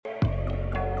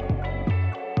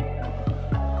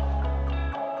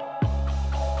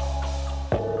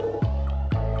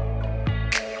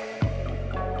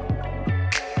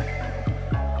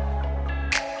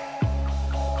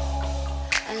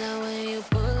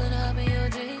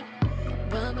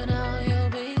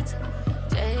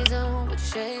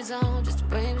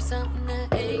something to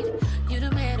eat. You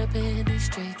done made up in these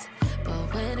streets,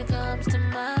 but when it comes to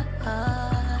my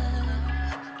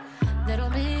heart, that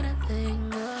don't mean a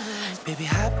thing. Baby,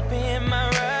 hop in my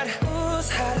ride. Ooh,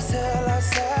 it's hot as hell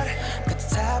outside. Put the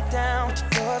top down with your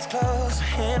doors closed. My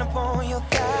hand up on your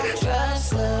thigh. Drive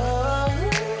slow,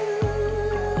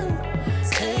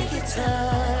 take your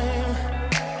time.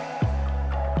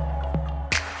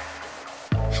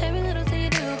 Every little thing you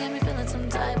do got me feeling some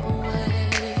type of way.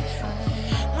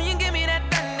 When you give me that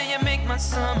thunder, you make my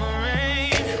summer rain.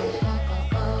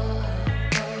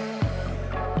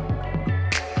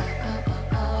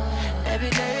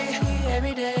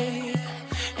 Every day,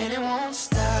 and it won't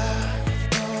stop.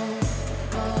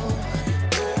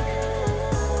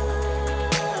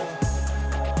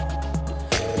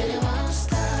 And it won't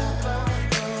stop.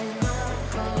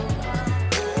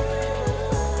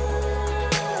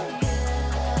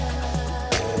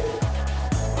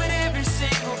 With every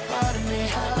single part of me,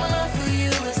 my love for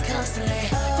you is constantly,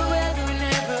 forever and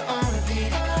ever on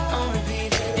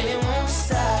repeat, and it won't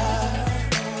stop.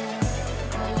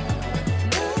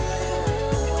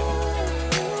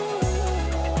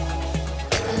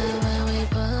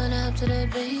 To the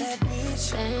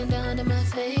beach, laying down to my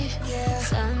feet,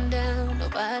 sundown,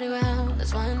 nobody around,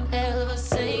 that's one hell of a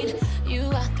scene. You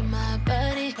rockin' my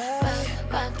body,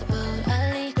 rock the boat,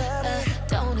 I lean,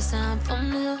 don't it sound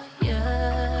familiar?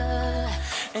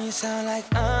 And you sound like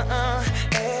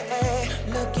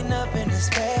looking up in the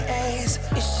space.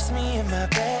 It's just me and my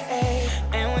babe,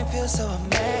 and we feel so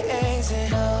amazing.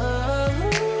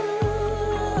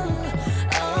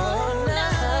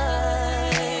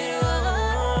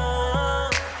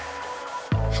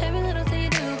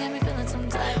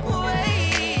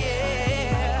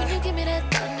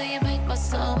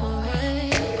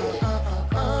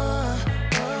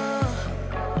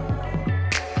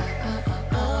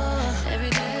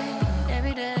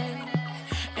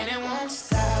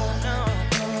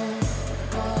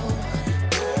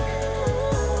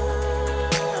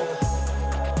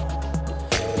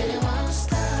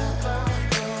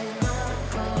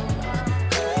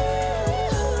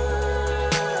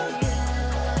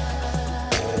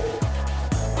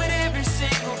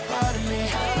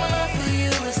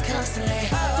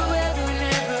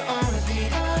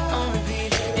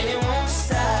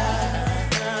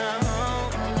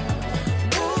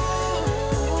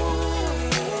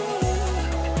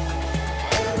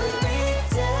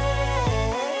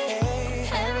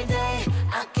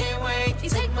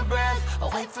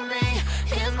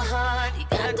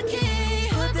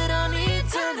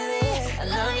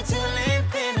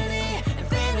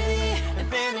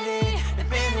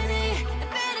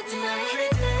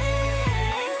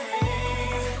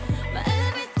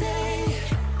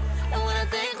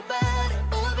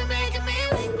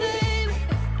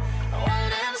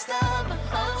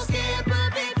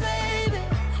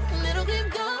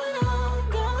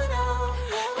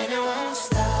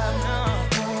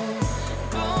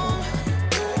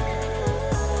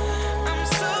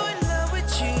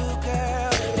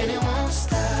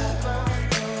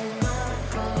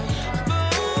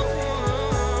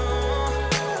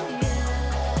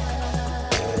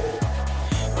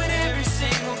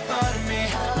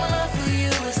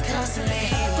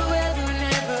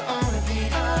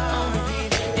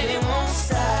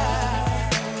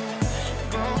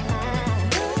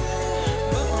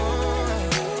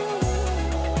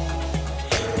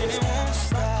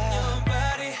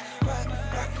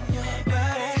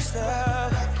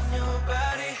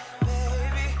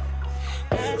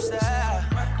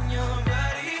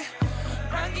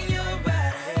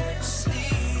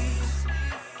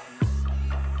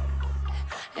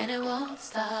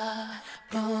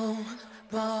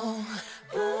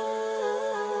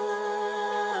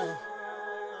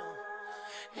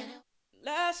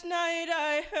 Last night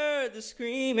I heard the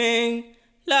screaming,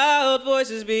 loud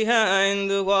voices behind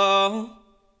the wall.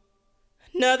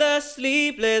 Another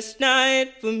sleepless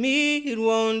night for me, it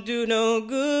won't do no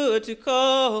good to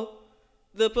call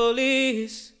the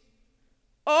police.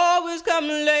 Always come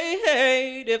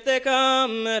late if they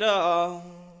come at all.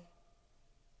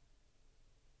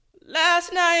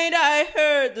 Last night I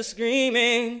heard the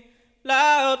screaming,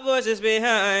 loud voices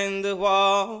behind the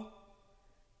wall.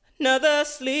 Another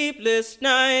sleepless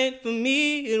night for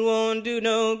me, it won't do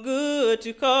no good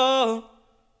to call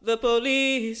the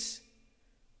police.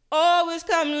 Always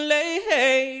come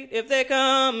late if they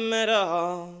come at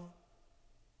all.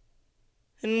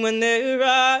 And when they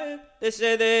arrive, they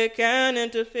say they can't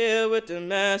interfere with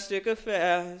domestic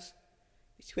affairs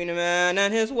between a man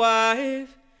and his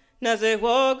wife. And as they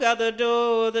walk out the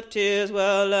door, the tears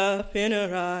well up in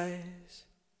her eyes.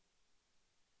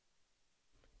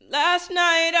 Last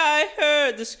night I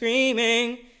heard the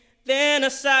screaming, then a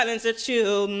silence that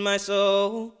chilled my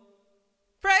soul.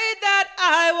 Prayed that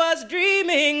I was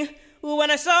dreaming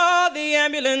when I saw the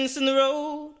ambulance in the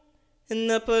road, and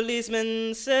the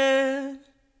policeman said,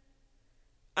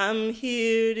 I'm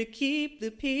here to keep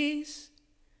the peace.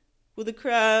 Will the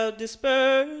crowd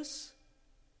disperse?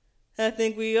 I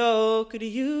think we all could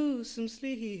use some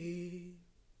sleep.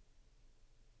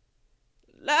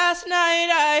 Last night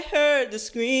I heard the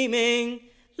screaming,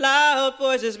 loud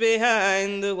voices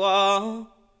behind the wall.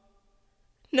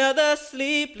 Another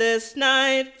sleepless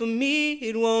night for me,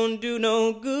 it won't do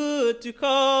no good to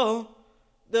call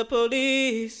the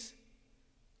police.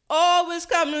 Always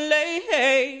come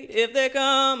late if they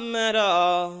come at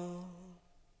all.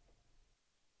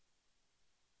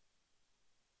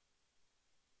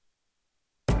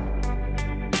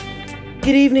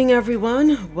 Good evening,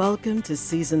 everyone. Welcome to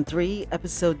Season 3,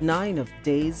 Episode 9 of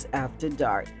Dayz After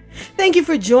Dark. Thank you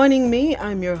for joining me.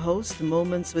 I'm your host,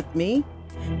 Moments with Me.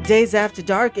 Dayz After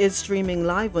Dark is streaming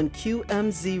live on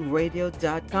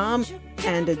QMZRadio.com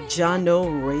and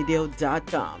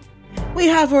JanoRadio.com. We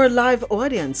have our live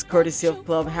audience, courtesy of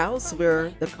Clubhouse, where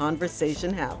the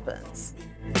conversation happens.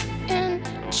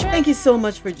 Thank you so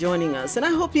much for joining us, and I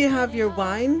hope you have your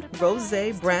wine,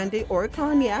 rosé, brandy, or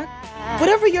cognac,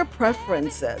 whatever your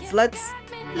preference is. Let's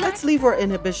leave our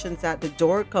inhibitions at the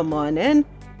door. Come on in,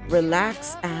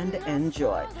 relax, and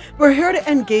enjoy. We're here to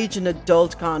engage in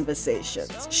adult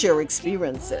conversations, share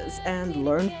experiences, and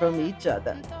learn from each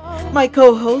other. My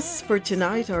co-hosts for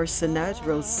tonight are Sinette,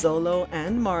 Rosolo,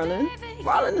 and Marlon.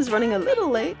 Marlon is running a little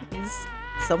late. He's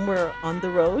somewhere on the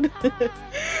road.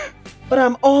 But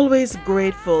I'm always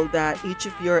grateful that each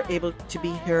of you are able to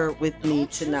be here with me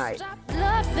tonight.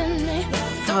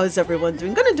 How is everyone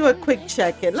doing? I'm going to do a quick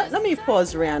check-in. Let me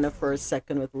pause Rihanna for a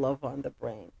second with Love on the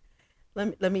Brain.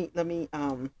 Let me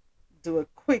do a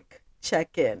quick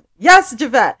check-in. Yes,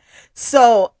 Javette.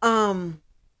 So,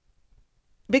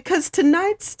 because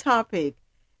tonight's topic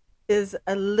is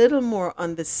a little more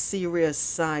on the serious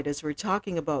side as we're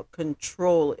talking about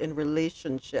control in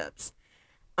relationships.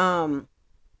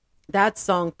 That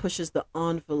song pushes the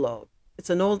envelope. It's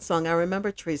an old song. I remember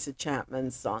Tracy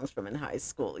Chapman's songs from in high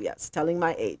school. Yes, telling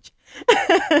my age.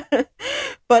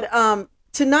 But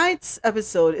tonight's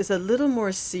episode is a little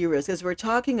more serious as we're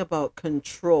talking about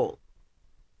control.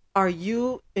 Are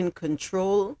you in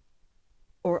control,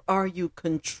 or are you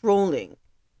controlling?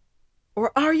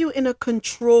 Or are you in a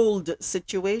controlled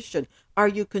situation? Are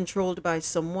you controlled by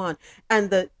someone?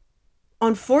 And the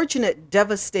unfortunate,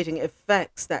 devastating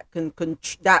effects that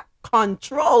that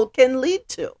control can lead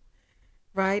to,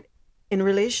 right, in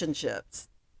relationships.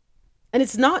 And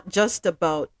it's not just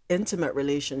about intimate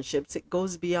relationships. It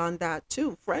goes beyond that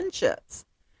too, friendships,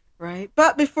 right?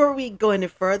 But before we go any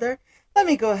further, let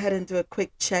me go ahead and do a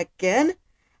quick check-in.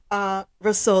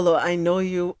 Rosolo, I know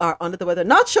you are under the weather.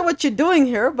 Not sure what you're doing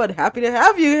here, but happy to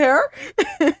have you here.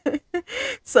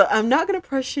 So I'm not going to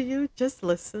pressure you. Just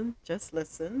listen.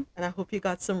 And I hope you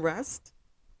got some rest.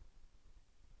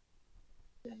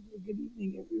 Good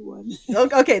evening, everyone.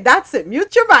 Okay, that's it.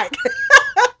 Mute your mic.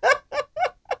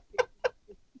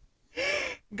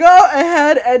 Go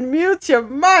ahead and mute your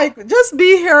mic. Just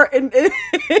be here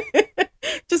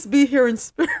just be here in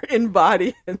spirit, in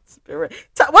body and spirit.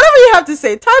 Whatever you have to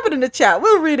say, type it in the chat.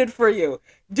 We'll read it for you.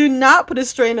 Do not put a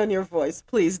strain on your voice.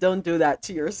 Please don't do that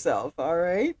to yourself, all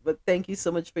right? But thank you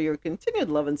so much for your continued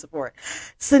love and support.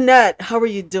 Sinette, how are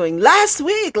you doing? Last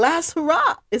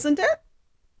hurrah, isn't it?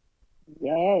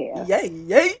 Yeah.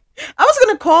 Yay. I was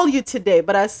going to call you today,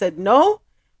 but I said, no,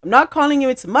 I'm not calling you.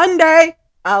 It's Monday.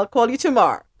 I'll call you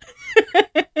tomorrow.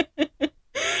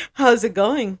 How's it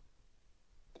going?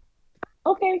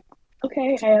 Okay.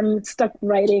 I am stuck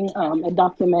writing a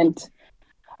document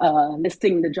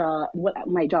listing the job, what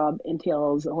my job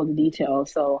entails, all the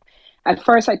details. So at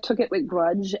first I took it with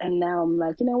grudge, and now I'm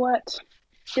like, you know what?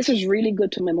 This is really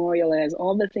good to memorialize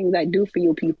all the things I do for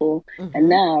you people. Mm-hmm. And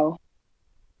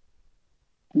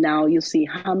now you see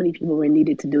how many people were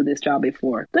needed to do this job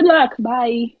before. Good luck.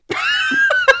 Bye.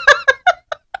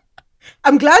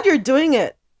 I'm glad you're doing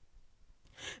it.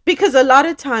 Because a lot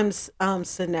of times,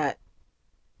 Sinette,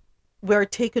 we're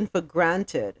taken for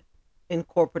granted in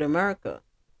corporate America.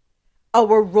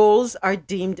 Our roles are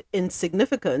deemed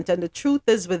insignificant. And the truth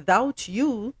is, without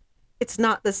you, it's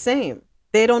not the same.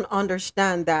 They don't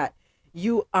understand that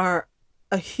you are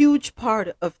a huge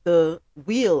part of the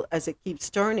wheel as it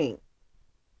keeps turning.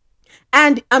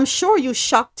 And I'm sure you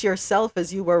shocked yourself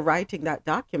as you were writing that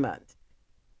document.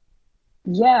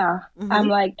 Yeah, I'm Mm-hmm.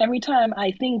 like every time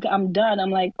I think I'm done,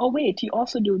 I'm like, oh wait, you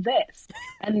also do this,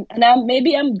 and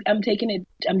I'm taking it,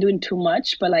 I'm doing too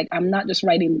much, but like I'm not just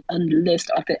writing a list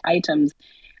of the items.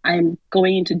 I'm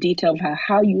going into detail of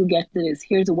how you get this.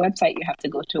 Here's a website you have to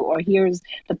go to, or here's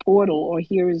the portal, or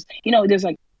here's there's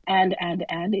like and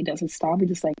it doesn't stop. It's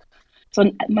just like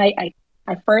so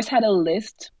I first had a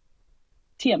list.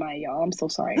 TMI, y'all. I'm so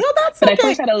sorry. No, that's But I okay.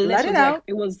 first had a Let list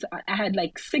it was like out. I had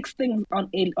like six things on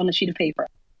a sheet of paper.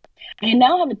 I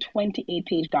now have a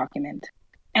 28-page document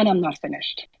and I'm not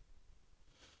finished.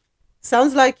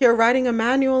 Sounds like you're writing a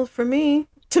manual for me,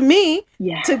 to me,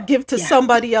 Yeah. to give to Yeah.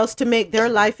 somebody else to make their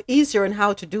life easier and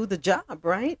how to do the job,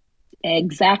 right?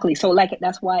 Exactly. So like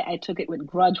that's why I took it with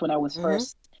grudge when I was Mm-hmm.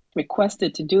 first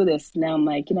requested to do this. Now I'm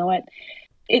like, you know what?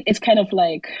 It's kind of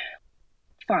like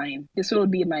fine. This will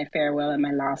be my farewell and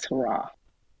my last hurrah.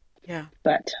 Yeah.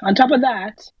 But on top of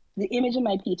that, the image in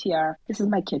my PTR, this is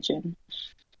my kitchen.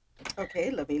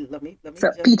 Okay, let me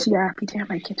So just PTR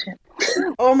my kitchen.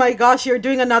 Oh my gosh, you're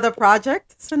doing another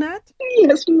project, Sanette?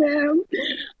 Yes, ma'am.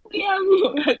 Yeah,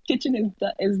 our kitchen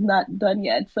is not done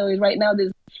yet. So right now,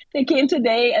 they came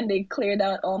today and they cleared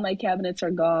out all my cabinets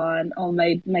are gone. All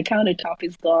my countertop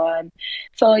is gone.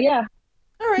 So yeah,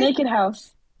 All right. naked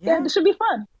house. Yeah, Yeah. this should be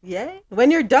fun. Yay. When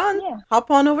you're done, Yeah.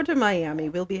 hop on over to Miami.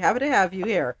 We'll be happy to have you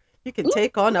here. You can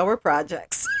take on our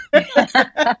projects.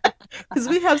 Because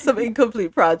we have some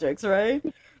incomplete projects, right?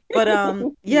 But Yeah.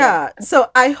 yeah.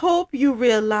 So I hope you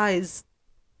realize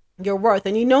your worth.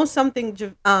 And you know something,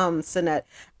 Sanette.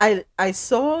 I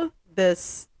saw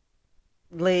this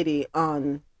lady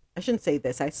on, I shouldn't say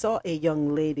this. I saw a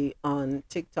young lady on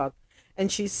TikTok,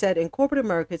 and she said in corporate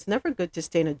America, it's never good to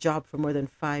stay in a job for more than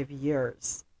 5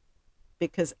 years,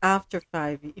 because after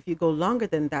five, if you go longer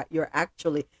than that, you're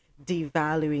actually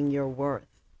devaluing your worth.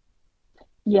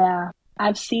 Yeah.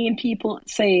 I've seen people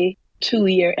say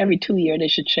every 2 year they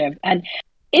should shift. And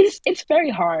it's very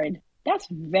hard. That's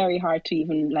very hard to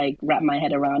even like wrap my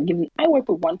head around. Given I worked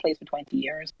with one place for 20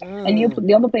 years, and Mm,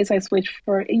 the other place I switched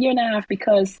for a year and a half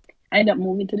because I ended up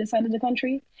moving to this side of the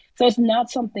country. So it's not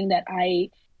something that I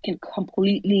can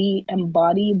completely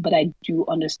embody, but I do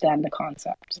understand the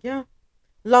concept. yeah.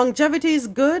 Longevity is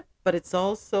good, but it's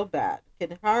also bad. It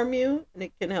can harm you and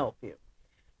it can help you.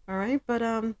 All right, but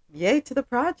yay to the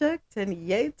project and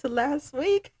yay to last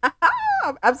week.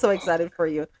 I'm so excited for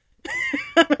you.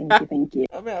 Thank you, thank you.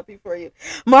 I'm happy for you.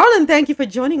 Marlon, thank you for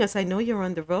joining us. I know you're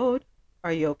on the road.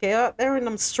 Are you okay out there in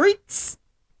them streets?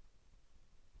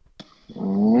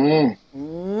 Mm.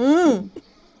 Mm.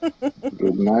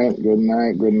 Good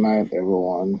night,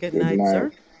 everyone. Good Good night, night.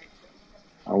 sir.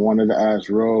 I wanted to ask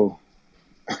Ro,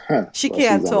 She but she's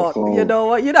can't on the talk. You phone. know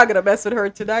what? You're not gonna mess with her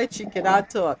tonight. She cannot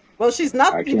talk. Well, she's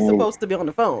not I even can't. supposed to be on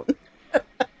the phone.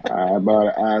 I about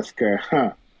to ask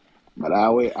her, but I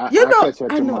wait. You I know, catch her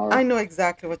I know, tomorrow. I know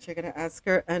exactly what you're gonna ask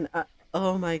her, and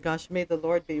oh my gosh, may the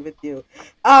Lord be with you.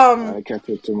 I catch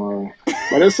her tomorrow.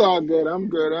 But it's all good. I'm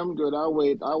good. I'm good. I'll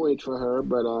wait. I'll wait for her.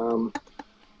 But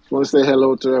just want to say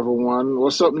hello to everyone.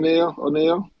 What's up, Neil?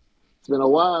 O'Neill? It's been a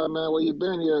while, man. Where you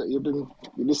been?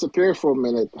 You disappeared for a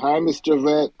minute. Hi, Miss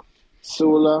Javette,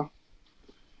 Sula.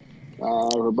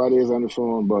 Everybody is on the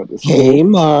phone, but it's Hey, cool.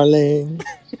 Marlon.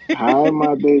 Hi,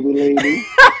 my baby lady.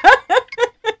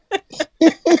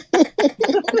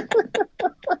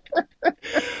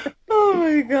 Oh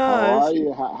my How gosh, are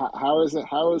you? How is it?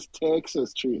 How is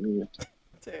Texas treating you?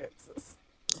 Texas.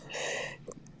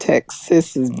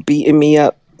 Texas is beating me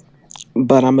up,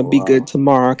 but I'm gonna be good Wow.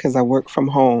 tomorrow because I work from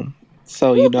home.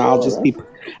 So Oh,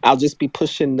 I'll just be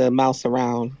pushing the mouse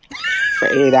around for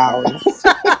 8 hours.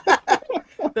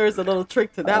 There's a little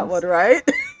trick to that one, that's, right?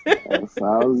 that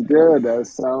sounds good. That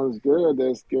sounds good.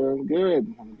 That's good.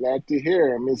 Good. I'm glad to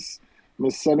hear, Miss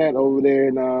Sonette over there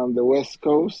in the West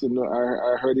Coast, and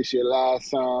I heard it's your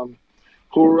last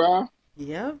hoorah.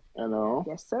 Yeah. You know,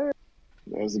 Yes, sir.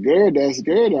 that's good. That's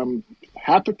good. I'm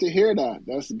happy to hear that.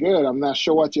 That's good. I'm not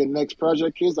sure what your next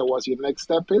project is or what your next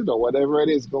step is, but whatever it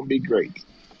is, it's gonna be great.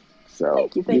 So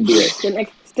Thank you, you thank do you. it. The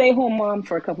next stay home mom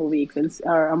for a couple of weeks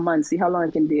or a month, see how long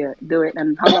I can do it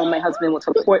and how long my husband will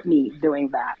support me doing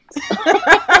that.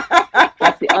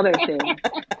 That's the other thing.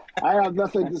 I have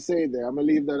nothing to say there. I'm gonna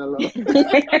leave that alone.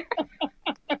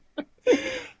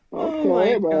 Oh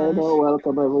my Okay, but gosh.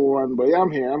 welcome everyone. But yeah,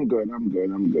 I'm here. I'm good. I'm good.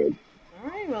 I'm good. All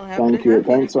right, well, happy to Thank you. have you.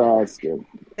 Thanks for asking.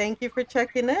 Thank you for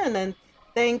checking in, and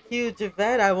thank you,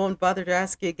 Javette. I won't bother to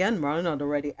ask you again. Marlon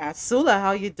already asked. Sula,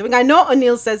 how you doing? I know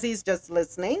O'Neill says he's just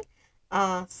listening.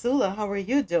 Sula, how are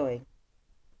you doing?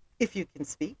 If you can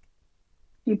speak.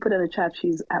 You put in the chat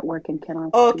she's at work and cannot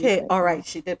speak Okay, right all right. now.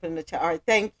 She did put in the chat. All right,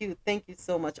 thank you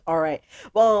so much. All right.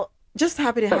 Well, Just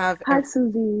happy to have Hi,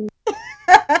 Susie.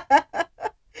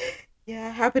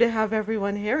 yeah, happy to have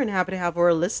everyone here and happy to have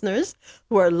our listeners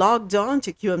who are logged on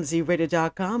to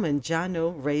qmzradio.com and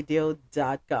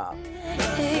janoradio.com.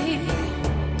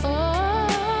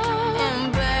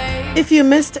 If you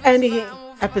missed any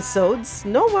episodes,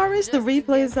 no worries, the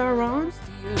replays are on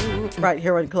right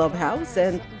here on Clubhouse,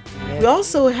 and we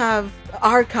also have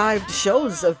archived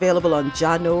shows available on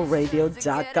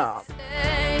janoradio.com.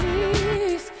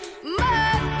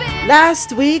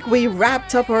 Last week, we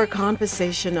wrapped up our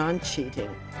conversation on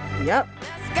cheating. Yep,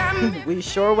 we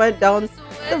sure went down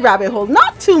the rabbit hole.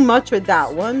 Not too much with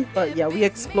that one, but yeah, we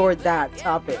explored that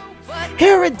topic.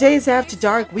 Here at Dayz After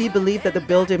Dark, we believe that the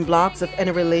building blocks of any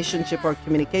relationship are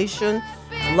communication,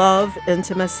 love,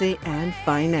 intimacy, and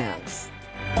finance.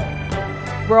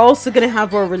 We're also going to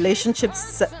have our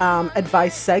relationships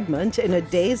advice segment in a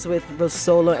days with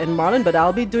Rosola and Marlon, but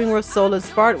I'll be doing Rosola's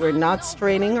part. We're not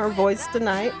straining her voice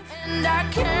tonight.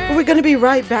 But we're going to be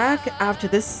right back after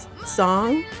this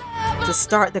song to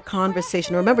start the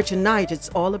conversation. Remember, tonight it's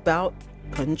all about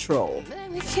control.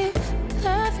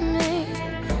 Love me,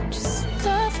 just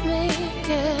love me,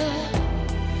 yeah.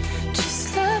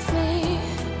 Just love me.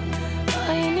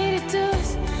 All you need to do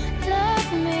is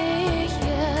love me,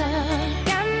 yeah.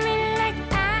 Got me like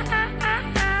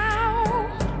ow.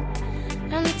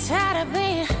 I'm tired of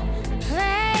being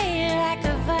played like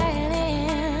a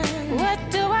violin. What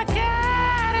do I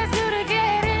gotta do to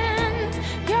get in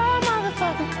your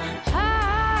motherfucking heart?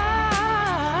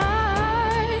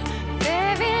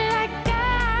 Baby, like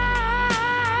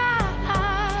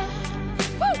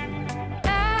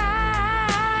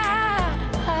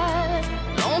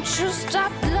don't you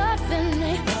stop loving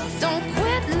me. Don't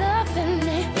quit loving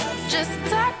me. Just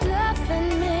start loving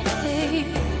me.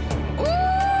 Ooh,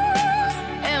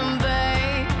 and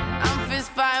babe, I'm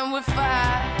fist fighting with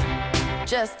fire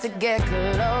just to get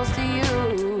close to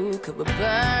you. Could we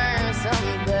burn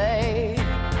someday?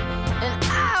 And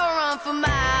I'll run for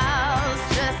miles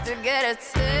just to get a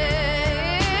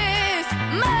taste.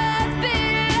 Must be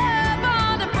love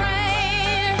on the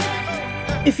brain.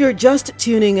 If you're just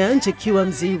tuning in to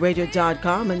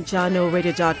qmzradio.com and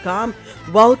janoradio.com,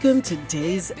 welcome to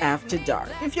Dayz After Dark.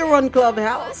 If you're on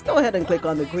Clubhouse, go ahead and click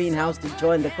on the green house to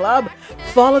join the club.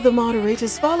 Follow the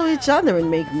moderators, follow each other, and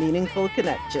make meaningful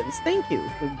connections. Thank you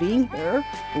for being here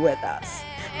with us.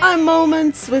 I'm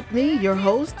Moments with me, your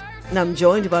host, and I'm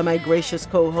joined by my gracious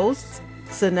co-hosts,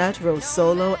 Sinette,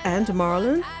 Rosolo, and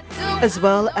Marlon, as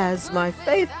well as my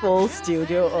faithful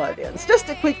studio audience. Just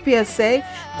a quick PSA,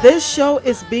 this show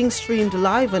is being streamed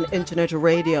live on internet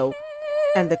radio,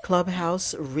 and the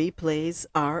Clubhouse replays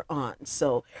are on.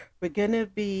 So we're going to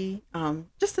be,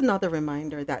 just another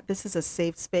reminder that this is a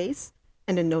safe space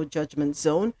and a no judgment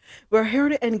zone. We're here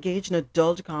to engage in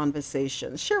adult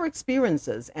conversations, share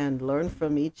experiences, and learn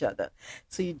from each other.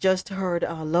 So you just heard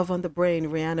Love on the Brain,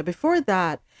 Rihanna. Before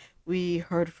that, we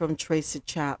heard from Tracy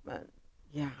Chapman.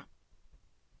 Yeah.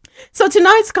 So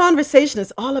tonight's conversation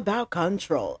is all about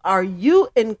control. Are you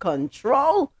in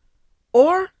control,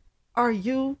 or are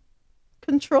you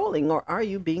controlling, or are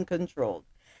you being controlled?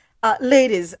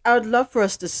 Ladies, I would love for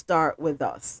us to start with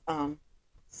us.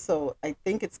 So I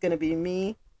think it's going to be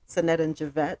me, Sinette, and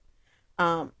Javette.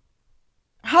 How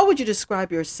would you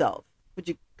describe yourself? Would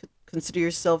you consider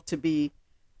yourself to be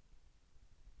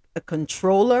a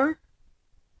controller?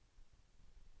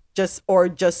 Just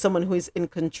someone who is in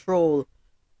control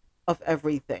of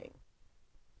everything?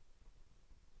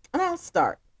 And I'll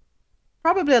start.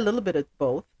 Probably a little bit of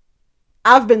both.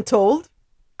 I've been told.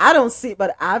 I don't see it,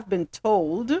 but I've been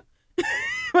told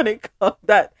when it comes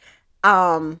that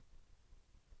I'm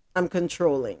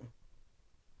controlling.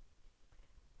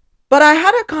 But I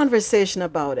had a conversation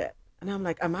about it, and I'm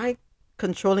like, am I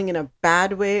controlling in a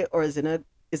bad way, or is it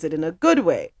in a good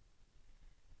way?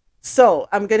 So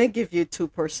I'm going to give you two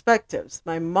perspectives.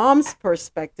 My mom's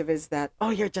perspective is that, oh,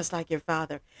 you're just like your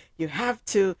father. You have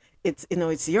to, it's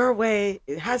your way.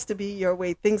 It has to be your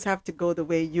way. Things have to go the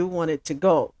way you want it to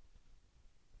go.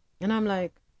 And I'm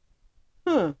like,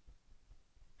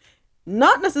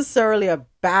 not necessarily a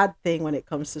bad thing when it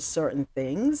comes to certain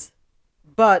things,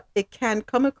 but it can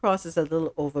come across as a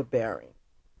little overbearing.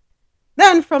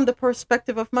 Then from the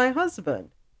perspective of my husband,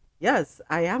 yes,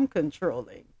 I am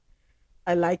controlling.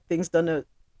 I like things done a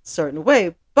certain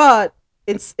way, but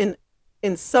in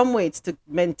some ways to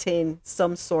maintain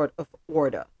some sort of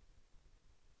order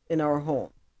in our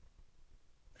home.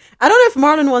 I don't know if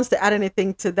Marlon wants to add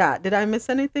anything to that. Did I miss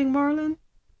anything, Marlon?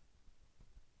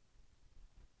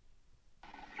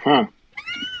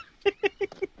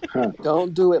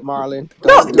 Don't do it, Marlon.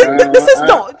 No, Don't do it. this is I,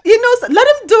 no. Let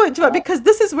him do it, Joy, because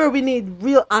this is where we need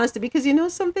real honesty. Because you know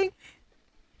something,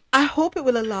 I hope it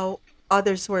will allow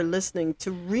others who are listening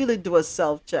to really do a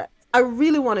self check. I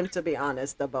really want him to be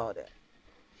honest about it.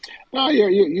 no,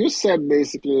 you said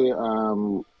basically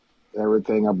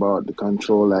everything about the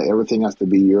control. Like everything has to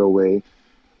be your way.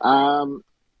 Um,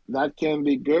 that can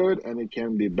be good and it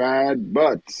can be bad.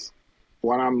 But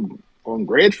what I'm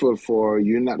grateful for,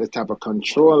 you're not the type of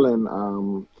controlling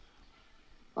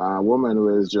woman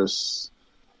who is just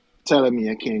telling me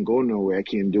I can't go nowhere, I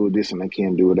can't do this and I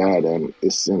can't do that. And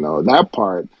it's, that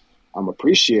part I'm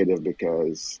appreciative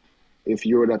because if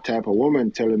you're that type of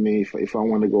woman telling me if I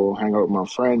want to go hang out with my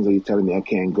friends and you're telling me I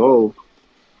can't go,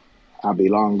 I'll be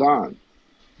long gone.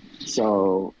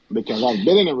 So, because I've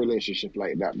been in a relationship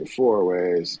like that before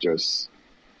where it's just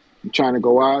you're trying to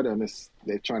go out and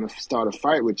they're trying to start a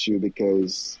fight with you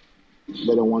because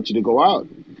they don't want you to go out.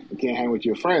 You can't hang with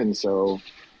your friends. So,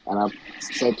 and I've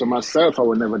said to myself, I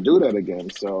would never do that again.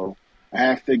 So I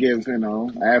have to give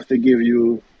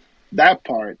you that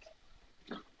part.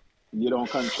 You don't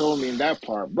control me in that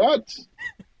part. But,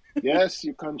 yes,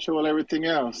 you control everything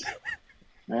else.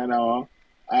 You know,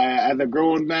 as a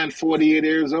grown man, 48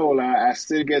 years old, I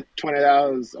still get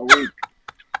 $20 a week.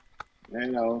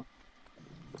 You know,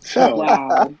 so,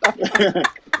 Wow.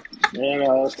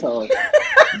 so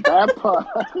that part,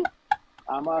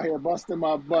 I'm out here busting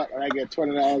my butt and I get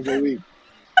 $20 a week.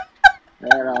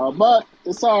 But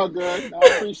it's all good. I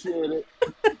appreciate it.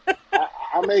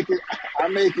 I make it. I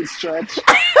make it stretch.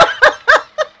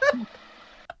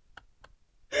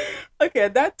 Okay,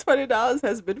 that $20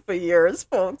 has been for years,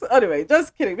 folks. Anyway,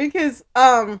 just kidding. Because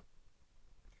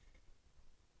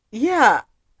yeah,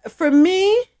 for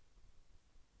me,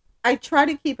 I try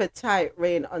to keep a tight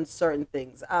rein on certain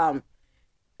things.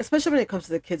 Especially when it comes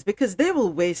to the kids, because they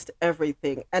will waste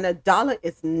everything, and a dollar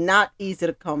is not easy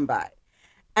to come by.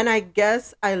 And I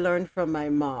guess I learned from my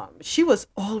mom. She was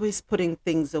always putting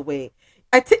things away.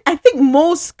 I think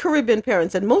most Caribbean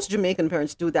parents and most Jamaican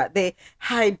parents do that. They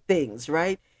hide things,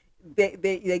 right?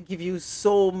 They give you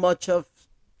so much of,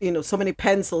 so many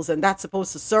pencils, and that's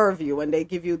supposed to serve you, and they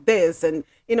give you this, and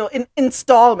in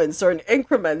installments or in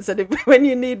increments, and if, when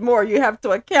you need more, you have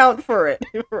to account for it,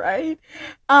 right?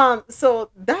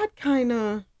 So that kind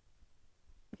of,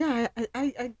 yeah,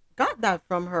 I got that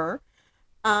from her.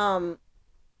 Um,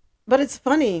 but it's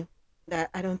funny that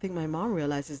I don't think my mom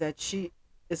realizes that she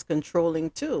is controlling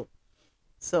too.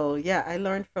 So yeah, I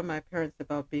learned from my parents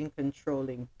about being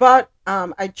controlling. But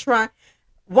I try.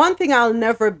 One thing I'll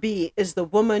never be is the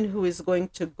woman who is going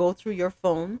to go through your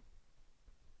phone.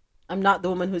 I'm not the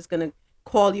woman who's going to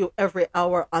call you every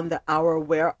hour on the hour.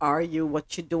 Where are you?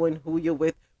 What you doing? Who you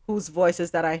with? Whose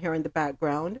voices that I hear in the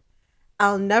background?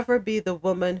 I'll never be the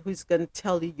woman who's going to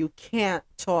tell you you can't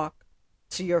talk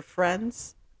to your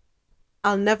friends.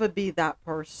 I'll never be that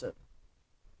person.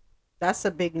 That's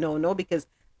a big no-no because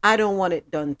I don't want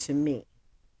it done to me.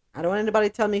 I don't want anybody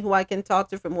to tell me who I can talk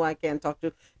to from who I can't talk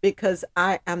to because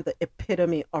I am the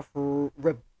epitome of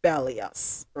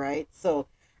rebellious, right? So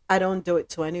I don't do it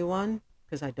to anyone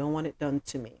because I don't want it done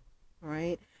to me,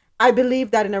 right? I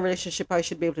believe that in a relationship, I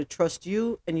should be able to trust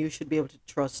you and you should be able to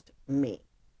trust me,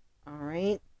 all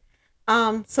right?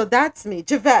 So that's me.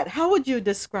 Javette, how would you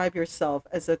describe yourself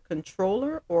as a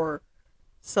controller or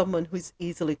someone who's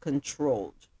easily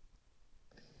controlled?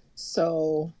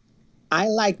 So I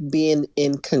like being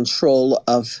in control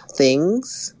of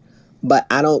things, but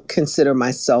I don't consider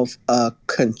myself a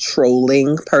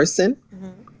controlling person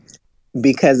Mm-hmm.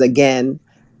 because, again,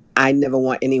 I never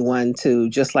want anyone to,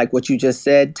 just like what you just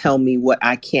said, tell me what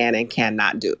I can and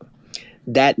cannot do.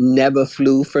 That never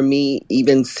flew for me,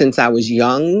 even since I was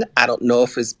young. I don't know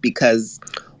if it's because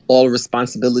all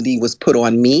responsibility was put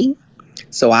on me.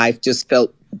 So I've just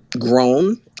felt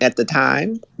grown at the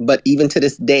time. But even to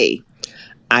this day,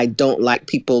 I don't like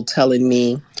people telling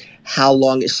me how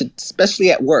long it should,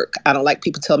 especially at work. I don't like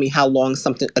people telling me how long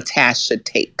a task should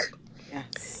take.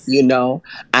 Yes. You know,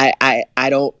 I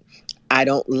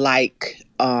don't like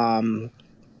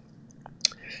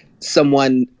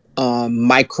someone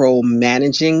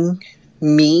micromanaging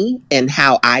me and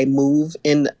how I move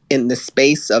in the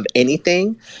space of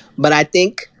anything. But I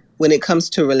think when it comes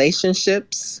to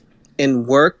relationships and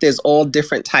work, there's all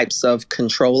different types of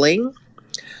controlling.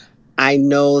 I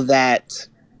know that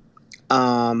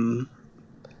um,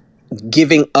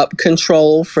 giving up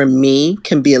control for me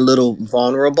can be a little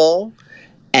vulnerable,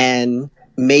 and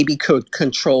maybe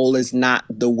control is not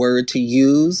the word to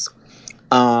use.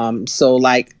 So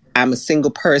like I'm a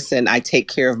single person, I take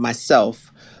care of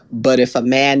myself. But if a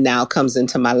man now comes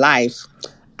into my life,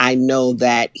 I know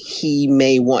that he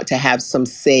may want to have some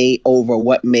say over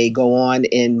what may go on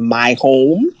in my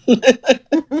home.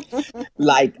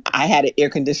 Like I had my air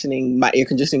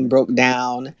conditioning broke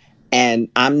down, and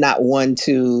I'm not one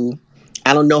to,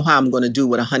 I don't know how I'm going to do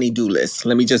with a honey-do list.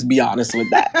 Let me just be honest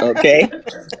with that. Okay.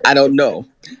 I don't know.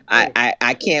 Right.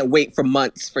 I can't wait for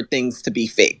months for things to be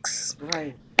fixed.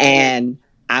 Right. And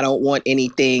I don't want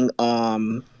anything,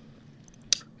 um,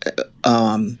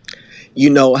 you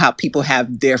know how people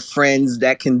have their friends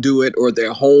that can do it or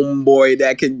their homeboy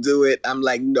that can do it. I'm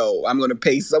like, no, I'm going to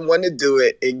pay someone to do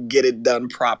it and get it done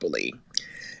properly.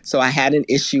 So I had an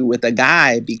issue with a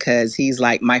guy because he's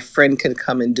like, my friend can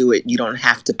come and do it. You don't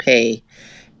have to pay.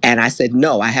 And I said,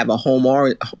 no, I have a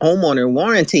homeowner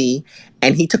warranty.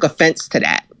 And he took offense to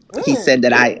that. He said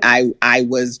that I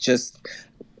was just,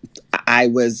 I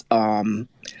was,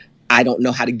 I don't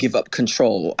know how to give up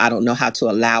control. I don't know how to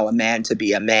allow a man to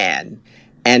be a man.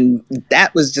 And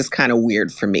that was just kind of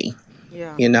weird for me.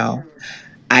 Yeah. You know,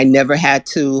 I never had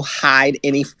to hide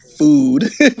any food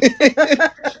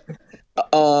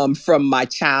from my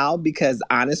child because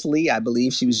honestly, I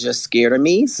believe she was just scared of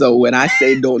me. So when I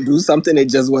say don't do something, it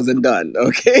just wasn't done.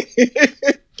 Okay.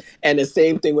 And the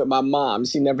same thing with my mom.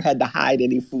 She never had to hide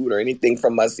any food or anything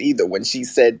from us either. When she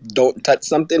said don't touch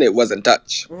something, it wasn't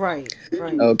touch. Right.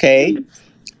 Right. Okay.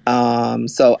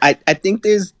 So I think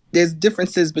there's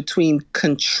differences between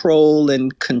control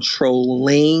and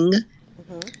controlling,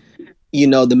 you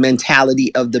know, the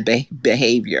mentality of the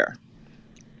behavior,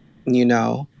 you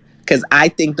know, because I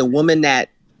think the woman that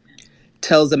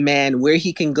tells a man where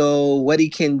he can go, what he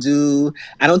can do,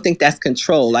 I don't think that's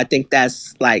control. I think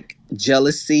that's like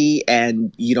jealousy,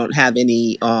 and you don't have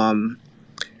any,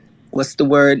 what's the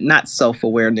word? Not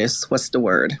self-awareness. What's the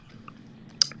word?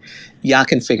 Y'all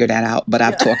can figure that out, but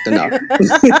I've talked enough.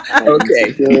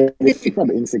 Okay.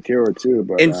 Probably insecure too,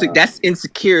 but That's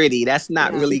insecurity. That's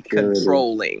not really insecurity.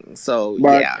 Controlling. So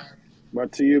But, yeah.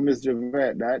 But to you, Miss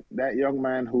Javette, that young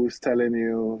man who's telling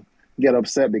you get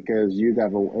upset because you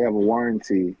have a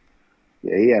warranty,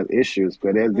 yeah, he has issues.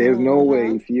 But there's no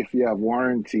way if you have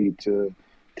warranty to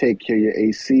take care of your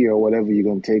AC or whatever you're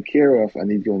gonna take care of,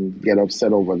 and he's gonna get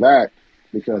upset over that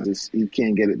because he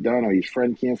can't get it done or his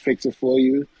friend can't fix it for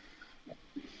you.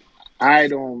 I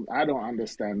don't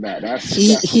understand that.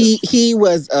 He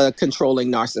was a controlling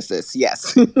narcissist.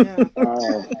 Yes.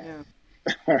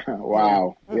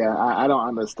 Wow. Yeah, I don't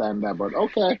understand that, but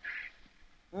okay.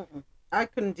 I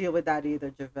couldn't deal with that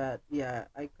either, Javette. Yeah,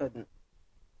 I couldn't.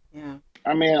 Yeah.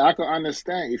 I mean, I could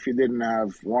understand if you didn't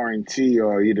have warranty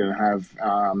or you didn't have,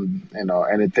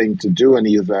 anything to do, and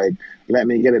he was like, "Let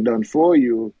me get it done for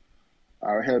you.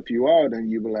 I'll help you out." And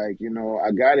you be like,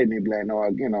 "I got it." And he'd be like, "No,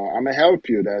 I'm gonna help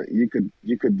you." That you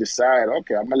could decide,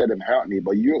 okay, I'm gonna let him help me,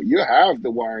 but you have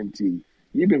the warranty.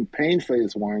 You've been paying for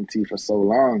this warranty for so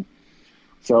long.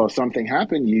 So if something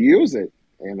happened, you use it.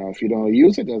 If you don't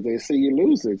use it, as they say, you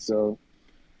lose it. So,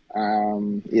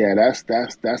 yeah, that's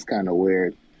kind of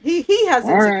weird. He has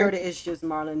insecurity issues,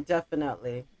 Marlon.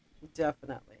 Definitely.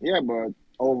 Yeah, but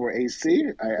over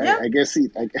AC, I guess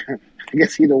I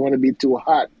guess he don't want to be too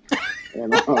hot.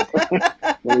 When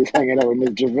he's hanging out with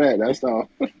Miss Javette, that's all.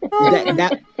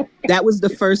 that was the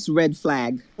first red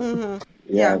flag.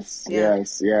 Yes.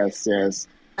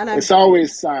 And it's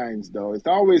always signs, though. It's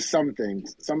always something.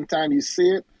 Sometimes you see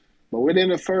it, but within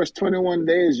the first 21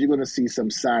 days, you're going to see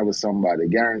some sign with somebody.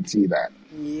 Guarantee that.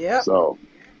 Yep. So,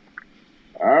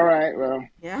 all right. Well,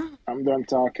 yeah, I'm done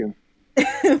talking.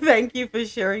 Thank you for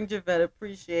sharing, Javette.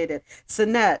 Appreciate it.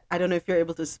 Sinette, I don't know if you're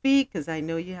able to speak because I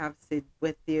know you have Sid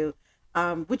with you.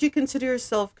 Would you consider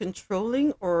yourself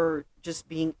controlling or just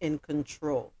being in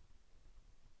control?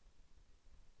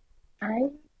 I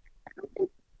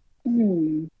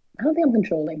don't think I'm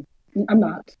controlling. I'm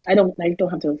not. I don't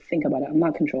have to think about it. I'm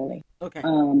not controlling. Okay.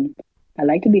 I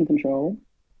like to be in control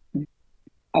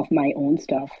of my own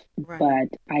stuff, right.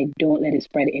 But I don't let it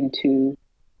spread into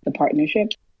the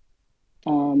partnership.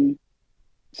 So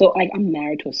I'm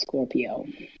married to a Scorpio.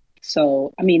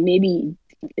 So, I mean, maybe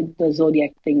the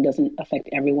zodiac thing doesn't affect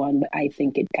everyone, but I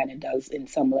think it kind of does in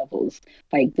some levels.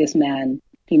 Like this man,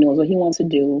 he knows what he wants to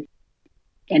do.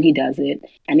 And he does it,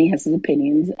 and he has his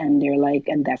opinions, and they're like,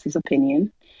 and that's his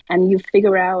opinion. And you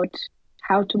figure out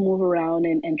how to move around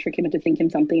and trick him into thinking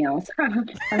something else. But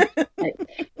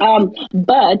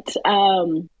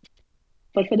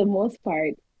for the most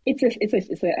part, it's a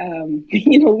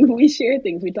we share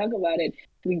things, we talk about it,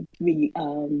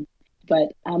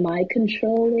 but am I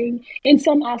controlling? In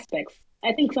some aspects,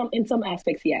 I think in some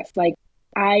aspects, yes. Like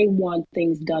I want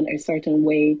things done a certain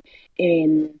way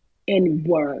in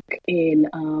work, in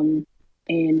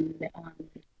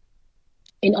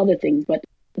other things, but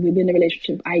within a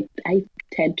relationship, I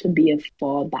tend to be a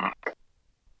fallback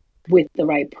with the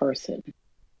right person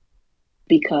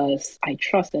because I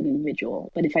trust that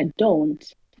individual. But if I don't,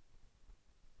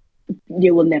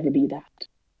 there will never be that.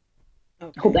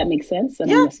 Okay. I hope that makes sense.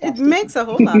 And Yeah, I'm it makes a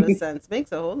whole lot of sense.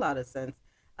 Makes a whole lot of sense.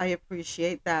 I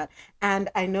appreciate that. And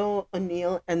I know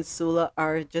O'Neill and Sula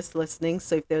are just listening.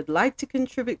 So if they'd like to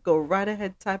contribute, go right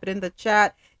ahead, type it in the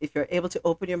chat. If you're able to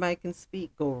open your mic and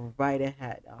speak, go right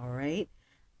ahead. All right.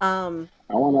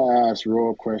 I want to ask Ro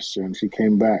a question. She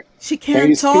came back. She Can can't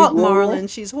you speak, talk, Roro? Marlon.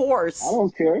 She's I hoarse.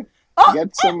 don't care. Oh,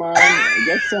 Get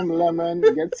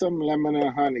some lemon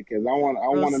and honey, because I want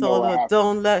to know what Rosolo, happened.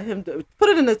 don't let him do. Put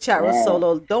it in the chat, Wow.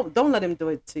 Rosolo. Don't let him do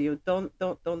it to you. Don't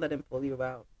let him pull you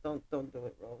out. Don't do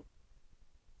it, Ro.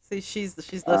 See, she's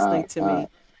Uh, listening to uh, me.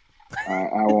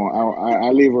 I won't. I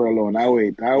leave her alone. I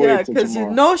Yeah, wait till because you tomorrow.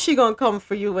 know she gonna come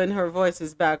for you when her voice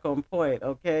is back on point.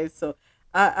 Okay, so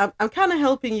I'm kind of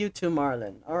helping you too,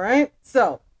 Marlon. All right,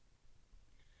 so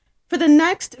for the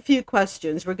next few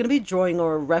questions, we're gonna be drawing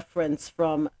our reference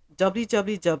from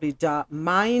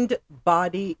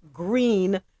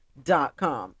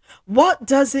www.mindbodygreen.com. What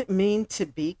does it mean to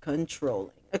be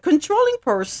controlling? A controlling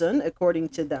person, according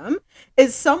to them,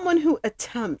 is someone who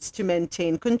attempts to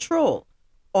maintain control,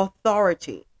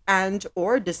 authority, and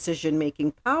or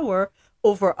decision-making power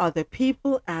over other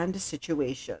people and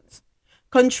situations.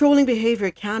 Controlling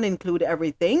behavior can include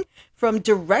everything from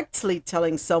directly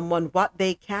telling someone what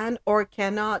they can or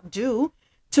cannot do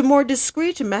to more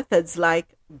discreet methods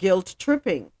like guilt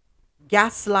tripping,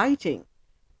 gaslighting,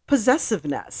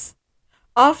 possessiveness.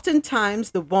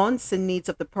 Oftentimes, the wants and needs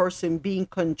of the person being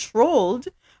controlled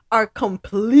are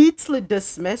completely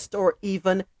dismissed or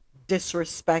even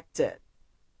disrespected.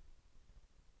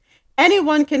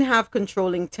 Anyone can have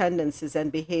controlling tendencies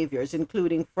and behaviors,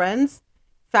 including friends,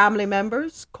 family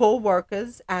members, co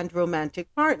workers, and romantic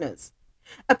partners.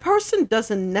 A person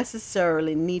doesn't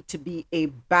necessarily need to be a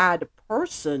bad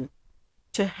person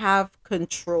to have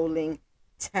controlling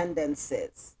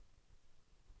tendencies.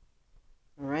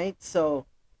 All right, so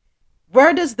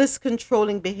where does this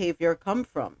controlling behavior come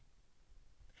from?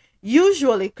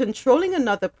 Usually, controlling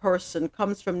another person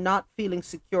comes from not feeling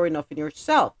secure enough in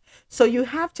yourself. So you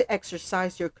have to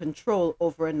exercise your control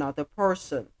over another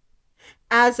person.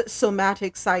 As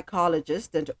somatic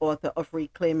psychologist and author of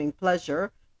Reclaiming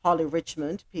Pleasure, Holly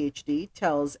Richmond, PhD,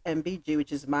 tells MBG,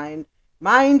 which is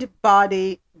Mind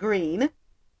Body Green,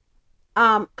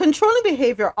 controlling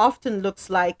behavior often looks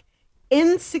like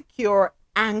insecure,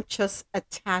 anxious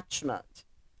attachment.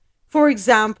 For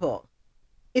example,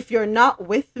 if you're not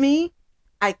with me,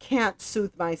 I can't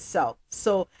soothe myself.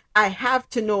 So I have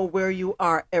to know where you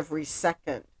are every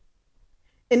second.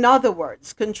 In other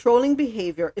words, controlling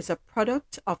behavior is a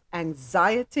product of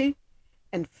anxiety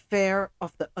and fear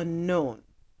of the unknown.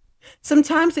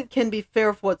 Sometimes it can be fear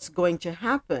of what's going to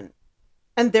happen.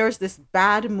 And there's this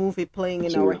bad movie playing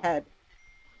in our Too. head.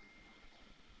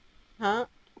 Huh?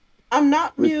 I'm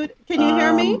not We mute. Can you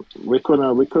hear me? we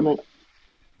couldn't.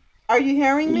 Are you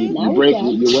hearing me? You Now we break.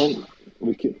 can. You went.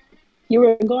 You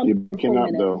were gone You for breaking a up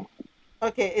minute. though.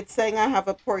 Okay, it's saying I have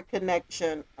a poor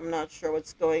connection. I'm not sure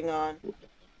what's going on.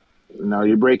 No,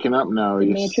 you're breaking up now. The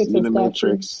Matrix You're in has the got you.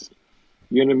 matrix.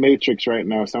 You're in the matrix right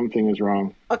now. Something is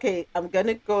wrong. Okay, let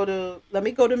me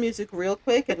go to music real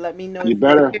quick and let me know You if you're.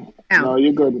 better. No, Now,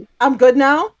 you're good. I'm good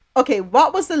now? Okay,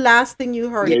 what was the last thing you Yeah,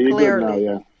 heard you're good now. clearly?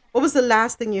 Yeah. What was the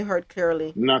last thing you heard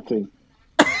clearly? Nothing.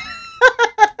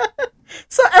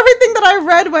 So everything that I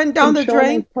read went down the Controlling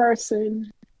drain?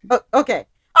 person. Okay.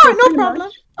 All Yeah, right, no pretty problem.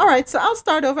 much. All right, so I'll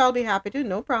start over. I'll be happy to.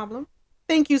 No problem.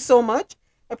 Thank you so much.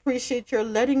 Appreciate your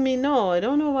letting me know. I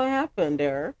don't know what happened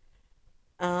there.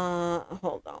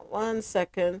 Hold on one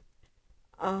second.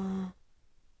 Uh,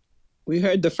 we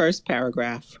heard the first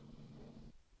paragraph.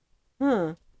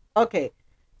 Okay.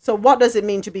 So what does it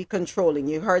mean to be controlling?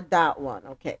 You heard that one.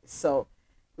 Okay. So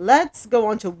let's go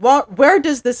on to where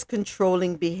does this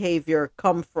controlling behavior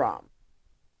come from?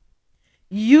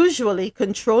 Usually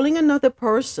controlling another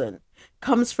person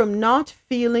comes from not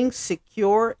feeling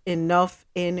secure enough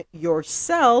in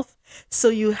yourself, so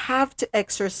you have to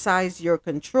exercise your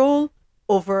control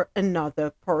over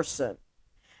another person.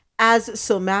 As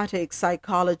somatic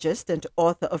psychologist and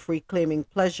author of Reclaiming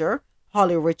Pleasure,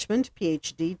 Holly Richmond,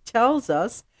 PhD, tells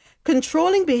us,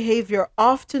 controlling behavior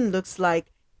often looks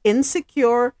like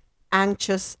insecure,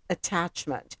 anxious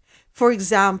attachment. For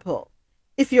example,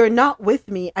 if you're not with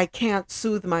me, I can't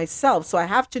soothe myself, so I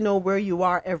have to know where you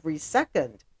are every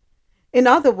second. In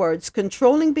other words,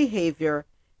 controlling behavior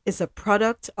is a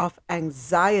product of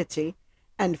anxiety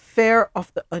and fear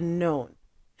of the unknown.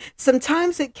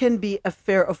 Sometimes it can be a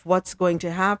fear of what's going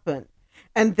to happen.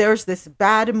 And there's this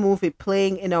bad movie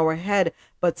playing in our head,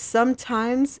 but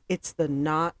sometimes it's the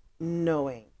not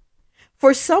knowing.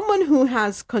 For someone who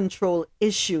has control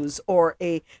issues or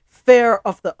a fear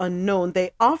of the unknown,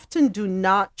 they often do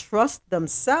not trust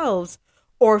themselves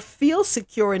or feel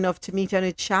secure enough to meet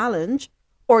any challenge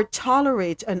or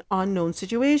tolerate an unknown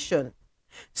situation.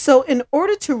 So, in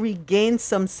order to regain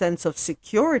some sense of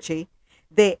security,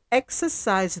 they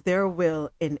exercise their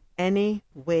will in any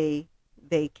way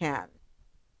they can.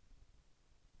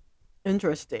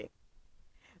 Interesting.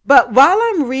 But while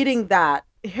I'm reading that,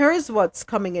 here's what's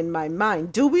coming in my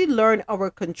mind. Do we learn our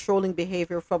controlling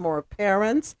behavior from our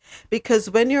parents? Because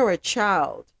when you're a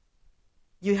child,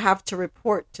 you have to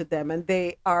report to them, and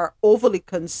they are overly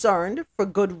concerned for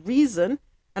good reason.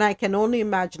 And I can only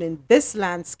imagine in this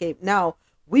landscape now,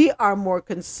 we are more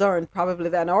concerned probably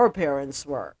than our parents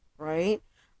were, right?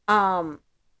 Um,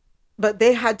 but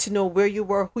they had to know where you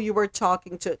were, who you were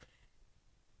talking to.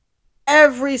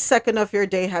 Every second of your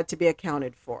day had to be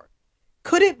accounted for.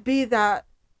 Could it be that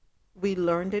we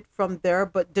learned it from there,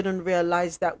 but didn't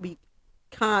realize that we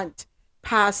can't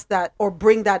pass that or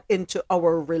bring that into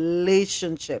our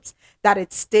relationships, that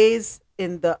it stays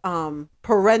in the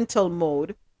parental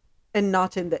mode and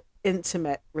not in the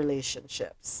intimate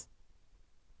relationships?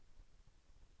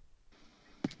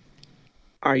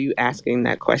 Are you asking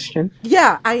that question?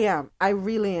 Yeah, I am. I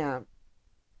really am.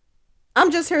 I'm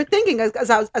just here thinking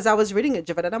as I was reading it,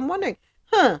 Javed, and I'm wondering,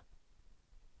 huh,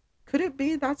 could it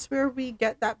be that's where we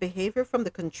get that behavior from,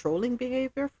 the controlling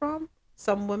behavior from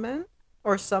some women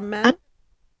or some I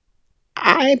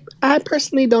men? I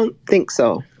personally don't think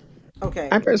so. Okay.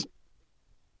 I personally,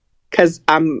 because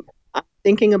I'm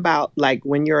thinking about like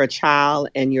when you're a child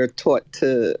and you're taught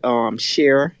to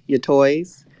share your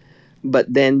toys, but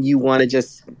then you want to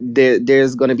just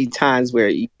there's going to be times where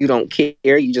you don't care.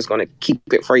 You're just going to keep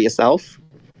it for yourself.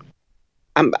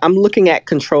 I'm looking at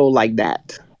control like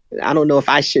that. I don't know if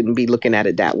I shouldn't be looking at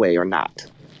it that way or not.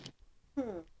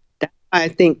 Hmm. I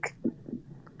think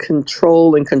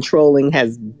control and controlling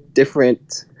has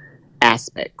different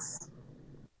aspects.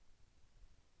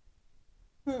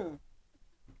 Hmm.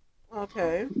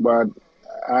 Okay. But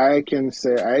I can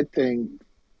say I think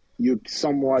you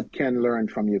somewhat can learn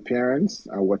from your parents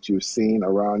and what you've seen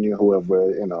around you,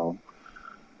 whoever,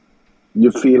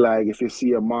 you feel like if you see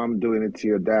your mom doing it to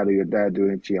your dad or your dad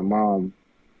doing it to your mom,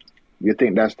 you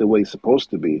think that's the way it's supposed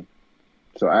to be.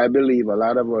 So I believe a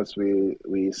lot of us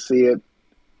we see it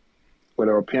with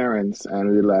our parents and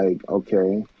we're like,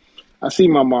 okay, I see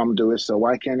my mom do it, so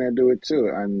why can't I do it too?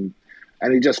 And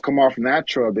it just come off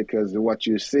natural because of what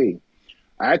you see.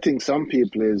 I think some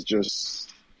people is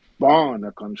just born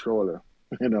a controller,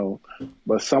 you know,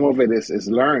 but some of it is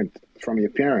learned from your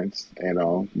parents.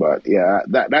 But yeah,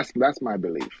 that's my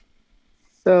belief.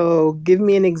 So, give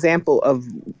me an example of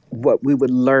what we would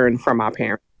learn from our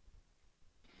parents.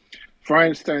 For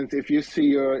instance, if you see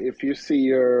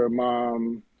your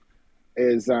mom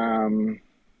is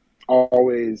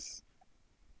always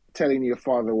telling your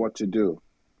father what to do,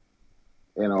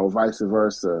 vice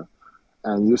versa,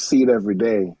 and you see it every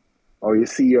day, or you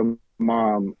see your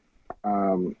mom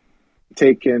um,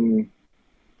 taking,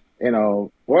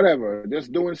 whatever,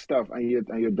 just doing stuff, and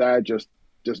your dad just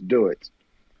do it,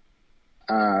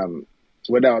 um,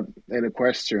 without any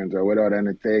questions or without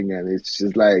anything, and it's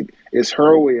just like it's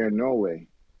her way or no way.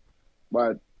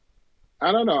 But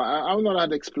I don't know. I don't know how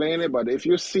to explain it, but if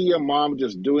you see your mom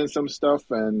just doing some stuff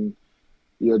and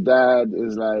your dad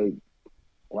is like,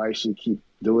 why she keep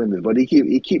doing this? But he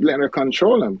keep letting her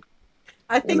control him,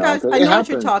 I think because I it know what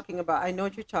you're happens. talking about. I know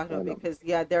what you're talking You about know. because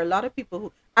yeah, there are a lot of people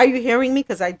who are you hearing me?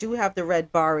 Because I do have the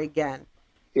red bar again.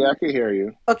 Yeah, I can hear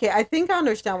you. Okay, I think I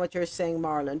understand what you're saying,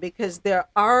 Marlon, because there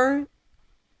are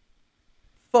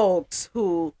folks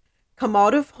who come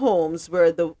out of homes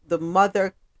where the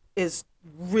mother is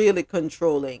really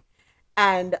controlling,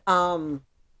 and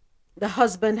the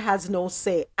husband has no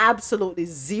say, absolutely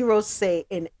zero say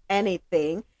in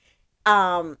anything.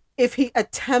 If he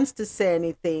attempts to say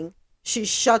anything, she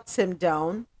shuts him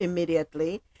down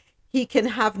immediately. He can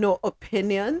have no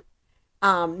opinion,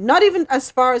 not even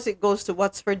as far as it goes to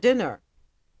what's for dinner.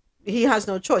 He has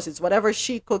no choice. It's whatever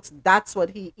she cooks, that's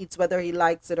what he eats, whether he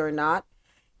likes it or not.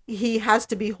 He has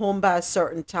to be home by a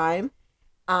certain time.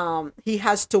 He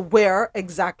has to wear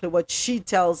exactly what she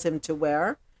tells him to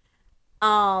wear.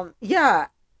 Yeah,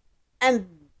 and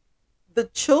the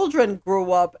children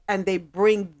grow up and they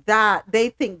bring that, they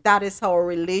think that is how a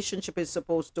relationship is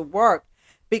supposed to work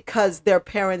because their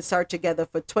parents are together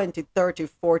for 20, 30,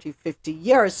 40, 50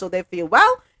 years, so they feel,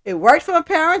 well, it worked for my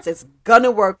parents, it's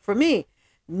gonna work for me,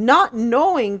 not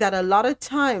knowing that a lot of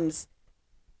times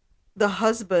the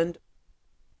husband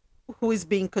who is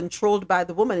being controlled by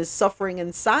the woman is suffering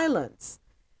in silence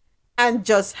and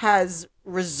just has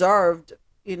reserved,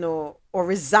 or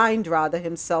resigned rather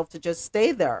himself to just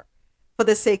stay there for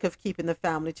the sake of keeping the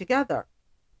family together.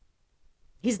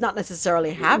 He's not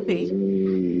necessarily happy.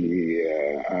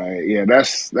 Yeah, yeah,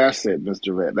 that's it,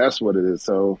 Mr. Vet. That's what it is.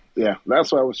 So yeah,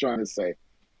 that's what I was trying to say.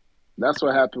 That's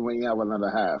what happened when you have another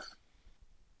half.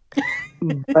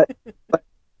 But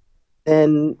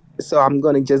then, so I'm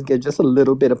going to just give just a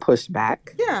little bit of pushback.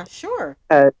 Yeah, sure.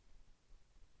 Uh,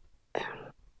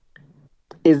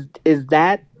 is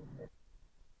that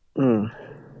mm.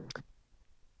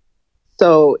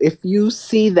 So? If you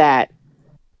see that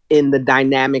in the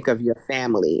dynamic of your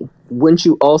family, wouldn't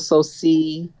you also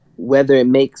see whether it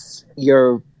makes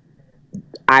your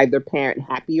either parent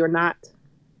happy or not?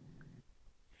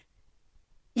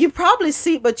 You probably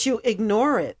see it, but you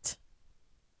ignore it.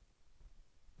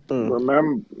 Mm.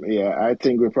 Remember, yeah, I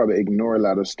think we probably ignore a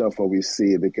lot of stuff what we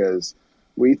see because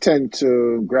we tend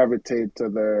to gravitate to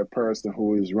the person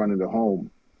who is running the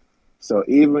home. So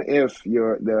even if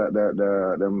you're the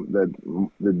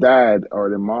dad or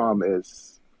the mom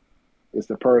is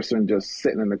the person just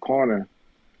sitting in the corner,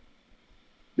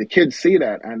 the kids see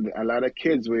that, and a lot of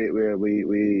kids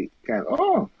we can,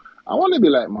 oh, I want to be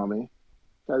like mommy,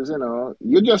 because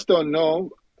you just don't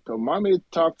know. So mommy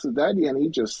talks to daddy and he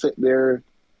just sit there,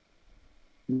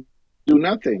 do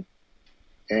nothing.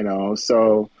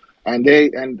 So, and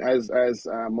as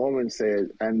Moment said,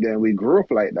 and then we grew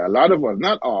up like that. A lot of us,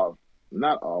 not all,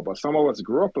 but some of us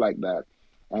grew up like that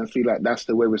and feel like that's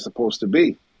the way we're supposed to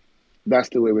be. That's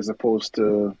the way we're supposed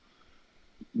to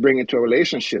bring into a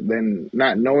relationship. Then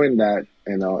not knowing that,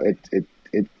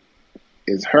 it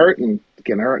is hurting,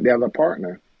 can hurt the other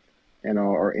partner,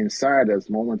 or inside, as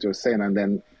Moment was saying. And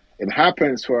then it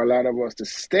happens for a lot of us to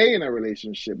stay in a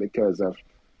relationship because of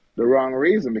the wrong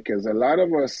reason, because a lot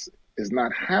of us is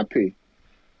not happy.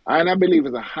 And I believe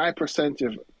it's a high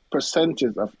percentage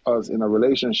of us in a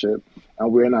relationship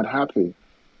and we're not happy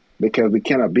because we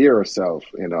cannot be ourselves,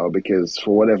 because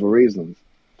for whatever reasons.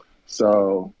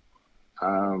 So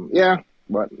yeah,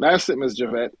 but that's it, Ms.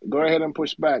 Javette. Go ahead and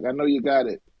push back. I know you got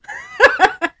it.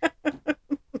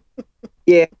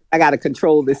 Yeah, I got to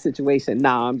control this situation.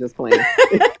 Nah, I'm just playing.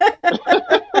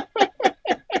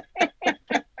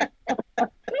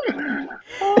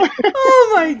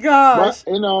 Oh my But gosh.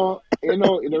 the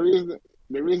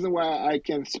reason why I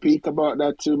can speak about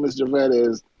that too, Ms. Javette,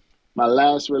 is my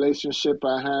last relationship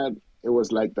I had. It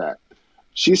was like that.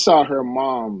 She saw her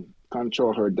mom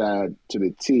control her dad to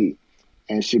the T,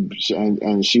 and she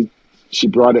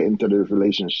brought it into the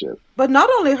relationship. But not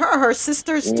only her, her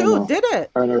sisters And, too did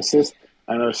it. and her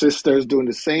sisters doing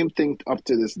the same thing up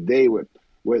to this day with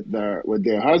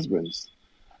their husbands.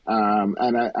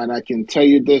 And I can tell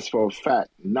you this for a fact: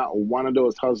 not one of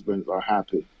those husbands are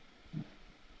happy.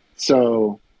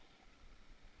 So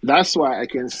that's why I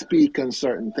can speak on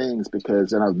certain things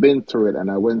because, and I've been through it,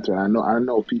 and I went through it. I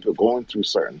know people going through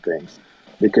certain things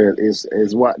because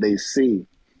it's what they see,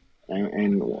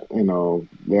 and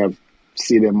they have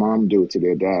see their mom do to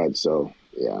their dad. So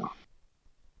yeah.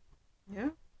 Yeah.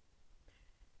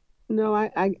 No,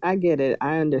 I get it.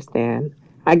 I understand.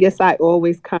 I guess I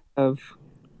always kind of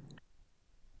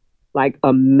like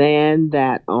a man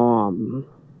that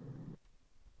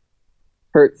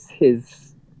hurts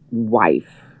his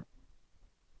wife,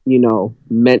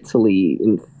 mentally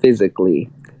and physically.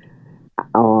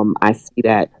 I see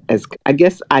that as, I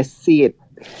guess I see it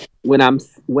when I'm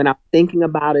thinking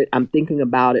about it. I'm thinking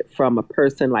about it from a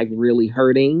person like really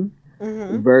hurting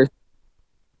Mm-hmm.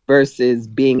 versus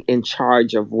being in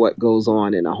charge of what goes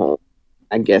on in a home.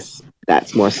 I guess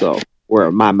that's more so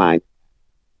where my mind.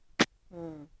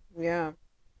 Mm, yeah.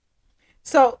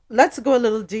 So let's go a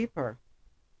little deeper.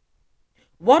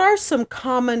 What are some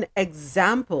common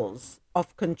examples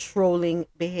of controlling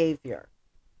behavior?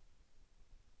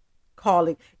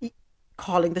 Calling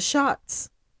calling the shots.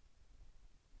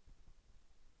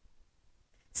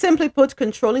 Simply put,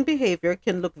 controlling behavior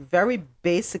can look very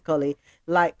basically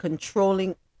like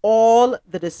controlling all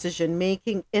the decision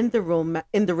making in the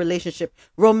relationship,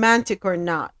 romantic or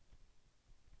not.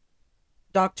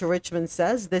 Dr. Richmond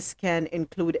says this can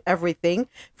include everything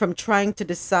from trying to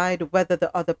decide whether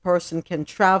the other person can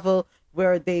travel,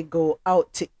 where they go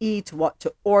out to eat, what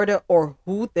to order, or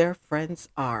who their friends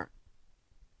are.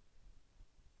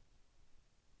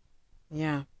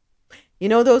 Yeah. You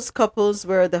know those couples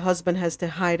where the husband has to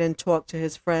hide and talk to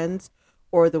his friends,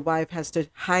 or the wife has to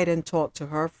hide and talk to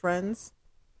her friends?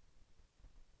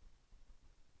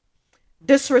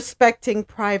 Disrespecting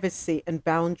privacy and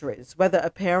boundaries, whether a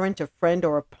parent, a friend,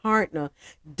 or a partner,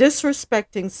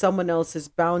 disrespecting someone else's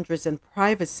boundaries and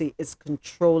privacy is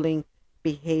controlling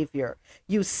behavior.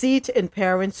 You see it in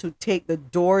parents who take the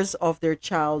doors of their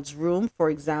child's room, for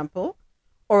example,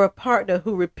 or a partner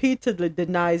who repeatedly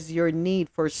denies your need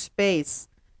for space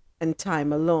and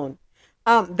time alone.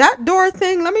 That door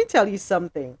thing, let me tell you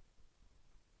something.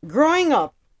 Growing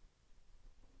up,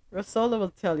 Rasola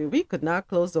will tell you, we could not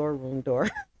close our room door.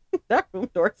 That room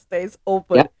door stays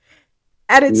open. Yep.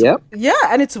 And it's, Yep. yeah,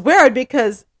 and it's weird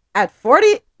because at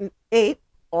 48,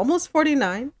 almost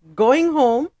 49, going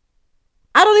home,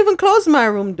 I don't even close my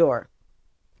room door.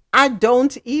 I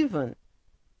don't even.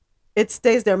 It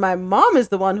stays there. My mom is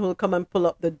the one who will come and pull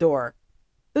up the door.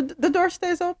 The door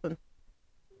stays open.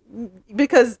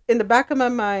 Because in the back of my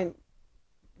mind,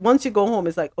 once you go home,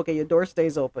 it's like, okay, your door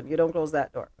stays open. You don't close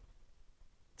that door.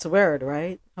 It's weird,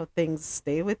 right? How things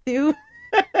stay with you.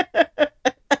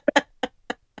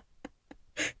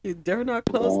 You dare not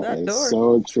close That that is door.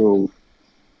 so true.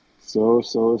 So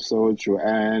true.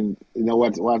 And you know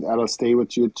what? I'll stay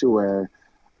with you too. Where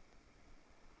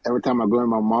every time I go in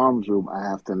my mom's room, I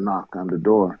have to knock on the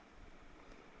door.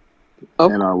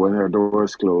 Oh, You know, when her door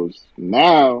is closed.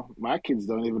 Now my kids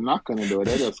don't even knock on the door;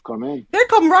 they just come in. They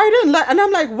come right in, and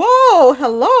I'm like, whoa,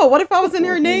 hello. What if I was in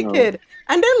here You know, naked?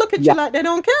 And they look at you yeah. like they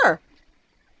don't care.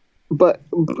 But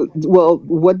well,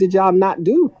 what did y'all not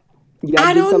do? Y'all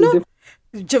I did don't something know. different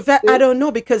Javette, I too? don't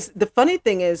know because the funny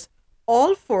thing is,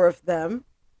 all four of them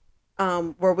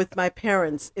were with my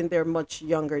parents in their much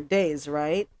younger days,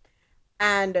 right?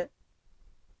 And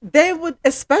they would,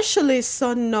 especially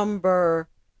son number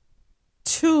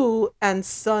two and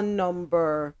son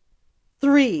number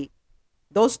three,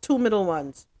 those two middle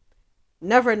ones,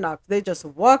 never knocked. They just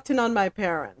walked in on my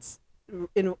parents,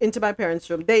 into my parents'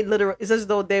 room. They literally, it's as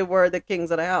though they were the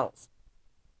kings of the house.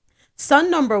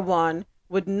 Son number one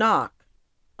would knock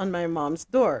on my mom's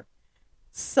door.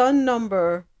 Son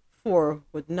number four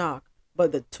would knock,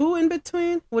 but the two in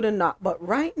between wouldn't knock. But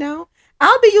right now,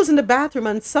 I'll be using the bathroom,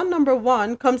 and son number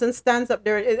one comes and stands up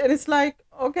there, and it's like,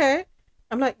 okay.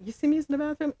 I'm like, you see me using the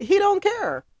bathroom? He don't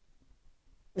care.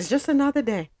 It's just another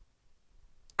day.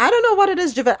 I don't know what it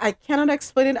is, Javette. I cannot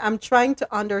explain it. I'm trying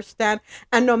to understand.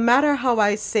 And no matter how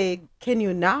I say, can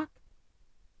you knock?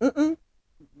 Mm-mm.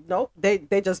 Nope.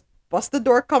 They just bust the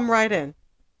door, come right in.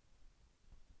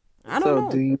 I don't So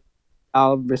do know. you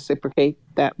all reciprocate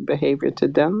that behavior to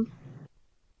them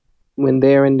when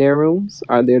they're in their rooms?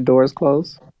 Are their doors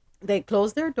closed? They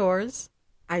close their doors.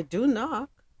 I do knock.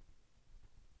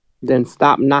 Then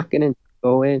stop knocking and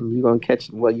go in. You're gonna catch.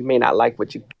 Well, you may not like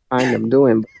what you find them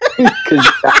doing, because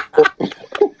you got.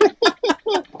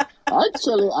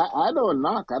 actually, I don't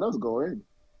knock. I just go in.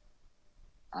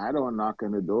 I don't knock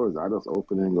on the doors. I just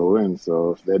open and go in.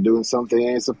 So if they're doing something they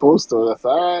ain't supposed to, that's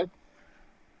all right.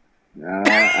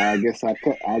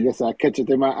 I guess I catch it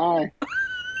in my eye.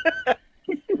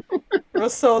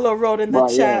 Rosolo wrote in the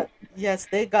But yeah, chat, yes,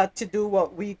 they got to do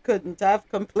what we couldn't. I've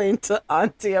complained to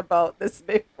Auntie about this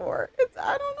before.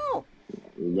 I don't know.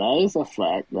 that is a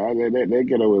fact. They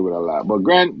get away with a lot. But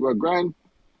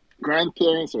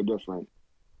grandparents are different.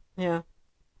 Yeah.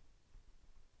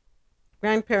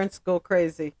 Grandparents go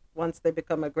crazy once they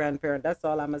become a grandparent. That's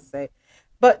all I'm going to say.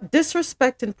 But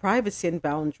disrespect and privacy and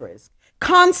boundaries.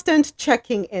 Constant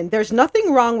checking in. There's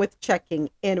nothing wrong with checking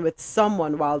in with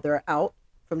someone while they're out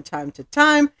from time to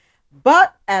time.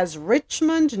 But as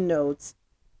Richmond notes,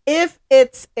 if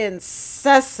it's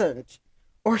incessant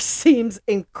or seems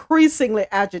increasingly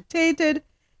agitated,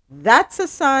 that's a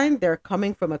sign they're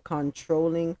coming from a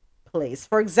controlling place.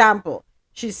 For example,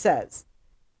 she says,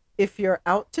 if you're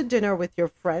out to dinner with your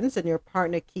friends and your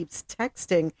partner keeps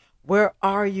texting, where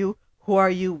are you? Who are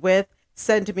you with?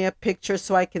 Send me a picture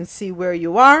so I can see where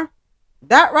you are.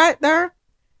 That right there,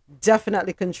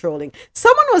 definitely controlling.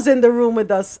 Someone was in the room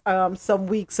with us some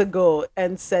weeks ago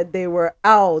and said they were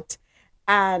out,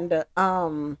 and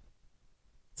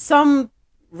some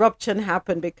rupture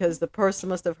happened because the person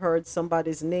must have heard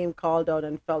somebody's name called out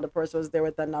and felt the person was there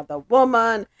with another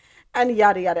woman and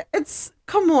yada yada. It's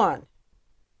come on.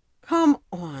 Come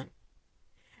on.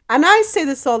 And I say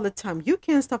this all the time. You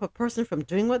can't stop a person from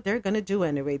doing what they're going to do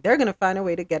anyway. They're going to find a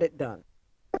way to get it done.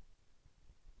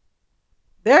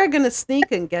 They're going to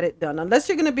sneak and get it done unless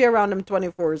you're going to be around them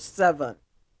 24/7.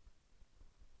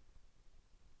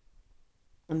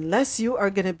 Unless you are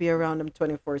going to be around them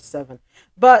 24/7.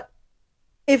 But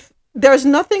if there's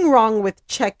nothing wrong with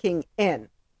checking in.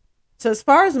 So as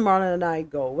far as Marlon and I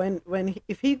go,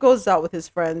 if he goes out with his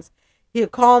friends, he'll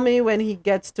call me when he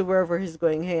gets to wherever he's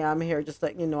going. Hey, I'm here. Just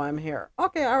letting you know I'm here.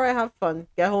 Okay, all right, have fun.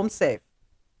 Get home safe.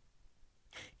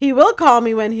 He will call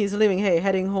me when he's leaving. Hey,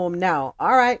 heading home now.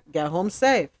 All right, get home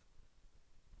safe.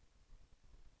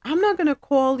 I'm not going to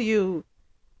call you.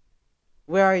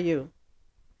 Where are you?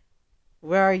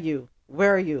 Where are you?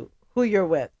 Where are you? Who you're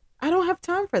with? I don't have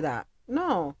time for that.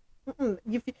 No.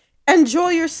 Enjoy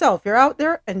yourself. You're out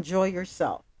there. Enjoy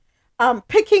yourself.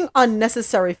 Picking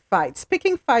unnecessary fights,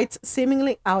 picking fights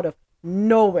seemingly out of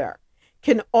nowhere,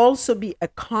 can also be a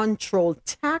control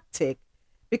tactic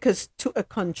because to a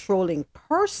controlling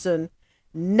person,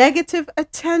 negative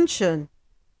attention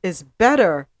is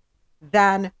better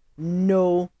than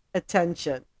no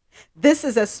attention. This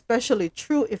is especially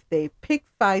true if they pick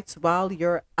fights while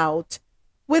you're out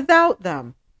without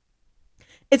them.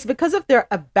 It's because of their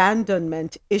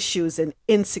abandonment issues and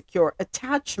insecure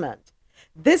attachment.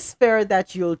 This fear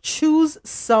that you'll choose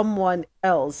someone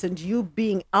else and you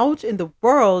being out in the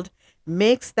world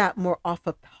makes that more of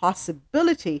a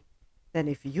possibility than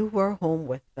if you were home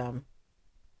with them.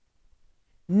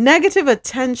 Negative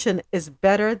attention is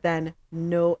better than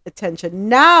no attention.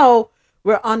 Now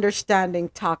we're understanding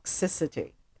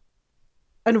toxicity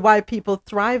and why people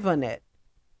thrive on it.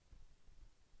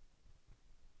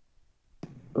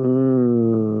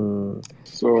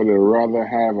 So they rather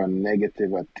have a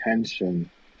negative attention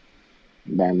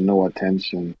than no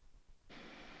attention.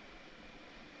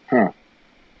 Huh.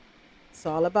 It's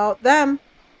all about them.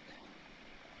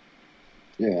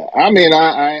 Yeah. I mean,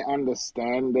 I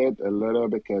understand it a little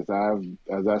because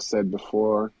as I said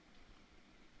before,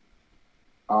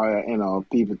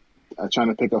 people are trying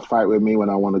to pick a fight with me when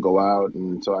I want to go out,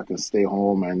 and so I can stay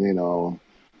home and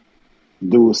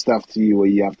do stuff to you where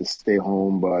you have to stay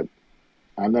home. But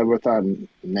I never thought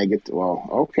negative. Well,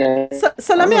 okay, So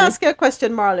all let me right. ask you a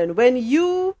question, Marlon. When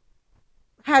you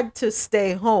had to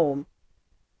stay home,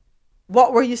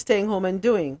 what were you staying home and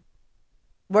doing?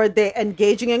 Were they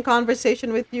engaging in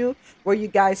conversation with you? Were you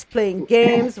guys playing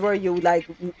games? Were you like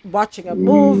watching a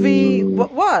movie?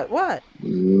 Mm, What?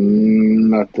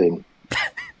 nothing.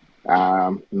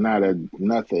 Not a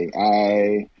nothing.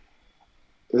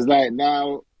 It's like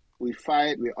now we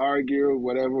fight, we argue,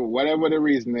 whatever the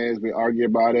reason is, we argue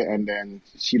about it, and then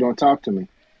she don't talk to me,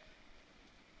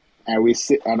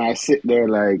 and I sit there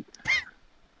like,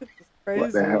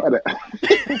 what the hell? Crazy.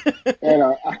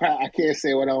 I can't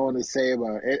say what I want to say,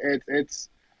 but it's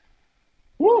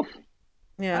whew.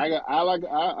 Yeah.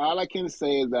 All I can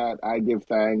say is that I give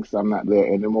thanks. I'm not there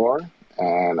anymore,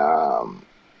 and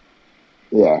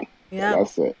yeah, Yeah.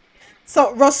 that's it.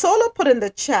 So Rosolo put in the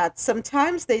chat,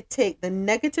 sometimes they take the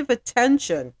negative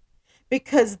attention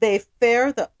because they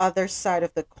fear the other side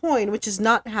of the coin, which is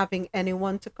not having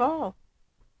anyone to call.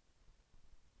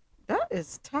 That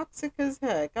is toxic as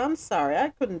heck. I'm sorry. I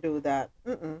couldn't do that.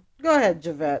 Mm-mm. Go ahead,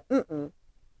 Javette. Mm-mm.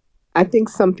 I think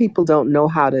some people don't know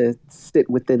how to sit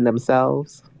within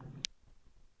themselves.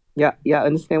 Yeah, yeah.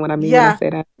 Understand what I mean when I Yeah. say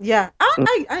that? Yeah. I, Mm.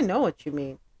 I, I know what you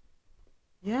mean.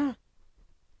 Yeah. I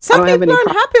Some don't have people any aren't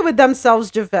problem. happy with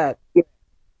themselves, Javette.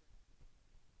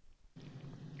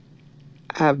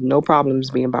 I have no problems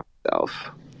being by myself.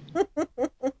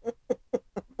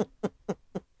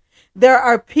 There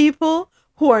are people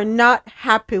who are not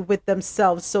happy with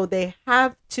themselves, so they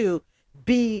have to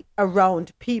be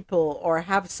around people or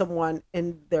have someone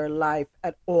in their life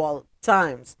at all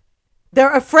times.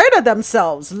 They're afraid of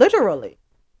themselves, literally.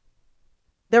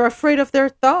 They're afraid of their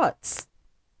thoughts.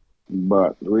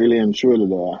 But really and truly,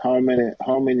 though, how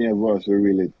many of us will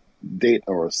really date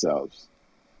ourselves?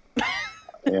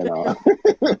 You know,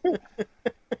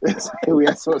 we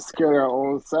are so scared of our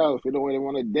own self. We don't really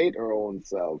want to date our own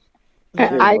self. I,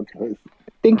 Yeah. I 'Cause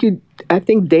think you. I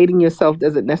think dating yourself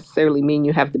doesn't necessarily mean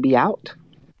you have to be out.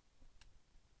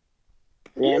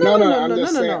 yeah, No, no, no, no. no, I'm no, no,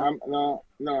 just no, saying. no.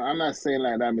 No. I'm not saying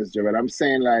like that, Miss Javed. I'm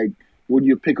saying like, would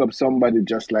you pick up somebody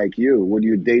just like you? Would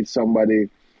you date somebody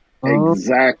Oh,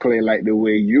 exactly like the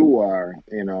way you are?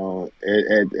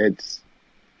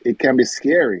 It can be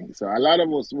scary. So a lot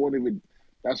of us won't even.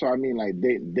 That's what I mean, like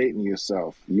dating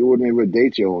yourself. You wouldn't even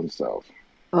date your own self.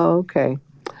 okay.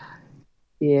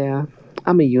 Yeah,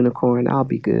 I'm a unicorn. I'll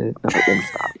be good. No, let me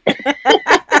stop.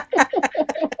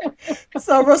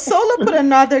 So Rosola put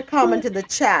another comment in the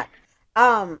chat.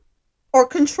 Um, or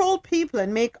control people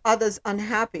and make others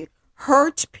unhappy.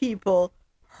 Hurt people.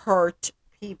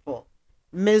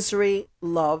 Misery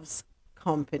loves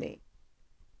company.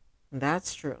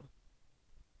 That's true.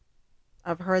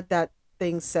 I've heard that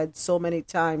thing said so many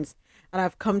times, and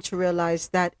I've come to realize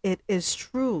that it is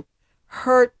true.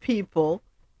 Hurt people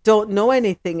don't know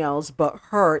anything else but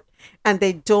hurt, and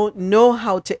they don't know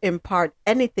how to impart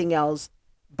anything else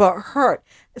but hurt.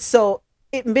 So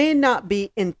it may not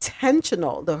be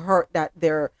intentional, the hurt that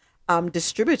they're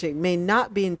distributing may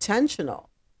not be intentional.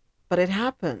 but it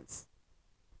happens,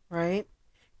 right?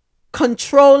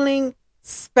 Controlling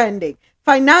spending.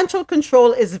 Financial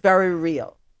control is very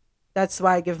real. That's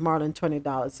why I give Marlon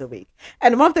 $20 a week.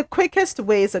 And one of the quickest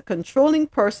ways a controlling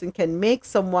person can make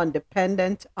someone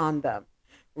dependent on them.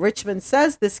 Richmond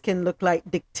says this can look like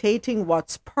dictating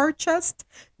what's purchased,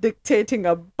 dictating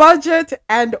a budget,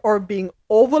 and or being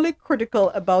overly critical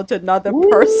about another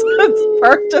person's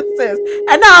purchases.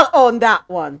 And I'll own that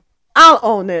one. I'll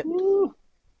own it.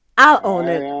 I'll own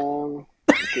it.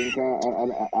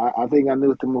 I think I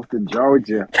need to move to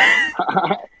Georgia.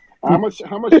 How much you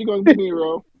gonna give me,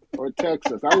 Ro? Or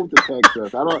Texas? I moved to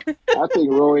Texas. I think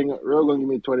Ro gonna give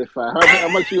me 25. How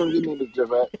much you gonna give me, Miss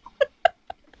Javette?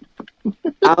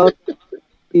 I'll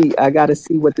see. I got to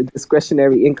see what the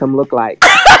discretionary income look like.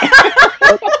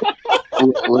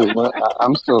 Wait,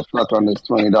 I'm still stuck on this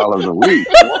 $20 a week.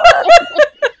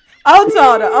 I'll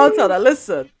tell her.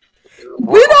 Listen,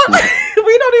 we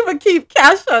don't even keep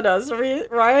cash on us,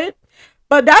 right?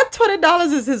 But that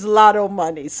 $20 is his lotto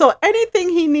money. So anything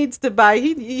he needs to buy,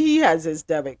 he has his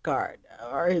debit card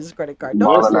or his credit card.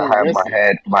 Marlon, I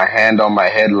have my hand on my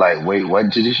head, like, wait, what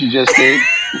did you just say?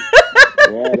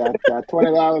 Yeah, that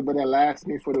 $20 better last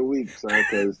me for the week, so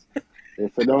because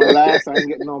if it don't last, I ain't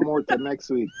getting no more till next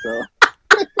week. So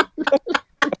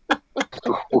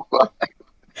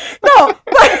no,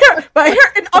 but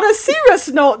here, on a serious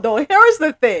note, though, here's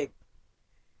the thing: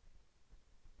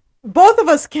 both of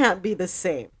us can't be the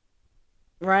same,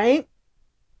 right?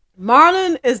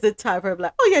 Marlon is the type of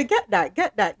like, oh yeah, get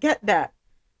that.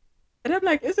 And I'm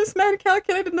like, is this man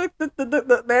calculating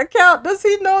the account? Does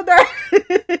he know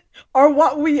that? Or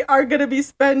what we are going to be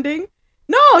spending?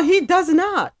 No, he does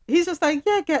not. He's just like,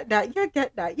 yeah, get that.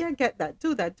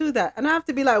 Do that. And I have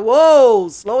to be like, whoa,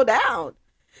 slow down.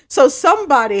 So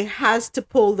somebody has to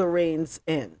pull the reins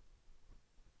in.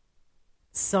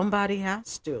 Somebody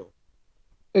has to.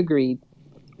 Agreed.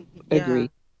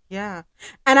 Yeah.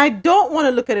 And I don't want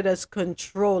to look at it as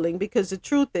controlling, because the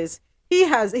truth is,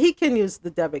 he can use the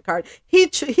debit card. He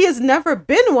has never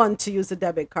been one to use the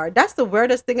debit card. That's the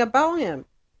weirdest thing about him.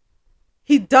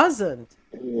 He doesn't.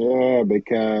 Yeah,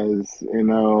 because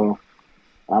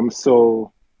I'm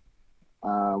so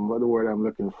what the word I'm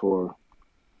looking for?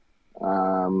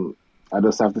 I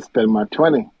just have to spend my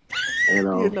 20. You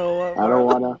know what? I don't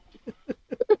wanna.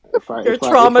 You're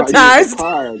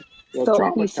traumatized.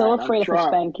 He's so afraid of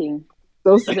spanking.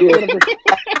 So scared.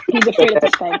 He's afraid of the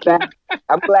spanking.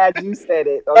 I'm glad you said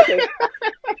it. Okay.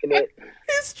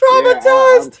 He's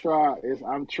traumatized. Yeah,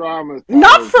 I'm traumatized.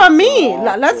 Not from me.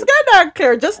 Let's get that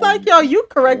clear. Just like you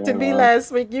corrected me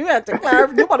last week. You had to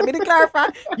clarify. You wanted me to clarify?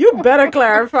 You better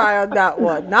clarify on that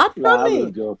one. Not from me.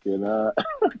 I'm joking.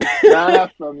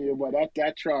 Not from you, but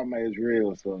that trauma is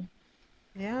real. So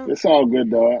yeah, it's all good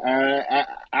though.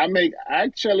 I make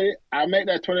that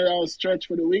 $20 stretch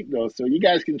for the week though, so you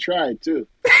guys can try it too.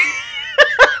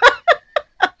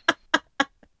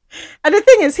 And the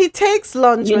thing is, he takes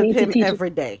lunch with him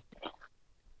every day.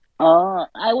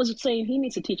 I was saying he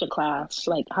needs to teach a class.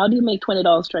 Like, how do you make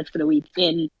 $20 stretch for the week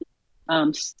in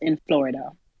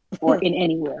Florida or in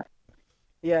anywhere?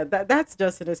 Yeah, that's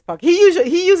just in his pocket.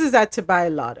 He uses that to buy a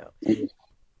lotto.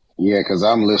 Yeah, because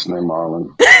I'm listening,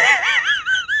 Marlon.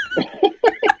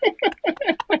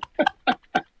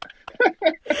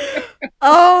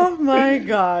 Oh my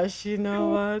gosh, you know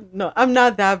what? No, I'm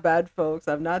not that bad, folks.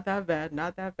 I'm not that bad.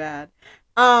 Not that bad.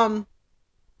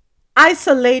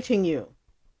 Isolating you.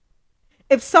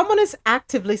 If someone is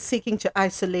actively seeking to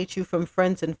isolate you from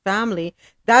friends and family,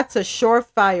 that's a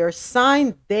surefire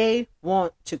sign they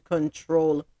want to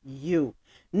control you.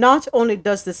 Not only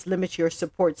does this limit your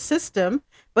support system,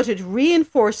 but it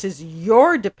reinforces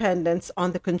your dependence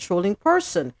on the controlling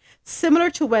person, similar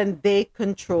to when they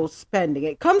control spending.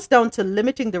 It comes down to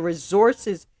limiting the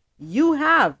resources you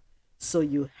have, so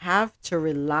you have to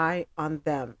rely on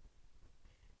them.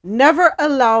 Never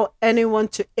allow anyone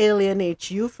to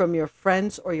alienate you from your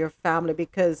friends or your family,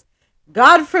 because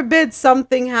God forbid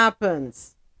something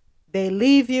happens. They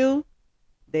leave you,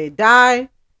 they die,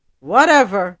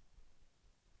 whatever.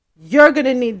 You're going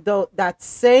to need that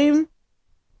same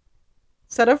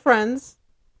set of friends,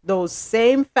 those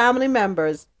same family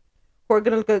members who are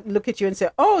going to look at you and say,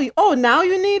 oh, now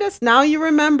you need us. Now you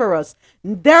remember us.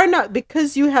 They're not,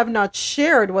 because you have not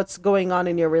shared what's going on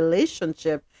in your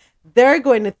relationship. They're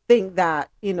going to think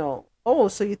that, so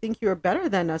you think you're better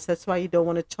than us. That's why you don't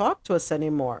want to talk to us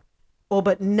anymore. Oh,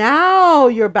 but now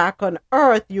you're back on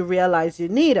earth. You realize you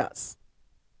need us.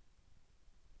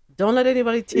 Don't let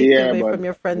anybody take you away from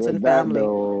your friends and family.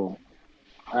 Though,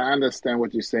 I understand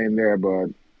what you're saying there,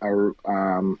 but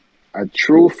a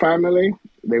true family,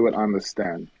 they would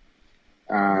understand.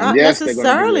 Not Yes, they're gonna give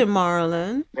you necessarily,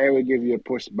 Marlon. they will give you a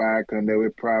pushback, and they will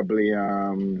probably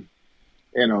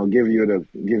give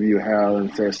you hell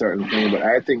and say a certain thing. But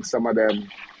I think some of them,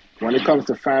 when it comes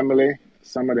to family,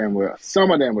 some of them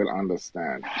will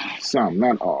understand. Some,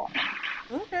 not all.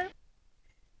 Okay.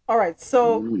 All right.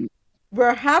 So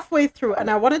we're halfway through, and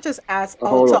I want to just ask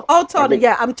Hold on. I Todd, think.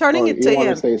 yeah, I'm turning Oh, it you to want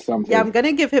to him. say Yeah, I'm something?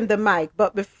 gonna give him the mic,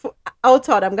 but before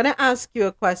Todd, I'm gonna ask you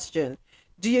a question.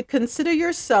 Do you consider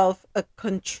yourself a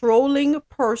controlling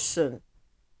person,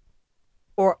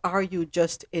 or are you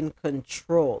just in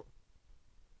control?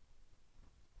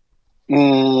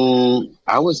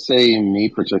 I would say me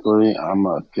particularly, I'm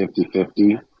a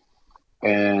 50-50,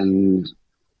 and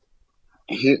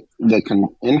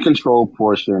in control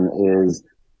portion is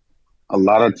a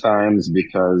lot of times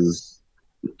because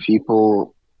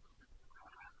people.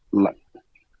 li-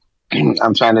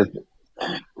 I'm trying to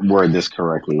word this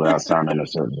correctly without sounding a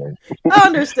certain way. I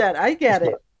understand. I get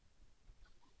it.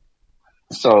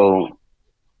 So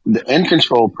the in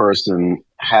control person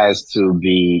has to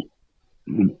be.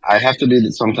 I have to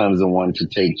be sometimes the one to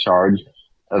take charge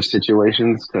of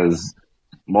situations because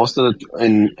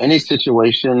in any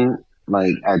situation,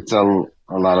 like I tell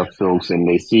a lot of folks and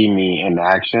they see me in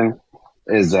action,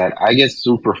 is that I get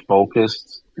super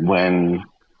focused when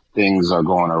things are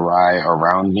going awry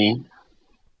around me,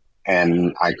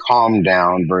 and I calm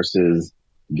down versus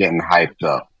getting hyped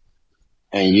up.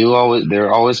 And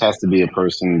there always has to be a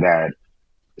person that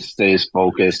stays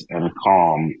focused and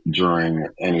calm during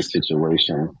any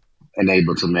situation and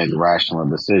able to make rational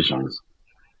decisions.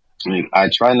 I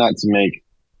try not to make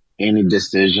any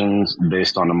decisions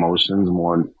based on emotions,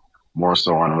 more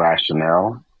so on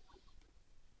rationale.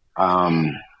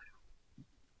 Um,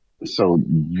 so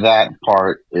that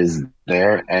part is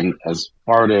there, and as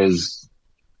far as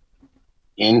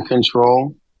in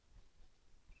control,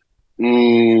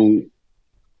 mm,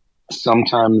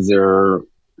 sometimes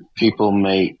people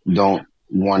don't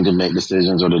want to make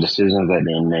decisions, or the decisions that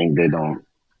they make, they don't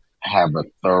have a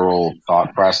thorough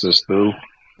thought process through.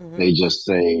 Hmm. They just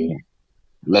say,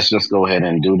 let's just go ahead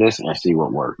and do this and see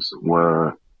what works.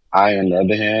 Where I, on the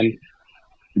other hand,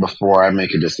 before I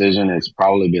make a decision, it's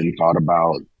probably been thought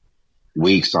about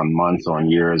weeks, on months, on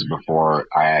years before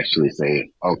I actually say,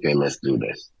 okay, let's do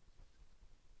this.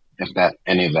 If that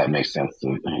any of that makes sense to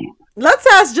me. Let's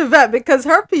ask Javette because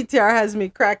her PTR has me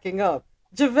cracking up.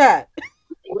 Javette,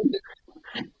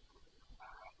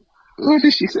 What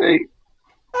did she say?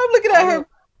 I'm looking I at don't her.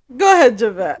 Go ahead,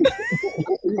 Javette.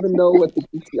 even know what the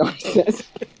PTR says.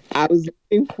 I was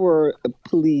looking for a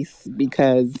police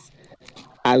because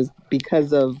of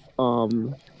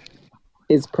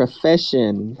his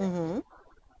profession. Hmm.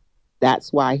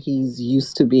 That's why he's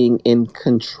used to being in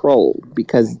control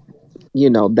because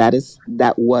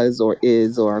that was or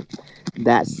is or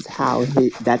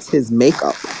that's his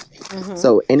makeup. Hmm.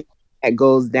 So anything that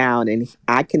goes down, and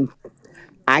I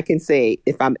can say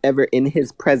if I'm ever in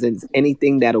his presence,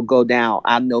 anything that'll go down,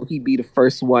 I know he'd be the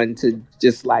first one to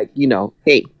just like,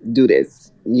 hey, do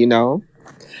this.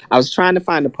 I was trying to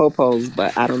find the popos,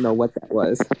 but I don't know what that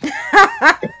was.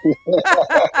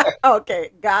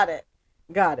 Okay, got it.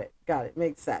 Got it. Got it.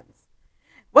 Makes sense.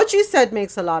 What you said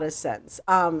makes a lot of sense.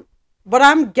 What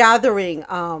I'm gathering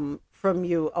from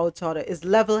you, Otoda, is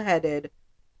level-headed,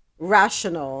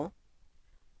 rational,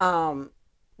 um,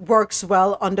 works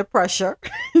well under pressure,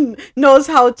 knows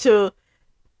how to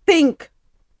think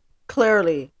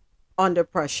clearly under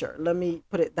pressure. Let me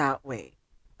put it that way.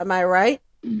 Am I right?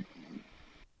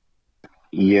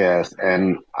 Yes,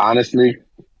 and honestly,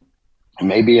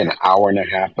 maybe an hour and a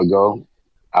half ago,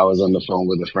 I was on the phone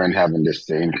with a friend having this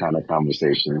same kind of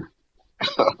conversation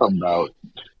about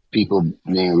people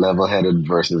being level headed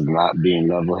versus not being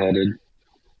level headed.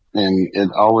 And it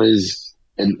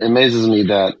amazes me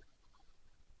that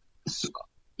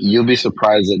you'll be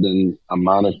surprised at the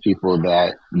amount of people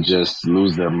that just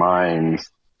lose their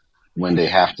minds when they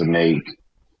have to make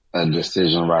a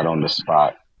decision right on the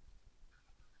spot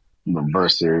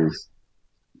versus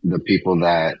the people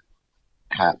that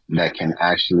can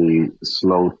actually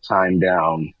slow time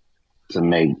down to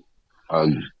make a,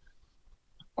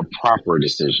 a proper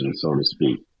decision, so to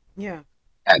speak, Yeah.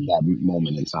 at that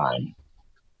moment in time.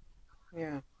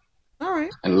 Yeah. All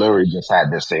right. And Larry just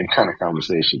had the same kind of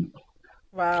conversation.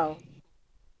 Wow.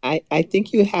 I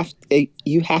think you have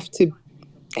to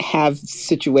have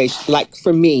situations like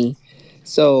for me.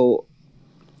 So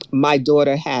my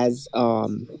daughter has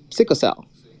sickle cell.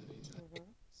 Hmm.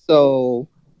 So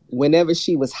whenever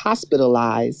she was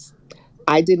hospitalized,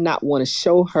 I did not want to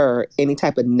show her any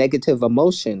type of negative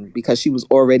emotion because she was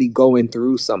already going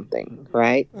through something,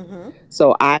 right? Hmm.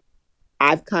 So I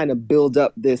I've kind of built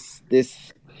up this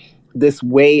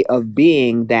way of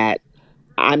being that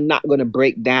I'm not going to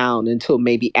break down until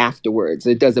maybe afterwards.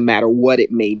 It doesn't matter what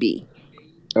it may be.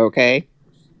 Okay.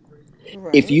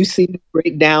 If Right. you see me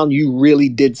break down, you really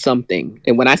did something.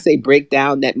 And when I say break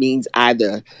down, that means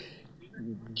either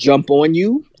jump on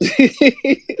you,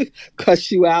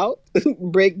 cuss you out,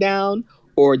 break down,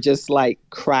 or just like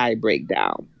cry, break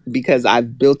down. Because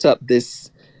I've built up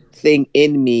this thing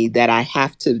in me that I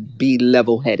have to be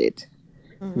level headed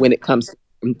Mm-hmm. when it comes to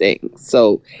some things.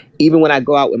 So even when I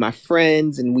go out with my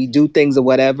friends and we do things or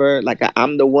whatever, like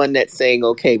I'm the one that's saying,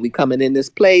 okay, we coming in this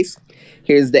place.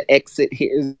 Here's the exit.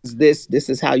 Here's this. This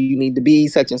is how you need to be.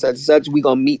 Such and such and such. We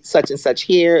gonna meet such and such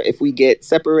here. If we get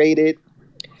separated,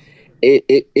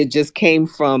 it just came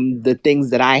from the things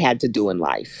that I had to do in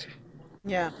life.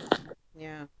 Yeah.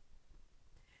 Yeah.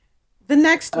 The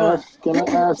next one. Can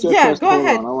I ask you a Yeah, question? go Hold on,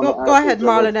 ahead. I want Go to go ask you, ahead, Javed.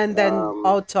 Marlon, and then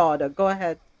Altada. Go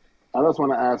ahead. I just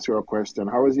want to ask you a question.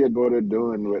 How is your daughter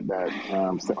doing with that?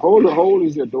 How old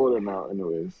is your daughter now,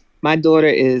 anyways? My daughter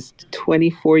is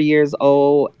 24 years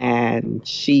old, and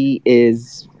she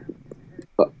is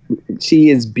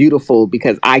beautiful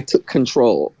because I took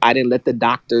control. I didn't let the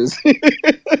doctors.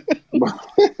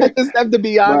 I just have to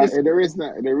be But honest. the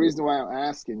reason why I'm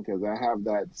asking because I have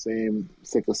that same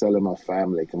sickle cell in my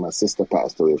family because my sister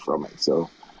passed away from it. So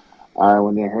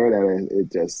when I heard that,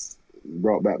 it just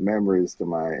brought back memories to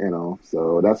my.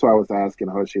 So that's why I was asking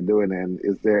how she doing, and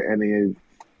is there any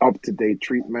up to date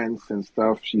treatments and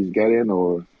stuff she's getting,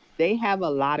 or They have a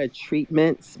lot of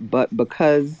treatments, but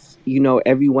because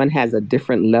everyone has a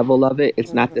different level of it,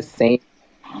 it's not the Mm-hmm. same.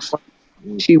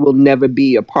 mm, She will never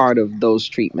be a part of those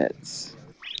treatments.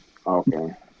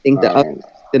 okay, I think the all other right,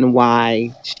 reason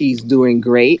why she's doing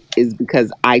great is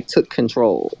because I took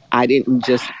control. I didn't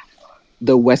just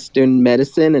the Western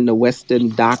medicine and the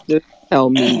Western doctors tell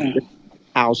me this is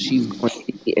how she's going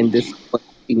to be and this is what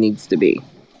she needs to be.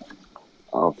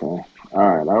 okay, all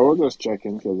right. I was just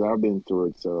checking because I've been through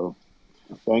it. So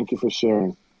thank you for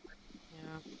sharing.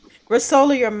 Yeah.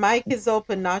 Rasola, your mic is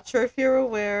open. Not sure if you're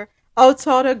aware.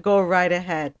 Altada, go right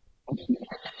ahead.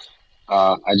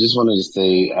 I just wanted to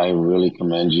say I really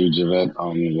commend you, Javette, on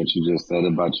what you just said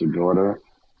about your daughter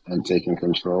and taking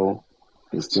control.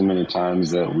 There's too many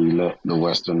times that we let the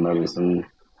Western medicine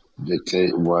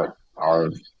dictate what our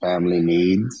family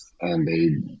needs, and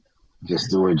they just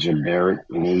do a generic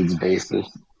needs basis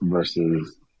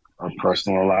versus a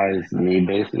personalized need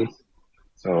basis.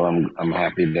 So I'm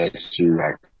happy that you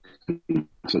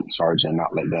took charge and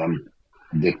not let them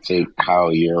dictate how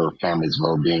your family's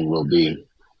well-being will be.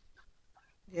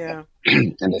 Yeah.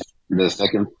 And the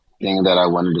second thing that I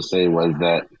wanted to say was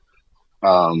that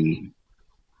um,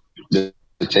 the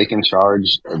taking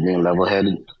charge of being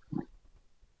level-headed,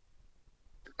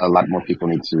 a lot more people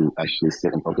need to actually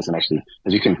sit and focus and actually,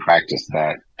 because you can practice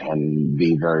that and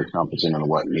be very competent on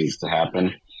what needs to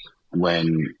happen.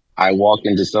 When I walk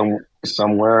into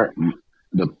somewhere,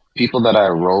 the people that I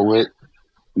roll with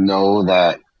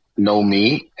know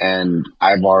me, and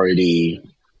I've already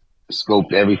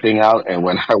scoped everything out. And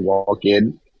when I walk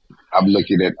in, I'm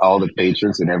looking at all the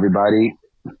patrons and everybody.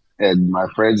 And my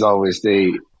friends always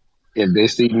say, if they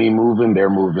see me moving, they're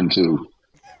moving too.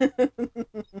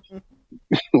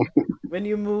 When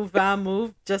you move, I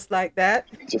move just like that.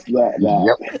 Just like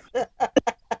that. Yep.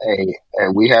 Hey,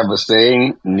 and we have a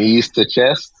saying: knees to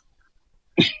chest,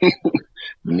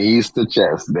 knees to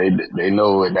chest. They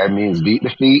know what that means. Beat the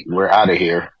feet. We're out of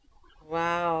here.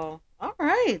 Wow. All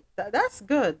right. That's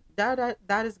good. That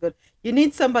is good. You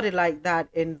need somebody like that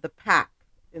in the pack,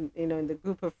 in the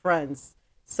group of friends.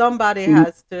 Somebody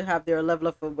has to have their level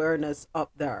of awareness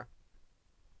up there.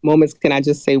 Moments, can I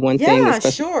just say one thing, Yeah,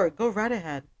 especially, sure. Go right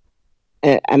ahead.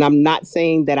 and I'm not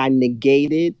saying that I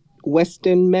negated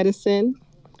Western medicine,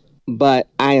 but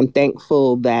I am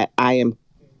thankful that I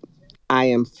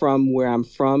am from where I'm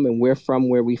from and we're from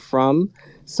where we from.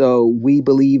 So we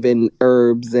believe in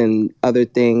herbs and other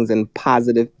things and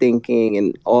positive thinking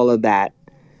and all of that.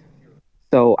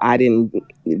 So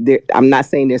I'm not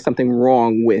saying there's something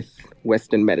wrong with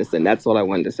Western medicine. That's all I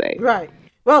wanted to say. Right.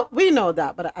 Well, we know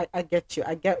that, but I get you.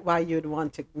 I get why you'd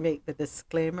want to make the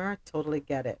disclaimer. Totally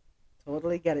get it.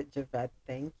 Totally get it, Javette.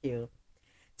 Thank you.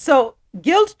 So,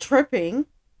 guilt tripping,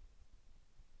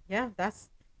 yeah, that's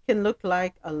can look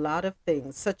like a lot of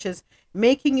things, such as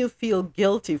making you feel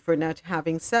guilty for not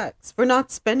having sex, for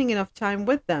not spending enough time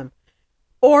with them,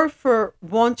 or for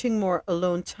wanting more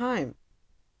alone time.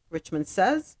 Richmond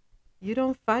says, "You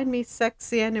don't find me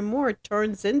sexy anymore,"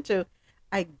 turns into,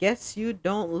 "I guess you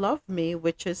don't love me,"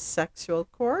 which is sexual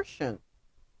coercion.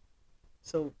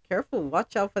 So careful,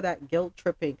 watch out for that guilt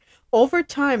tripping. Over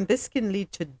time, this can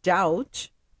lead to doubt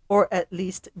or at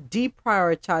least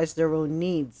deprioritize their own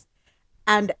needs.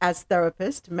 And as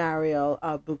therapist Mariel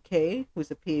Bouquet,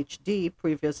 who's a PhD,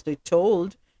 previously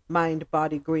told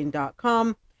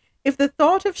mindbodygreen.com, if the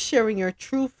thought of sharing your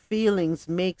true feelings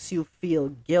makes you feel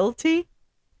guilty,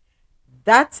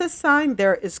 that's a sign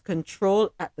there is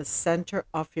control at the center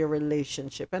of your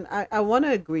relationship. And I want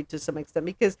to agree to some extent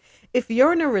because if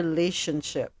you're in a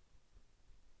relationship,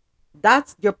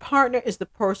 that's your partner is the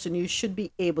person you should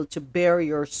be able to bare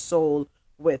your soul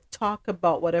with. Talk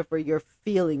about whatever you're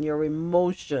feeling, your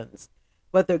emotions,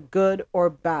 whether good or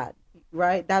bad,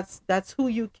 right? That's who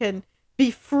you can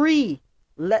be free.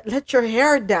 Let your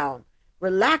hair down.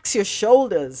 Relax your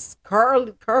shoulders.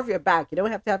 Curve your back. You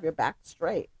don't have to have your back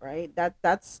straight, right?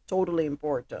 That's totally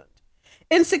important.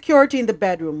 Insecurity in the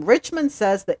bedroom. Richmond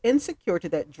says the insecurity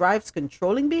that drives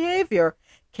controlling behavior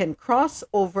can cross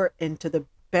over into the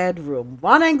bedroom.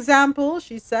 One example,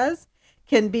 she says,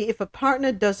 can be if a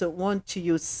partner doesn't want to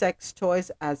use sex toys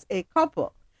as a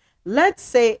couple. Let's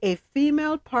say a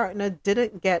female partner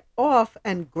didn't get off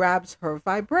and grabs her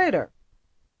vibrator.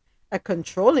 A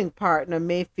controlling partner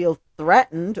may feel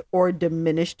threatened or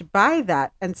diminished by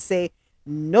that and say,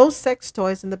 no sex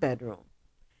toys in the bedroom.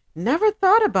 Never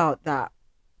thought about that.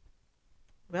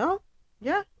 Well,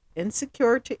 yeah,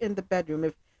 insecurity in the bedroom.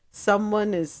 If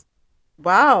someone is,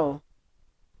 wow,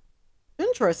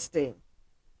 interesting.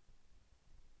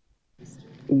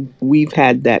 We've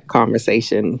had that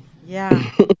conversation. Yeah,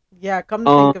 yeah, come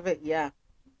to Um, think of it, yeah.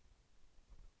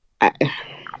 I,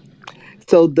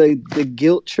 so the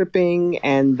guilt tripping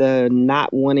and the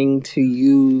not wanting to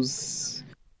use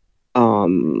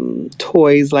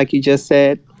toys, like you just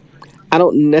said, I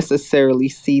don't necessarily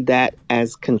see that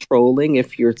as controlling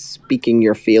if you're speaking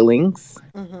your feelings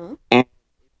Mm-hmm. and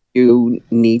you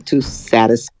need to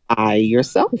satisfy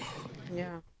yourself.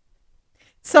 Yeah.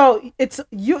 So it's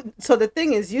you. So the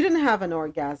thing is, you didn't have an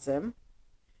orgasm.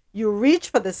 You reach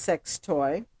for the sex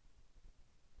toy.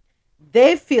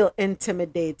 They feel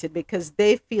intimidated because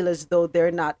they feel as though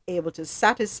they're not able to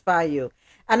satisfy you.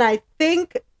 And I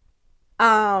think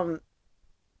um,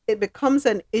 it becomes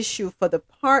an issue for the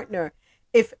partner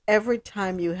if every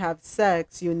time you have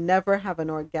sex, you never have an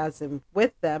orgasm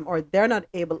with them, or they're not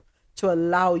able to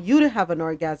allow you to have an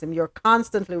orgasm. You're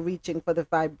constantly reaching for the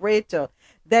vibrator,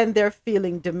 then they're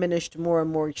feeling diminished more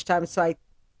and more each time. So I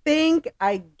think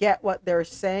I get what they're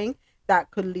saying.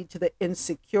 That could lead to the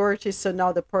insecurity. So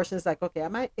now the person is like, okay,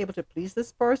 am I able to please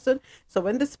this person? So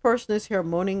when this person is here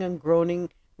moaning and groaning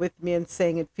with me and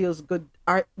saying it feels good,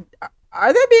 are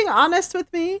they being honest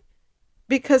with me?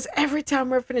 Because every time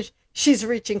we're finished, she's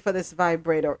reaching for this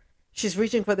vibrator. She's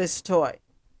reaching for this toy.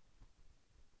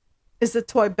 Is the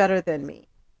toy better than me?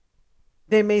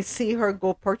 They may see her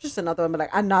go purchase another one, but like,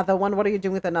 another one? What are you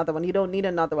doing with another one? You don't need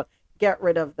another one. Get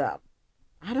rid of them.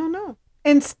 I don't know.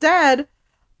 Instead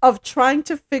of trying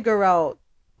to figure out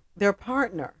their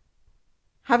partner,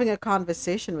 having a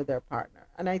conversation with their partner.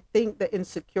 And I think the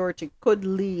insecurity could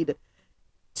lead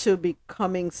to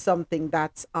becoming something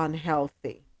that's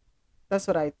unhealthy. That's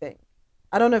what I think.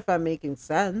 I don't know if I'm making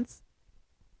sense,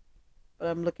 but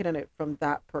I'm looking at it from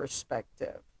that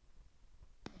perspective.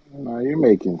 No, you're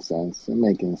making sense. You're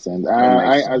making sense. That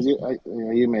I, makes as sense.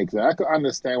 you, you make sense. I could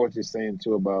understand what you're saying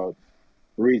too about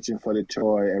reaching for the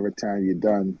toy every time you're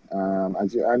done.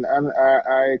 As you, and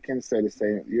I can say the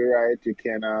same. You're right. You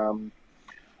can.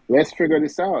 Let's figure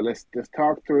this out. Let's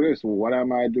talk through this. What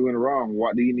am I doing wrong?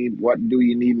 What do you need? What do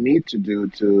you need me to do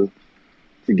to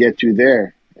get you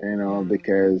there? You know, Yeah.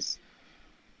 because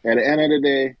at the end of the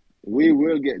day, we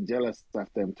will get jealous of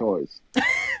them toys.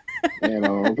 You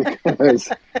know, because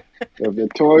if the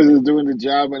toys is doing the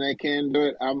job and they can't do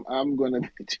it, I'm gonna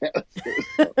be jealous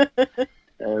too.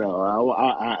 So, you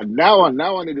know,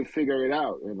 now I need to figure it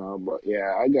out. You know, but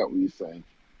yeah, I get what you're saying.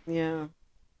 Yeah.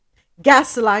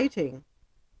 Gaslighting.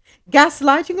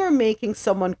 Gaslighting or making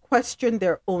someone question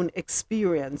their own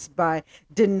experience by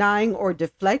denying or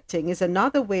deflecting is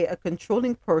another way a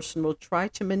controlling person will try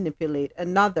to manipulate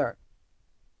another.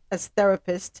 As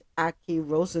therapist Aki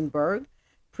Rosenberg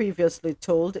previously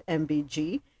told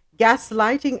MBG,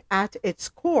 gaslighting at its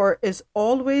core is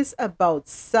always about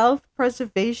self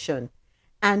preservation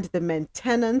and the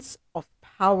maintenance of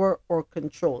power or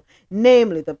control,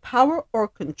 namely the power or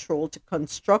control to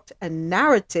construct a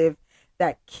narrative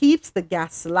that keeps the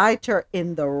gaslighter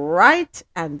in the right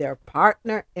and their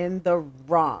partner in the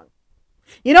wrong.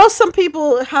 You know, some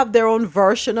people have their own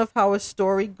version of how a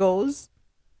story goes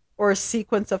or a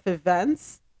sequence of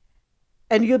events,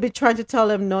 and you'll be trying to tell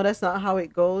them, no, that's not how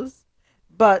it goes.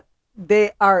 But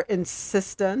they are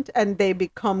insistent and they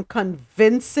become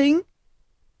convincing.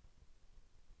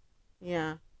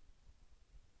 Yeah.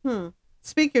 Hmm.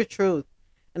 Speak your truth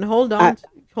and I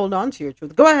hold on to your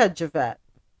truth. Go ahead, Javette.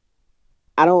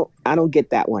 I don't get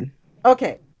that one.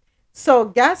 Okay. So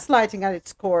gaslighting at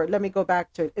its core, let me go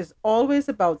back to it, is always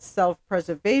about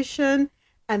self-preservation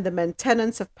and the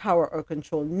maintenance of power or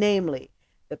control, namely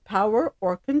the power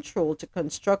or control to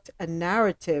construct a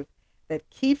narrative that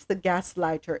keeps the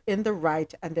gaslighter in the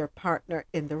right and their partner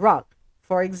in the wrong.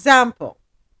 For example,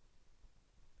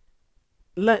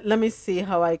 let me see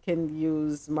how I can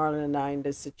use Marlon and I in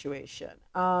this situation.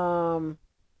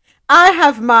 I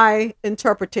have my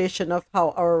interpretation of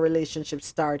how our relationship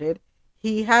started.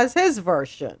 He has his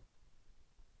version.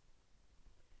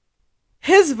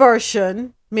 His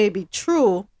version may be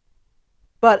true,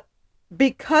 but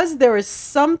because there is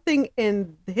something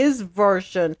in his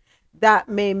version that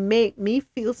may make me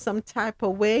feel some type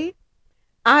of way,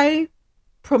 I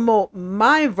promote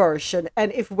my version.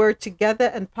 And if we're together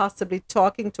and possibly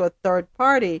talking to a third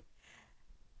party,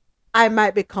 I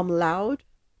might become loud.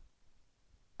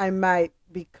 I might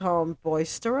become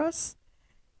boisterous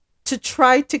to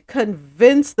try to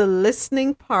convince the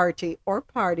listening party or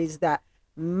parties that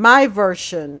my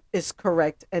version is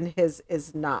correct and his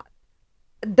is not.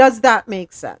 Does that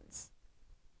make sense?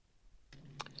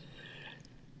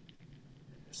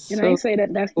 Can I So say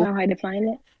that that's not how I define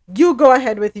it? You go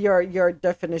ahead with your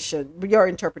definition, your yeah,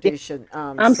 interpretation,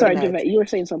 I'm sorry, Sinette. Javette. You were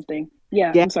saying something.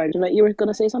 Yeah, yeah, I'm sorry, Javette. You were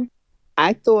gonna say something.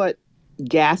 I thought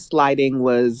gaslighting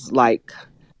was like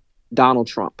Donald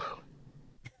Trump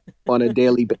on a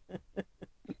daily basis.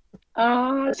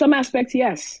 Some aspects,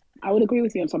 yes, I would agree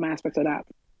with you on some aspects of that.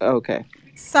 Okay.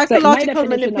 So my Psychological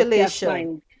definition of manipulation.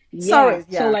 gaslighting, yeah. Sorry,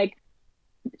 yeah.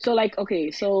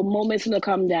 Okay, so moments gonna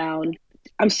come down.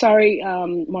 I'm sorry,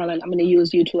 Marlon. I'm gonna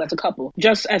use you two as a couple,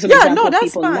 just as an Yeah, example no, of that's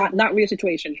people, fine. not real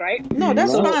situations, right? No,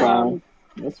 that's That's So fine. fine.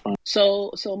 That's fine.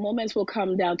 so moments will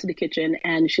come down to the kitchen,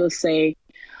 and she'll say,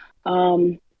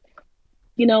 um,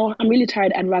 I'm really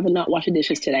tired. I'd rather not wash the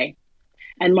dishes today.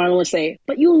 And Marlon will say,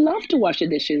 but you love to wash the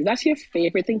dishes. That's your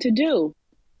favorite thing to do.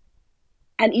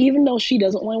 And even though she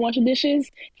doesn't want to wash the dishes,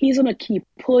 he's gonna keep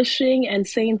pushing and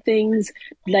saying things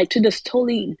like to just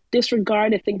totally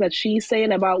disregard the things that she's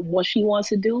saying about what she wants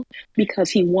to do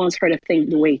because he wants her to think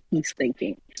the way he's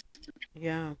thinking.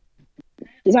 Yeah.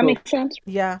 Does that So make sense?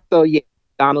 Yeah. so yeah,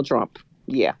 Donald Trump.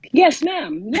 Yeah. Yes,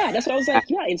 ma'am. Yeah, that's what I was I, like.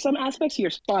 Yeah, in some aspects,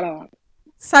 you're spot on.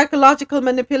 Psychological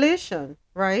manipulation,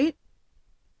 right?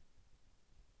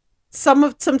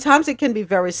 Sometimes it can be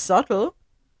very subtle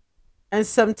and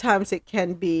sometimes it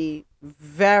can be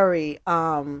very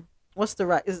what's the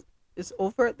right is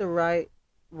overt the right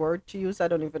word to use? I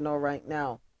don't even know right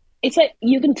now. It's like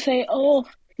you can say, "Oh,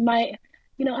 my,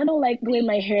 I don't like the way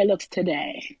my hair looks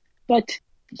today," but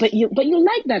but you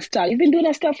like that style. You've been doing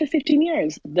that stuff for 15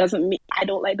 years. Doesn't mean I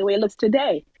don't like the way it looks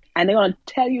today. And they're gonna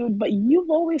tell you, but you've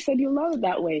always said you love it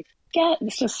that way. Yeah,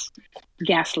 it's just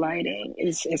gaslighting.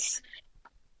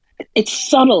 It's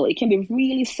subtle. It can be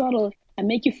really subtle and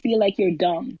make you feel like you're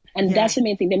dumb. And Yeah. that's the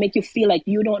main thing. They make you feel like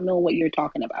you don't know what you're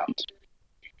talking about.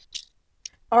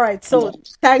 All right. I'm So done.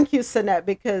 thank you, Sinette,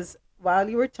 because while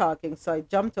you were talking, so I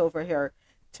jumped over here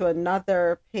to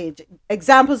another page.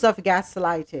 Examples of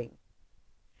gaslighting.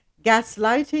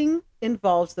 Gaslighting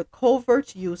involves the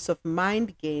covert use of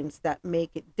mind games that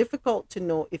make it difficult to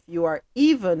know if you are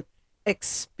even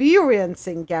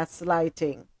experiencing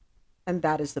gaslighting. And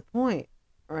that is the point,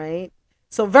 right?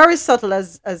 So very subtle,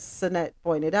 as Sinette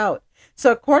pointed out.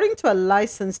 So according to a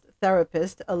licensed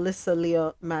therapist, Alyssa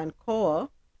Leah Mancoa,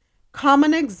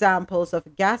 common examples of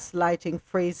gaslighting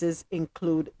phrases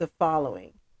include the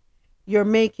following: you're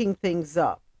making things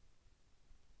up,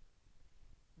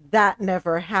 that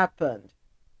never happened,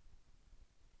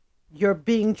 you're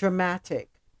being dramatic,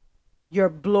 you're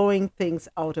blowing things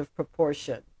out of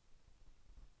proportion.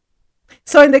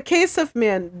 So in the case of me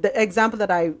and the example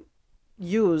that I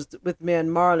used with me and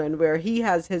Marlon, where he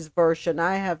has his version,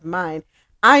 I have mine.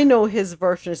 I know his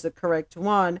version is the correct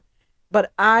one,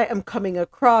 but I am coming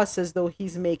across as though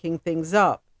he's making things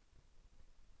up.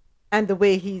 And the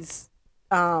way he's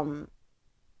um,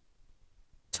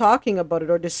 talking about it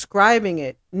or describing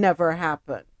it never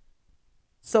happened.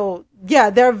 So, yeah,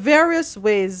 there are various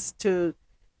ways to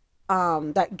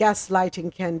that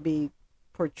gaslighting can be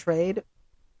portrayed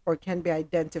or can be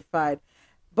identified.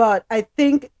 But I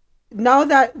think now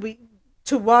that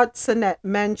to what Sinette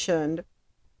mentioned,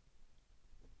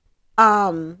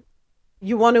 um,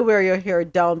 you want to wear your hair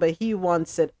down, but he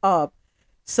wants it up.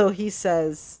 So he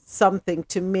says something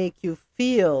to make you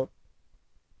feel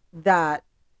that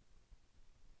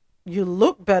you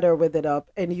look better with it up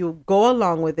and you go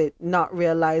along with it, not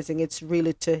realizing it's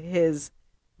really to his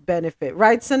benefit.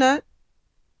 Right, Sinette?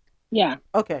 Yeah.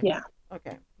 Okay. Yeah.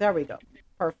 Okay. There we go.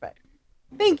 Perfect.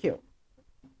 Thank you.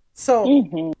 So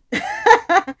Hmm.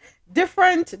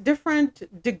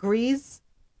 different degrees.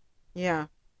 Yeah.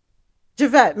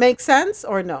 Javette, make sense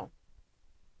or no?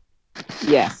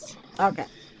 Yes. Okay.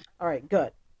 All right,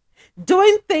 good.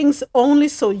 Doing things only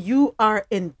so you are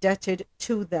indebted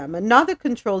to them. Another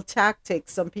control tactic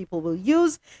some people will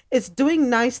use is doing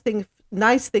nice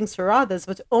things for others,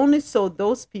 but only so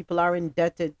those people are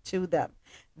indebted to them.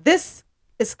 This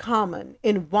is common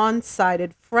in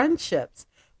one-sided friendships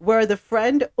where the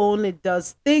friend only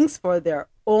does things for their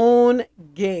own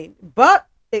gain. But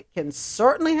it can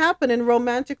certainly happen in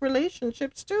romantic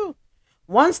relationships too.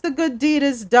 Once the good deed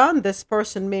is done, this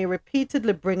person may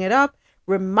repeatedly bring it up,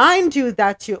 remind you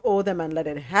that you owe them, and let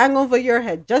it hang over your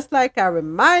head. Just like I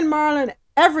remind Marlon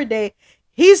every day,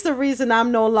 he's the reason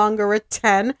I'm no longer a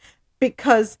 10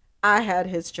 because I had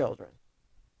his children.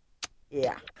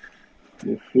 Yeah.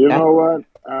 You That, know what?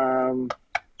 I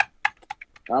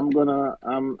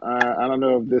don't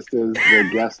know if this is the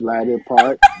gaslighting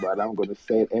part, but I'm gonna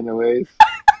say it anyways.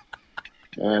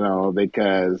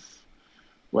 Because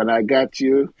when I got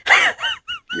you,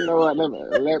 you know what?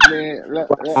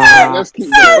 wow. Let's keep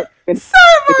this.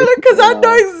 Sorry, Marlon, because You I know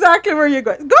know, exactly where you're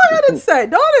going. Go ahead and say it.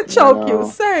 Don't let it you choke you. know.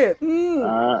 Say it.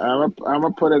 I'm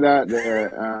gonna put it out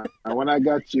there. When I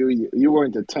got you, you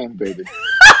weren't a 10, baby.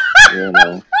 You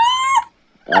know,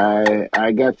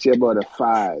 I got you about a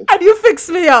 5. And you fix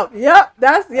me up.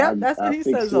 That's I what he fixed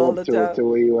says you all up the time. to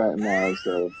where you at now.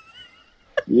 So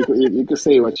you can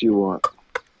say what you want.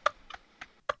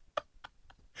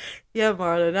 Yeah,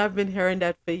 Marlon, I've been hearing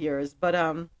that for years, but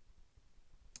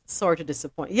sort of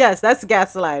disappointing. Yes, that's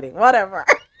gaslighting. Whatever.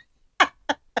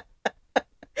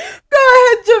 Go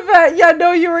ahead, Javette. Yeah, I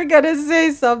know you were gonna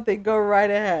say something. Go right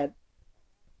ahead.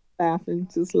 Laughing,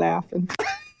 just laughing.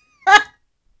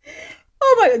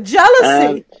 Oh my god, And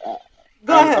jealousy.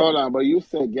 Go and ahead. hold on, but you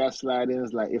said gaslighting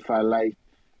is like if I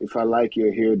like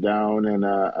your hair down and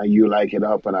you like it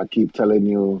up, and I keep telling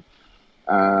you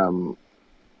um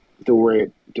to wear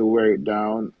it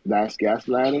down. That's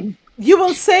gaslighting. You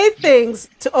will say things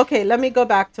to. Okay, let me go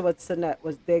back to what Sinette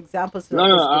was the example No, Sinette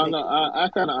no, was no. giving. I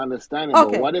kind of understand it, but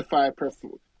Okay, what if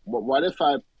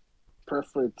I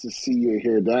prefer to see your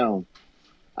hair down?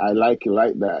 I like it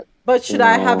like that, but you should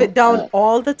I have know. it down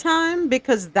all the time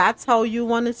because that's how you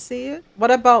want to see it?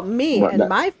 What about me But and that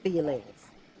my feelings?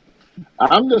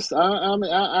 I'm just I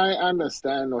mean I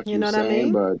understand what You you're know what I saying,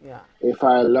 mean? but Yeah. if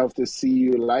I love to see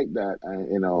you like that,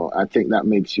 I think that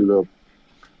makes you look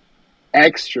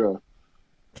extra.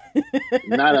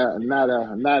 Not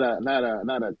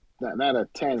a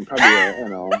 10, probably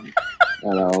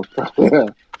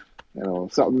probably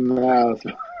something else.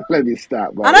 Let me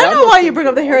stop. And But I yeah, I'm know just why you bring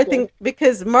up thinking. the hair Okay, thing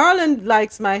because Marlon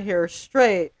likes my hair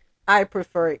straight. I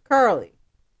prefer it curly.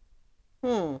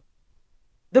 Hmm.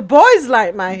 The boys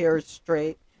like my hair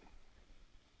straight.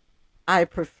 I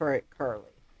prefer it curly.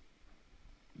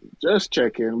 just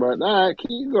checking. But all right,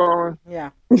 keep going.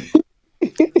 Yeah.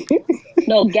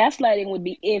 No, gaslighting would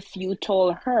be if you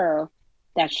told her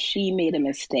that she made a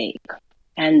mistake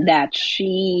and that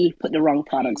she put the wrong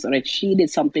products or that she did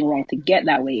something wrong to get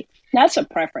that way. That's a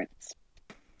preference.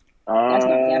 That's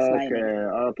not Okay,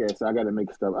 gaslighting. okay. So I got it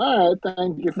mixed up. All right,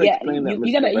 thank you for Yeah, explaining that, you, Miss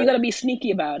you gotta you Javette. gotta be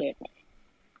sneaky about it.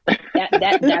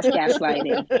 That's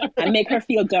gaslighting and make her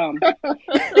feel dumb.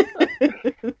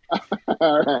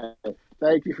 All right,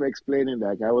 thank you for explaining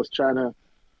that.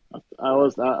 I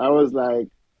was like,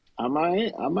 am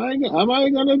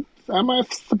I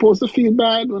supposed to feel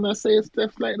bad when I say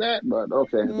stuff like that? But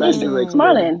okay, thank you for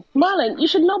explaining. Marlon, you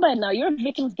should know by now. You're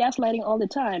victims gaslighting all the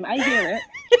time. I hear it.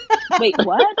 Wait,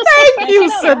 what? Thank Like, you,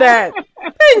 shut up. Sadat.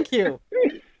 Thank you.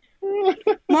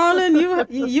 Marlon,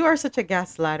 you are such a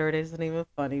gaslighter. It isn't even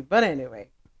funny. But anyway,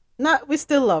 not we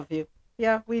still love you.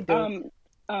 Yeah, we do.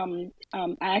 Um,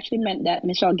 I actually meant that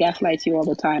Michelle gaslights you all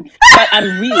the time, but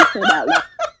I'm really for that. Like,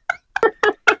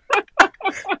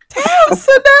 Damn,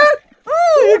 Sadat.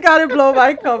 Oh, you got to blow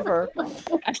my cover.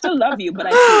 I still love you, but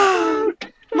I see it.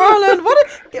 Marlon,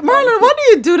 what do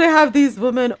you do to have these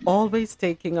women always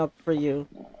taking up for you?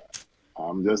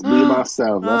 I'm just be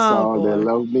myself. That's Oh all. They boy.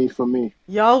 love me for me.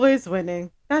 You're always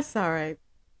winning. That's all right.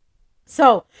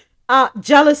 So,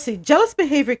 jealousy. Jealous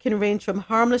behavior can range from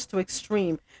harmless to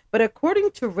extreme. But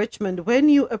according to Richmond, when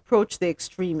you approach the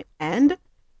extreme end,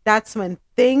 that's when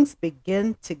things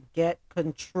begin to get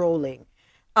controlling.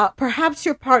 Perhaps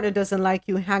your partner doesn't like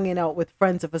you hanging out with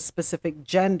friends of a specific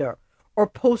gender or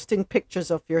posting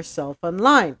pictures of yourself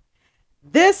online.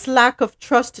 This lack of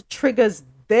trust triggers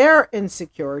their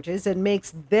insecurities and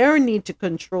makes their need to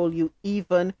control you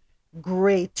even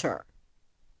greater.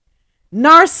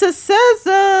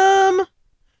 Narcissism,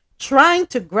 trying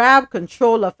to grab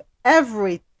control of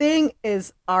everything,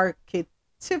 is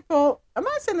archetypal. Am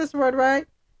I saying this word right?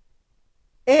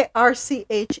 Archetypal.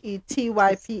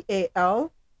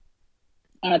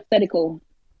 Aesthetical.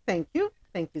 Thank you.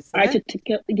 Thank you, Seth.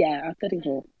 Article, yeah,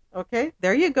 aesthetical. Okay,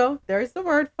 there you go. There's the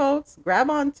word, folks. Grab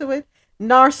onto it.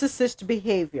 Narcissist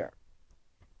behavior,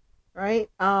 right?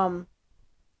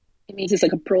 It means it's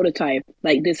like a prototype.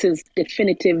 Like this is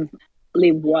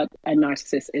definitively what a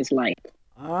narcissist is like.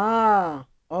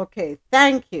 Okay.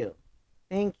 Thank you.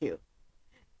 Thank you.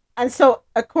 And so,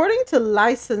 according to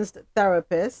licensed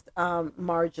therapist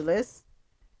Margulis,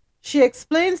 she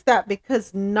explains that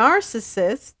because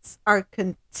narcissists are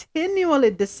continually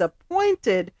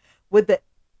disappointed with the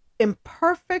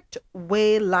imperfect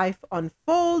way life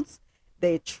unfolds,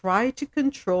 they try to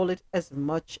control it as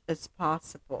much as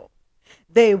possible.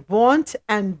 They want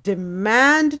and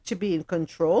demand to be in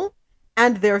control,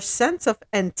 and their sense of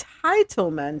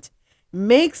entitlement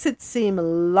makes it seem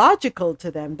logical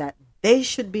to them that they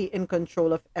should be in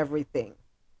control of everything.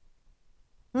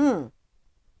 Hmm.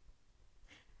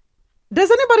 Does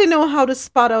anybody know how to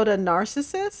spot out a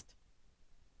narcissist?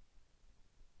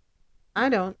 I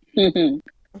don't. Hmm.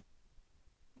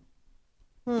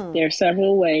 There are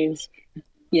several ways.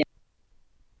 Yeah.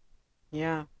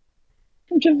 Yeah.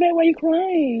 Javette, why are you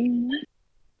crying?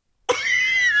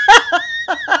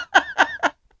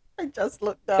 I just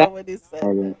looked down when he said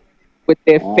that. With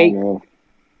their I fake know.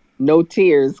 no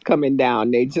tears coming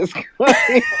down. They just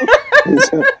It's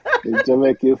to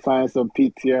make you find some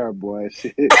PTR, boy.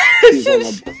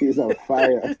 She's on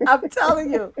fire. I'm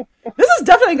telling you, this is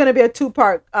definitely going to be a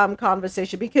two-part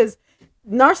conversation because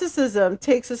narcissism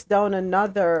takes us down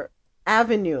another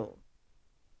avenue,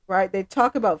 right? They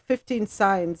talk about 15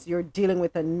 signs you're dealing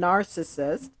with a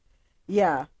narcissist.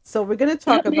 Yeah. So we're going to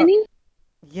talk That about, many?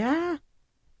 yeah.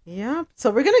 Yeah.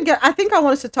 So we're going to I think I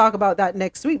want us to talk about that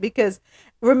next week because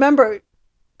remember,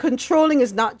 controlling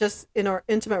is not just in our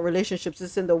intimate relationships,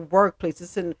 it's in the workplace,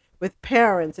 it's in with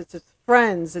parents, it's with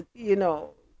friends,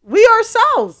 we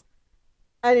ourselves.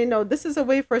 And this is a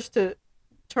way for us to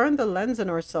turn the lens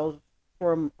on ourselves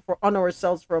on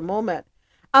ourselves for a moment.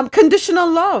 Conditional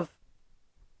love.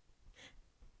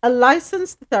 A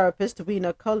licensed therapist,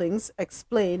 Weena Cullings,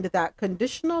 explained that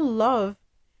conditional love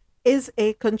is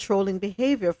a controlling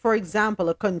behavior. For example,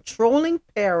 a controlling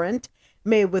parent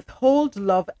may withhold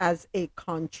love as a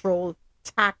control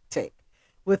tactic.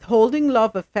 Withholding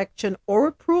love, affection, or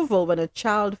approval when a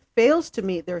child fails to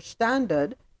meet their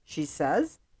standard, she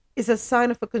says, is a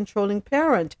sign of a controlling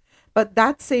parent. But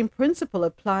that same principle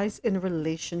applies in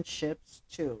relationships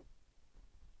too.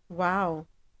 Wow.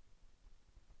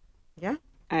 Yeah.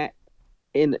 I,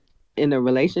 in in a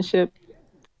relationship,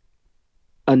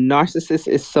 a narcissist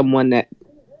is someone that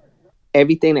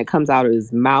everything that comes out of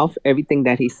his mouth, everything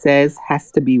that he says has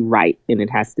to be right and it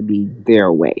has to be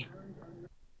their way.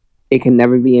 It can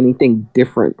never be anything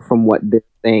different from what they're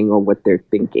saying or what they're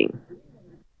thinking.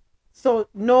 So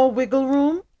no wiggle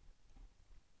room.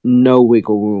 No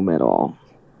wiggle room at all.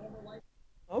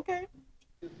 Okay.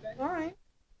 All right.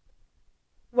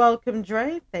 Welcome,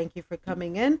 Dre. Thank you for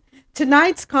coming in.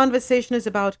 Tonight's conversation is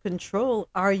about control.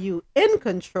 Are you in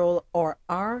control or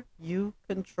are you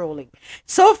controlling?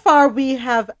 So far, we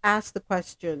have asked the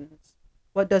questions.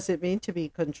 What does it mean to be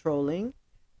controlling?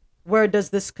 Where does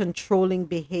this controlling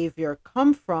behavior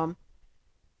come from?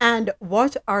 And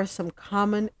what are some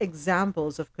common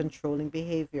examples of controlling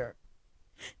behavior?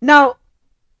 Now,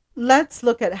 let's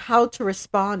look at how to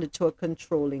respond to a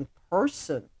controlling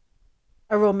person.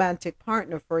 A romantic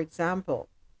partner, for example.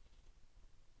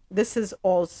 This is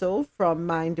also from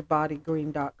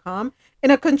mindbodygreen.com.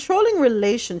 In a controlling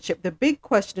relationship, the big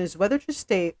question is whether to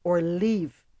stay or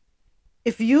leave.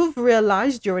 If you've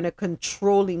realized you're in a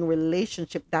controlling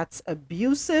relationship that's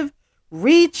abusive,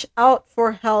 reach out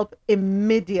for help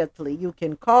immediately. You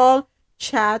can call,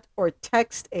 chat, or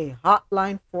text a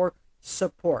hotline for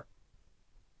support.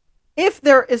 If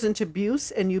there isn't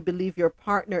abuse and you believe your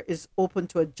partner is open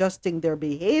to adjusting their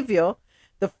behavior,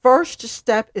 the first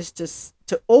step is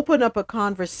to open up a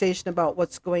conversation about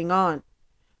what's going on.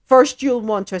 First, you'll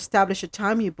want to establish a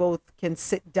time you both can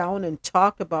sit down and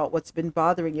talk about what's been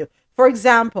bothering you. For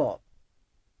example,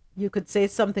 you could say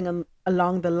something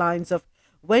along the lines of,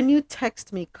 when you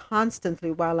text me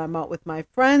constantly while I'm out with my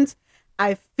friends,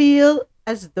 I feel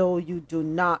as though you do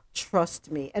not trust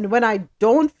me. And when I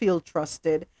don't feel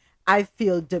trusted, I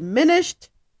feel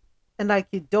diminished and like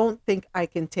you don't think I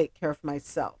can take care of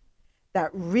myself. that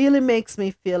really makes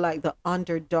me feel like the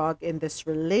underdog in this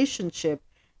relationship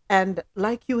and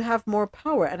like you have more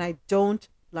power. And I don't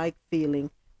like feeling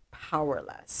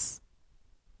powerless.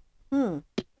 Hmm.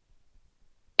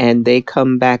 And they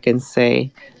come back and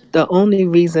say, the only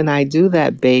reason I do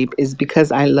that, babe, is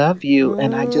because I love you.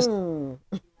 And I just, Mm.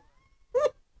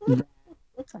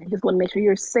 So I just want to make sure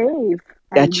you're safe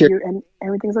that and you're, you're and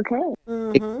everything's okay.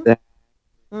 Mm-hmm. exact-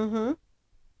 Mm-hmm.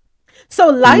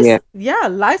 So, yeah,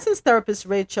 licensed therapist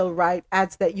Rachel Wright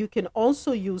adds that you can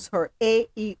also use her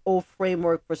AEO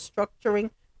framework for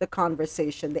structuring the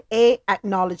conversation. The A,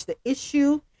 acknowledge the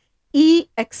issue, E,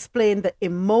 explain the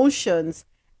emotions,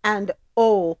 and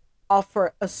O,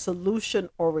 offer a solution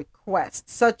or request,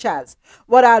 such as,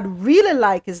 what I'd really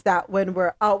like is that when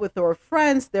we're out with our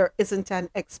friends, there isn't an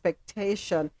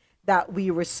expectation that we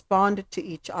respond to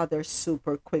each other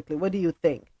super quickly. What do you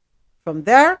think? From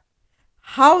there,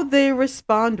 how they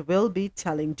respond will be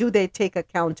telling. Do they take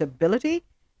accountability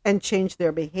and change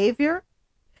their behavior?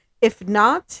 If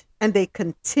not, and they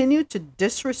continue to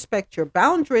disrespect your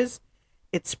boundaries,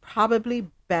 it's probably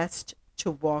best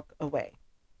to walk away.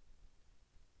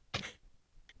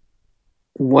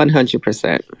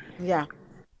 100%. Yeah.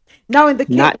 Now, in the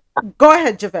case, Not, go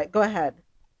ahead, Javette, go ahead.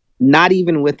 not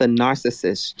even with a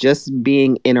narcissist, just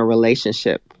being in a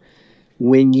relationship.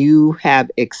 When you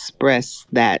have expressed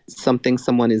that something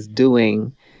someone is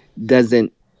doing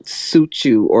doesn't suit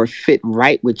you or fit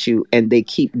right with you and they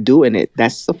keep doing it,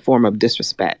 that's a form of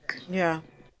disrespect. Yeah.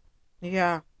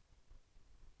 Yeah.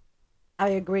 I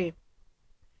agree.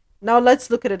 Now, let's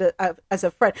look at it as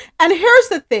a friend. And here's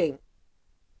the thing,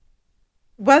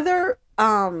 whether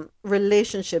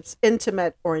relationships,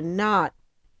 intimate or not,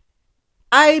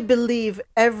 I believe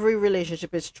every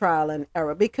relationship is trial and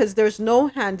error because there's no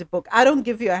handbook. I don't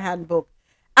give you a handbook.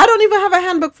 I don't even have a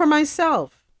handbook for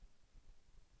myself.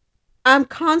 I'm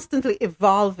constantly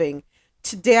evolving.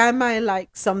 Today I might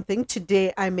like something.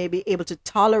 Today I may be able to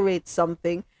tolerate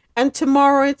something. And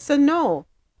tomorrow it's a no,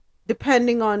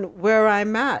 depending on where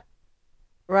I'm at.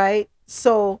 Right?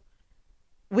 So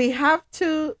we have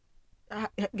to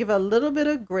give a little bit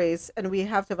of grace and we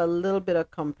have to have a little bit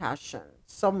of compassion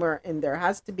somewhere in there,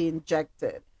 has to be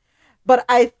injected. But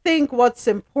I think what's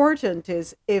important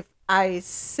is if I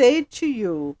say to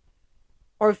you,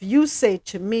 or if you say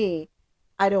to me,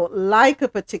 I don't like a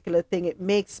particular thing, it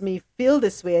makes me feel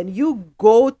this way, and you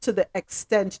go to the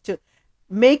extent to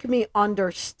make me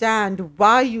understand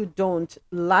why you don't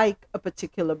like a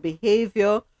particular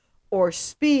behavior or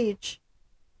speech,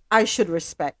 I should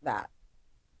respect that.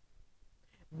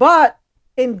 But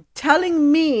in telling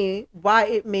me why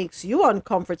it makes you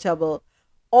uncomfortable,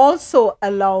 also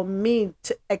allow me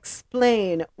to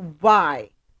explain why,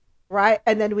 right?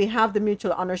 And then we have the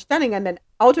mutual understanding. And then,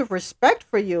 out of respect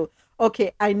for you,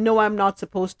 okay, I know I'm not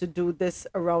supposed to do this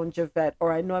around Javette,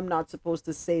 or I know I'm not supposed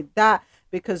to say that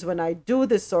because when I do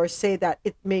this or say that,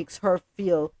 it makes her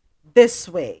feel this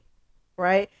way,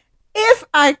 right? If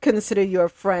I consider you a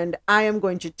friend, I am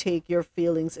going to take your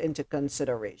feelings into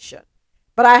consideration.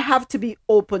 But I have to be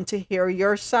open to hear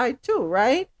your side too,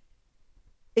 right?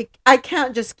 I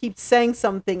can't just keep saying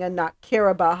something and not care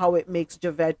about how it makes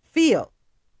Javette feel.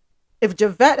 If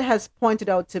Javette has pointed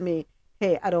out to me,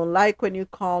 hey, I don't like when you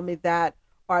call me that,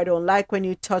 or I don't like when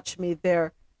you touch me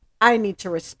there, I need to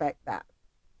respect that.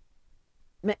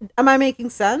 Am I making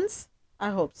sense?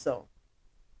 I hope so.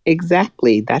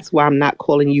 Exactly. That's why I'm not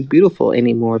calling you beautiful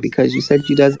anymore because you said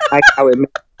you doesn't like how it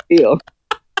makes you feel.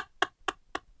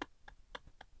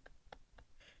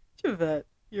 Javette,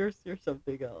 you're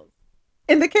something else.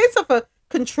 In the case of a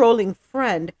controlling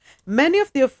friend, many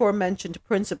of the aforementioned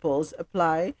principles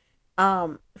apply.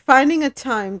 Finding a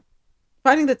time,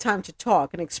 finding the time to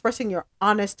talk and expressing your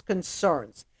honest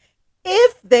concerns.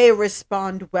 If they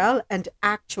respond well and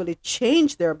actually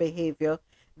change their behavior,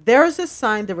 there's a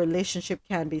sign the relationship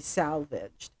can be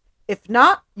salvaged. If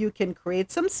not, you can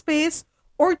create some space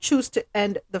or choose to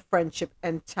end the friendship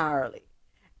entirely.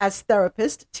 As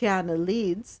therapist Tiana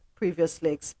Leeds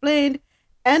previously explained,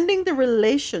 ending the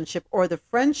relationship or the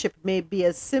friendship may be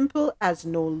as simple as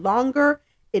no longer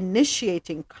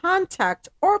initiating contact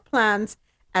or plans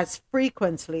as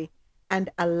frequently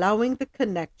and allowing the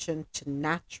connection to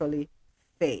naturally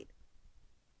fade.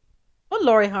 What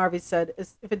Lori Harvey said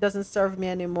is, if it doesn't serve me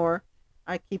anymore,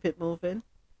 I keep it moving.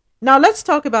 Now let's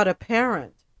talk about a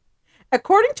parent.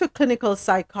 According to clinical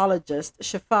psychologist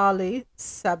Shefali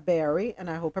Saberi, and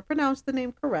I hope I pronounced the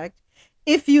name correct,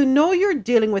 if you know you're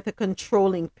dealing with a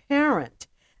controlling parent,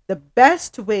 the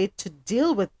best way to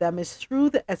deal with them is through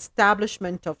the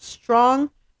establishment of strong,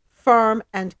 firm,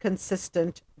 and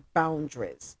consistent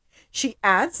boundaries. She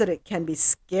adds that it can be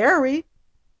scary,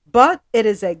 but it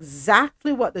is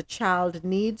exactly what the child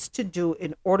needs to do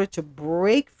in order to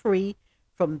break free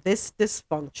from this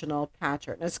dysfunctional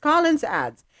pattern. As Collins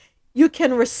adds, you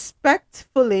can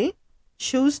respectfully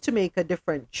choose to make a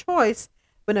different choice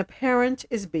when a parent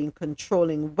is being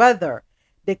controlling, whether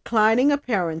declining a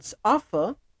parent's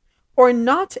offer or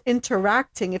not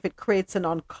interacting if it creates an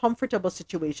uncomfortable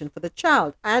situation for the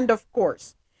child. And of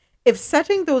course, if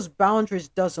setting those boundaries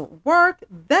doesn't work,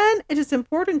 then it is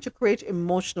important to create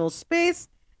emotional space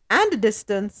and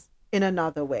distance in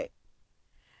another way.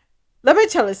 Let me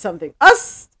tell you something.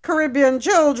 Us Caribbean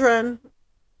children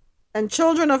and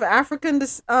children of African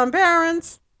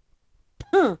parents,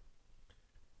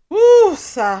 woo,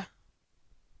 sir,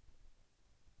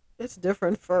 it's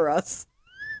different for us.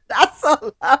 That's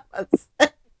all I must say.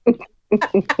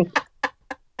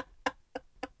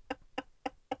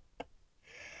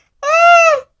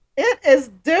 Ah, it is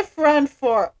different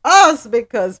for us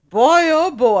because boy,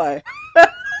 oh boy.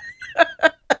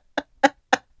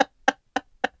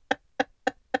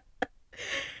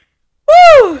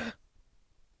 Woo!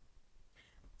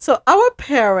 So our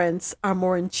parents are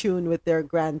more in tune with their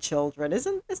grandchildren,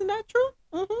 isn't that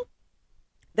true?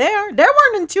 They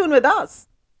weren't in tune with us.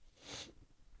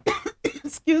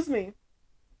 Excuse me.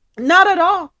 Not at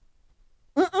all.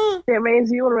 Mm-mm. They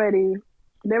raise you already.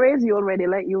 They raise you already.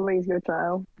 Let you raise your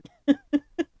child.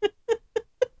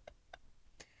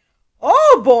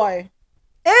 Oh boy.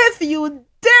 If you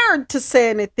dared to say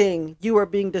anything, you were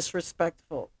being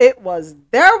disrespectful. It was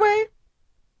their way,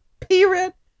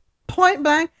 period, point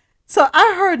blank. So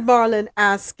I heard Marlon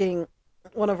asking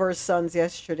one of her sons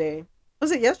yesterday.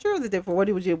 Was it yesterday or the day before? What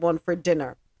would you want for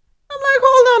dinner? I'm like,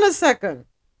 hold on a second.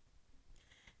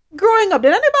 Growing up,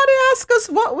 did anybody ask us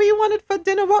what we wanted for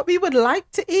dinner, what we would like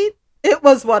to eat? It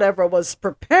was whatever was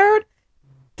prepared.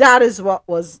 That is what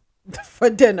was for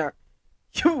dinner.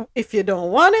 If you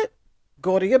don't want it,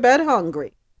 go to your bed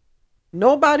hungry.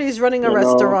 Nobody's running a You know,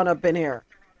 restaurant up in here.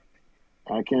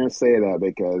 I can't say that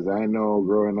because I know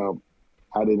growing up,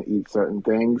 I didn't eat certain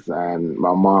things, and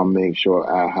my mom made sure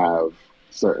I have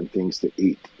certain things to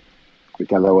eat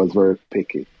because I was very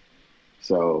picky.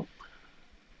 So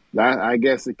that I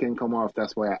guess it can come off.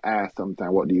 That's why I ask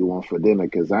sometimes, "What do you want for dinner?"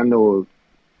 Because I know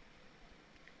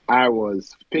I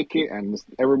was picky, and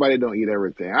everybody don't eat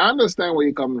everything. I understand where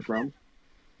you're coming from.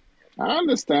 I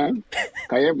understand.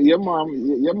 'Cause your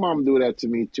mom do that to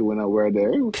me too when I were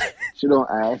there. She don't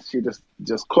ask. She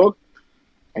just cook,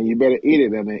 and you better eat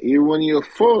it. And then even when you're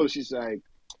full, she's like,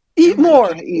 "Yeah, Eat man, you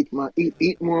more. can't eat, man.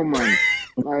 Eat more, man."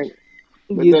 Like,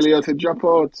 but You tell you to drop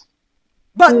out.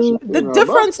 But too. the But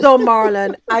difference, though,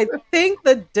 Marlon, I think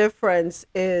the difference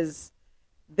is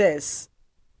this.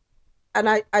 And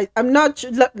I'm not,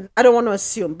 I don't want to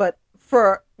assume, but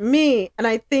for me, and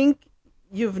I think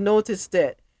you've noticed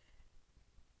it,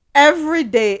 every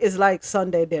day is like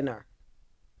Sunday dinner.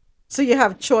 So you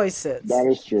have that choices.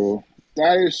 is true.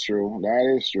 That is true.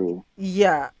 That is true.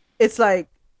 Yeah. It's like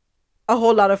a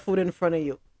whole lot of food in front of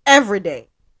you every day.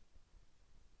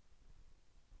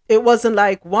 It wasn't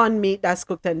like one meat that's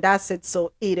cooked and that's it,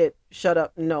 so eat it, shut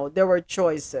up. No, there were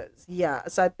choices. Yeah.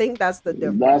 So I think that's the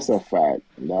That's a difference. fact.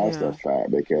 That's a Yeah.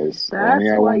 fact because I only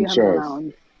That's had why one you have an choice.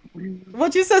 allowance.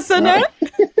 What you said, Uh, Sonette?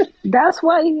 That's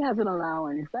why he has an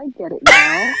allowance. I get it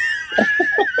now.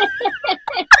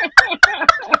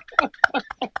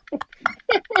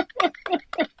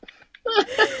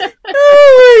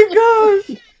 Oh my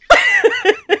gosh.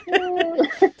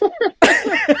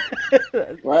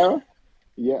 well,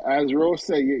 yeah, as Rose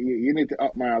said, you need to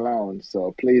up my allowance,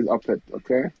 so please up it,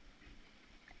 okay?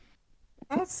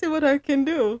 I'll see what I can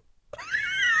do.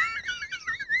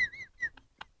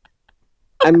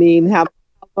 I mean, how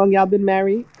long y'all been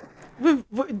married? We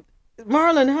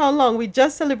Marlon, how long? We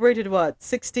just celebrated what?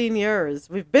 16 years.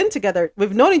 We've been together.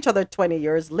 We've known each other 20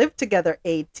 years, lived together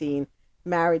 18,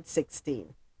 married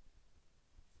 16.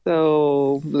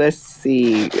 So let's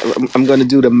see. I'm going to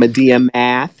do the Medea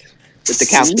math with the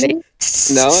calculator. Ooh.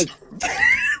 No,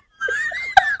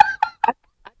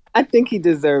 I think he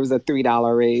deserves a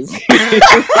 $3 raise.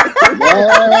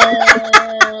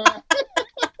 Yeah.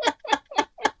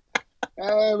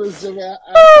 Hey, Miss Javette,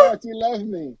 I Oh thought you loved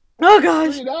me.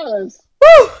 gosh. $3.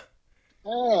 Woo!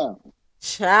 Yeah. Oh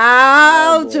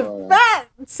Child, boy. Javette.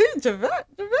 See, Javette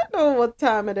know what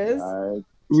time it is. I I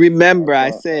Remember,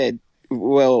 I thought said,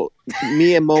 well,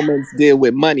 me and Moments deal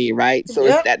with money, right? So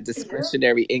it's Yep, that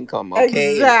discretionary income,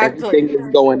 okay? And everything exactly.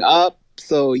 is going up.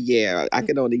 So yeah, I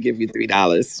can only give you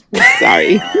 $3.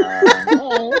 Sorry. all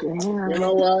right. You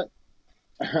know Damn. what?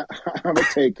 I'm gonna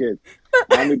take it.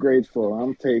 I'm be grateful.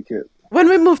 I'm take it. When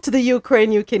we move to the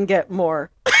Ukraine, you can get more.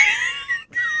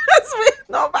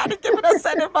 Nobody giving us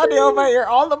any money over here.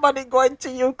 All the money going to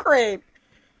Ukraine.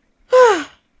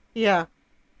 Yeah.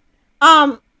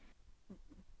 Um.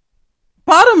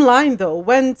 Bottom line, though,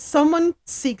 when someone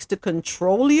seeks to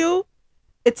control you,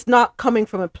 it's not coming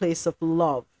from a place of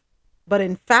love, but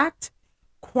in fact,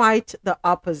 quite the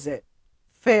opposite.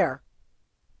 Fair.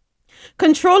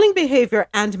 Controlling behavior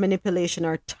and manipulation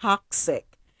are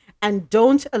toxic and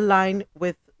don't align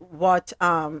with what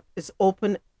is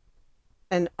open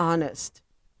and honest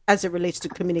as it relates to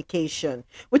communication,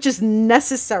 which is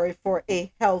necessary for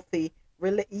a healthy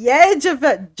yeah,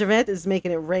 Javette. Javette is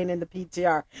making it rain in the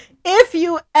PTR. If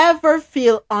you ever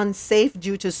feel unsafe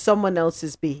due to someone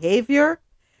else's behavior,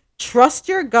 trust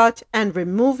your gut and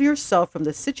remove yourself from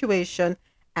the situation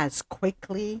as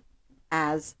quickly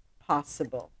as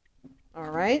possible. All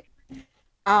right.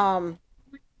 Um,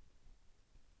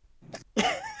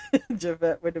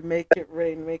 Javette with the make it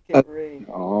rain, make it rain.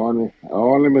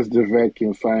 Only Miss Javette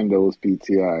can find those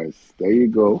PTRs. There you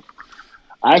go.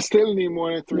 I still need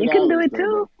more than $3. You can do it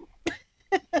too.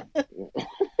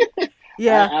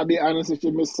 Yeah. I'll be honest with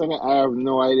you, Miss Senna. I have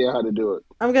no idea how to do it.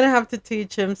 I'm gonna have to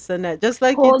teach him, Sonette. Just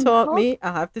like you taught me,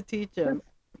 I'll have to teach him.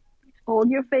 Hold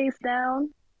your face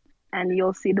down, and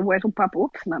you'll see the words will pop.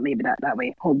 Oops, not maybe that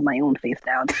way. Hold my own face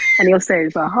down, and you'll say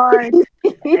it's a heart,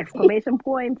 exclamation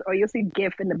point, or you'll see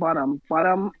GIF in the bottom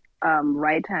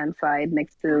right hand side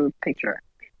next to picture,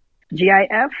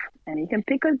 GIF, and you can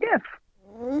pick a GIF.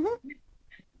 Mm-hmm.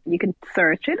 You can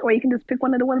search it, or you can just pick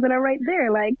one of the ones that are right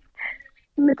there, like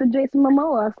Mr. Jason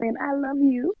Momoa saying, "I love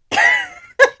you."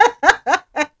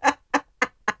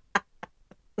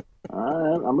 All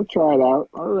right, I'm gonna try it out.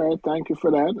 All right, thank you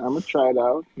for that. I'm gonna try it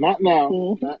out. Not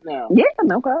now. Not now. Yeah,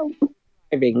 no problem.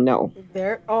 No.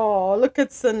 There. Oh, look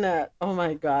at Sonette. Oh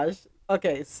my gosh.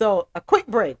 Okay, so a quick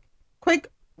break.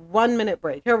 Quick 1 minute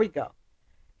break. Here we go.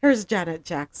 Here's Janet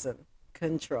Jackson.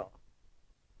 Control.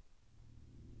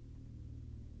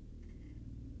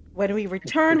 When we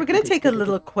return, we're going to take a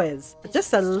little quiz.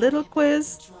 Just a little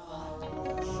quiz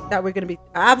that we're going to be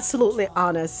absolutely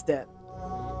honest in.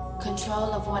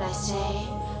 Control of what I say,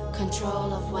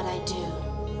 control of what I do.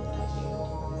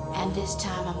 And this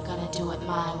time I'm gonna do it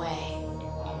my way.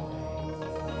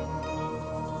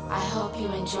 I hope you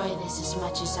enjoy this as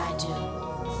much as I do.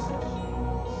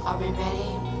 Are we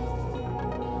ready?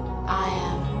 I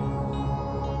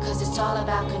am. 'Cause it's all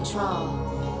about control.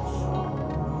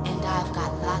 And I've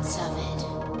got lots of it.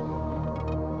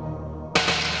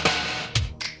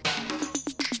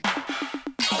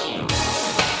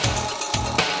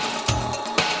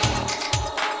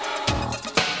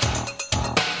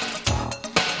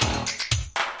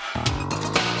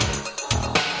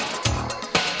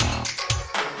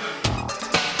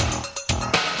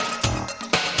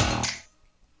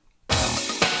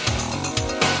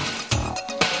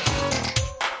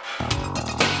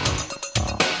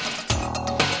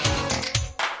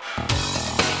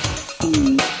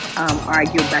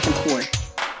 Argue back and forth.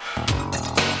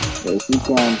 Yes, you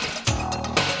can.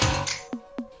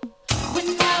 When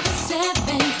I was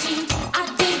 17, I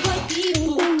did what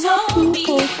people told me.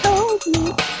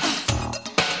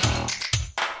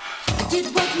 I did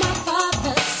what my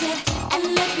father said and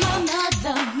let my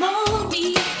mother mold me.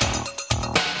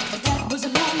 But that was a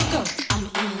long ago. I'm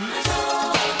in.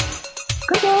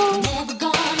 Never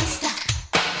gonna stop.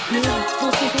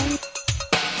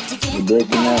 To get You're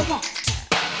breaking what I up. want.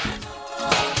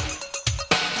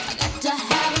 To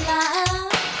have a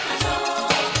life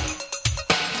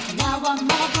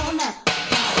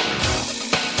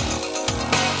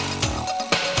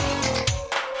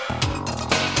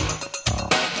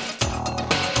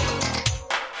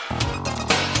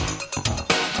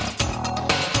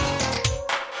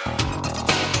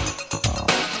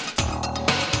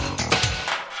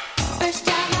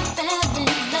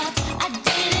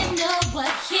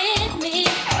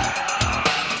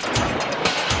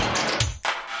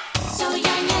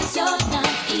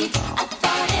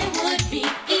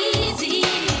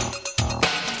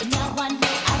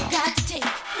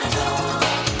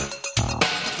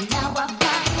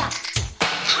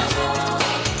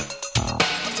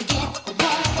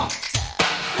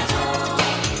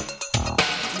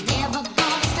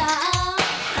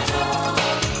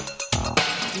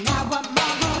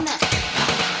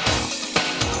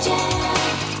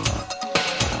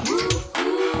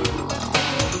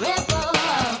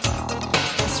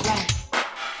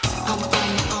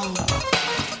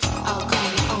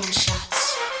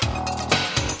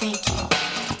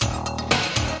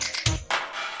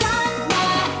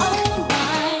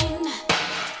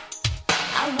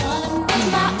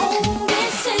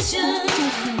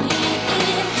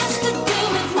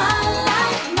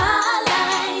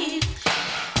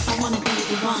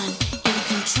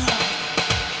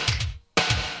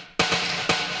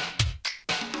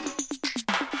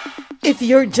If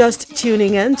you're just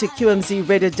tuning in to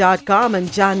QMZRadio.com and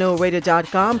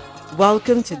JanoRadio.com,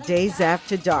 welcome to Days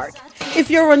After Dark. If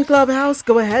you're on Clubhouse,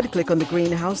 go ahead, click on the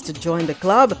green house to join the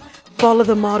club. Follow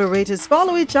the moderators,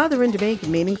 follow each other, and to make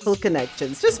meaningful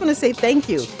connections. Just want to say thank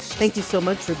you. Thank you so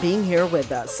much for being here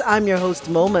with us. I'm your host,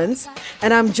 Moments,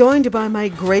 and I'm joined by my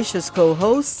gracious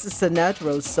co-hosts, Sinette,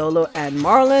 Rose Solo, and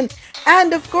Marlon,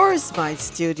 and of course, my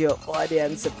studio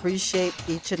audience. Appreciate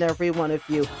each and every one of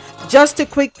you. Just a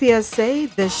quick PSA,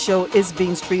 this show is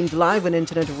being streamed live on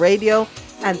internet radio,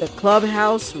 and the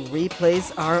Clubhouse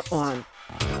replays are on.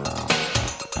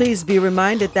 Please be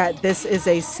reminded that this is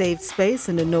a safe space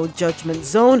and a no judgment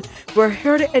zone. We're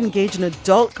here to engage in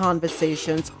adult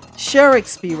conversations, share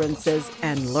experiences,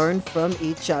 and learn from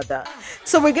each other.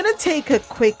 So we're going to take a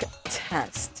quick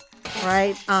test,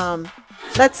 right?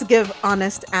 Let's give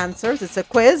honest answers. It's a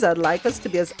quiz. I'd like us to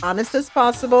be as honest as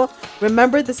possible.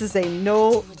 Remember, this is a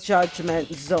no judgment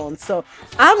zone. So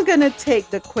I'm going to take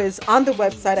the quiz on the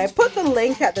website. I put the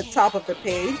link at the top of the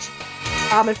page.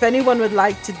 If anyone would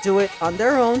like to do it on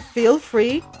their own, feel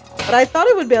free. But I thought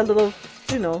it would be a little,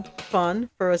 fun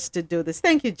for us to do this.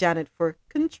 Thank you, Janet, for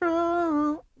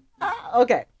control.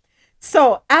 Okay.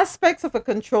 So, aspects of a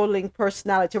controlling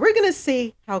personality. We're going to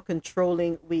see how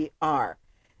controlling we are.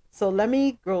 So, let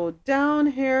me go down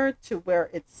here to where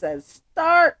it says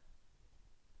start.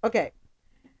 Okay.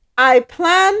 I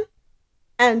plan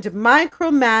and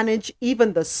micromanage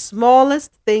even the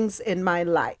smallest things in my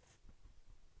life.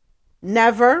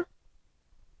 Never,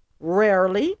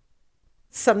 rarely,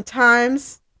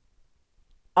 sometimes,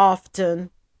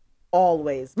 often,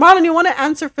 always. Marlon, you want to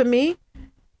answer for me?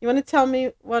 You want to tell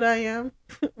me what I am?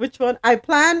 Which one? I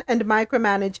plan and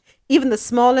micromanage even the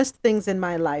smallest things in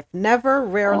my life. Never,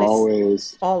 rarely,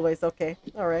 Always. Always. Okay.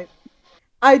 All right.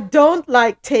 I don't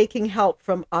like taking help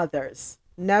from others.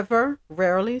 Never,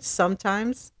 rarely,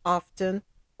 sometimes, often,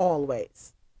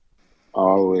 always.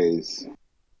 Always.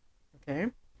 Okay.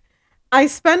 I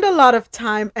spend a lot of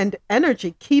time and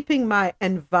energy keeping my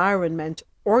environment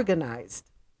organized.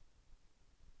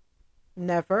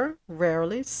 Never,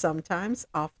 rarely, sometimes,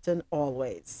 often,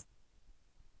 always.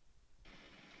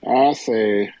 I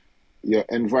say your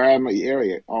environment, your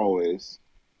area, always.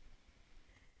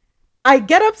 I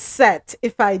get upset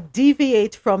if I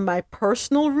deviate from my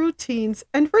personal routines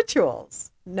and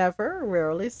rituals. Never,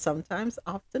 rarely, sometimes,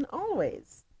 often,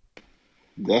 always.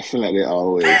 Definitely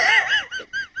always.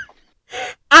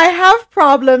 I have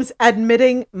problems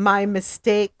admitting my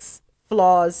mistakes,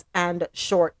 flaws, and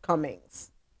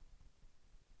shortcomings.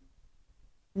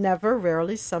 Never,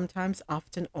 rarely, sometimes,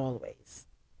 often, always.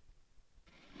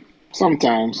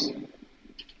 Sometimes.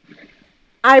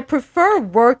 I prefer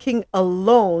working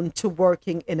alone to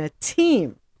working in a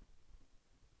team.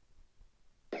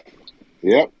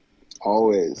 Yep.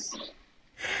 Always.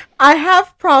 I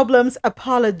have problems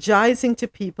apologizing to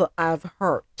people I've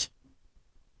hurt.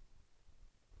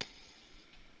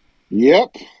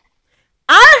 Yep.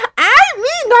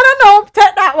 No.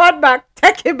 Take that one back.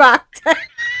 Take it back.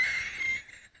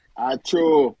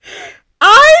 True.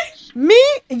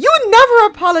 You never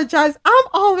apologize. I'm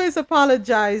always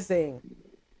apologizing.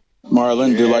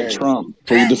 Marlon, do like Trump.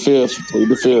 Plead the fifth. Plead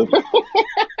the fifth.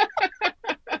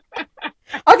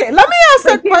 Okay, let me ask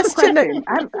a question.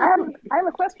 I have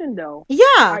a question though. Yeah.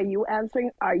 Are you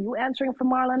answering for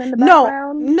Marlon in the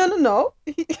background? No.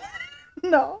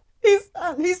 No.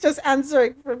 He's just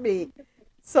answering for me.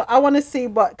 So I want to see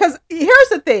because here's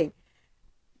the thing.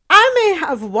 I may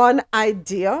have one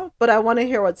idea, but I want to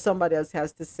hear what somebody else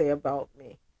has to say about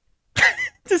me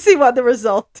to see what the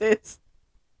result is.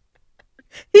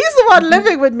 He's the one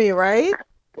living with me, right?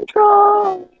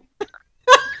 Control.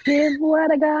 Give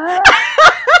what I got.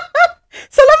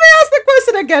 So let me ask the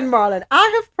question again, Marlon.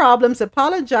 I have problems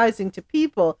apologizing to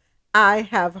people I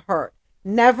have hurt.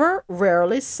 Never,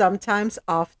 rarely, sometimes,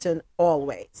 often,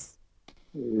 always.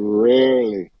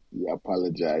 Rarely you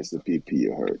apologize to people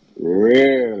you hurt.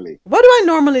 Rarely. What do I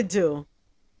normally do?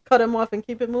 Cut them off and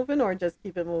keep it moving, or just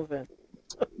keep it moving?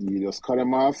 You just cut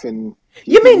them off and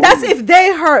You mean that's if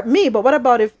they hurt me, but what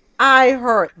about if I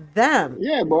hurt them?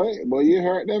 Yeah, boy, you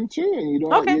hurt them too, and you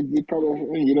don't. Okay.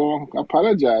 You don't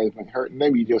apologize for hurting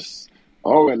them. You just,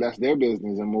 well, that's their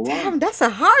business and move on. Damn, that's a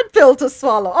hard pill to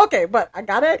swallow. Okay, but I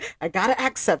gotta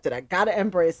accept it. I gotta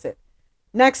embrace it.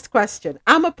 Next question.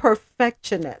 I'm a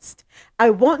perfectionist.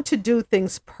 I want to do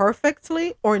things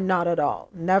perfectly or not at all.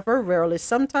 Never, rarely,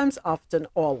 sometimes, often,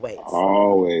 always.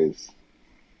 Always.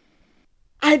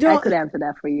 I could answer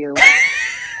that for you.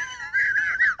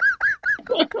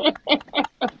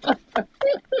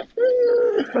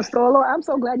 For Solo, I'm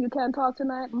so glad you can't talk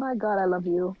tonight. My God, I love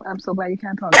you. I'm so glad you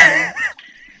can't talk tonight.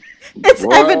 It's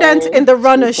evident Boy, in the she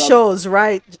runner prob shows,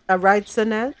 right? Right,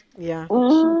 Sonette? Yeah.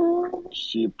 she Mm,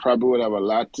 she probably would have a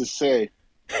lot to say.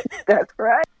 that's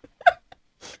right.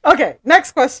 Okay,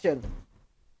 next question.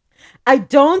 I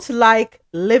don't like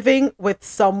living with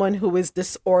someone who is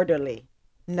disorderly.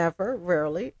 Never,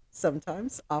 rarely,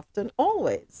 sometimes, often,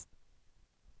 always.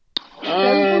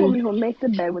 That is the Um, woman who make the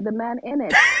bed with the man in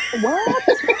it. What?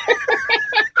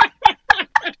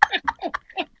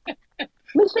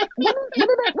 Michelle,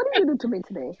 what did you do to me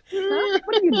today? Huh?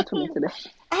 What did you do to me today?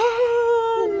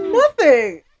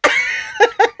 Nothing.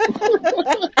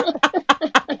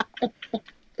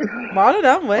 Marlon,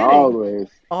 I'm waiting. always,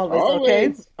 Always, okay?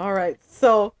 always. All right.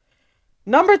 So,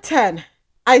 number 10.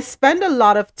 I spend a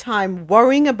lot of time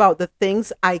worrying about the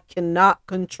things I cannot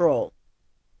control.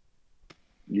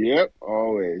 Yep,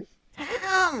 always.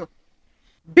 Damn.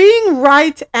 Being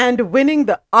right and winning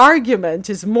the argument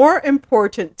is more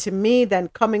important to me than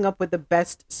coming up with the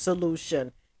best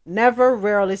solution. Never,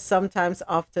 rarely, sometimes,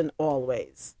 often,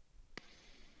 always.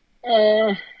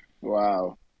 Uh,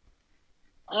 wow.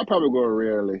 I'll probably go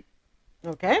rarely.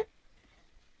 Okay?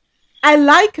 I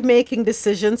like making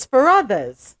decisions for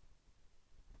others.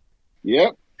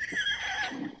 Yep.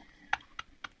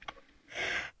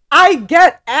 I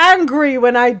get angry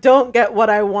when I don't get what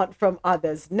I want from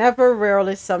others. Never,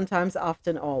 rarely, sometimes,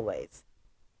 often, always.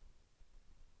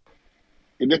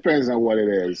 It depends on what it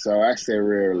is. So I say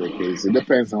rarely, because it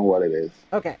depends on what it is.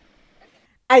 Okay.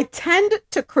 I tend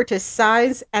to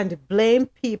criticize and blame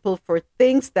people for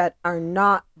things that are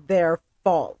not their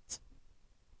fault.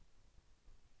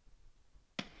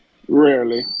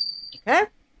 Rarely. Okay?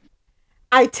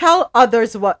 I tell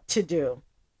others what to do.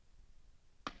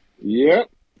 Yep.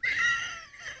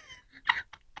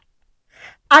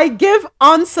 I give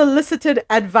unsolicited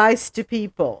advice to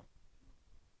people.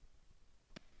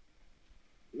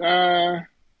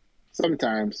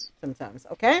 Sometimes. Sometimes,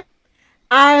 okay?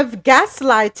 I've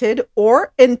gaslighted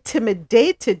or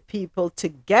intimidated people to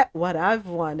get what I've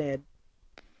wanted.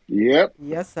 Yep.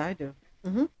 Yes, I do.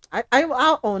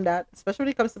 I'll own that, especially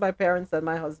when it comes to my parents and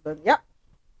my husband. Yep.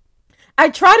 I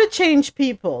try to change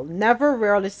people. Never,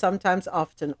 rarely, sometimes,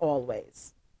 often,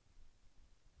 always.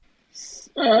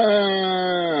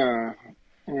 Uh,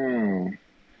 hmm.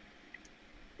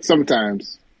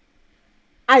 Sometimes.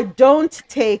 I don't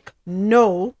take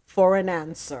no for an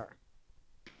answer.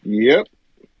 Yep.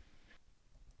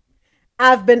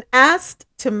 I've been asked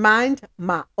to mind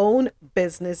my own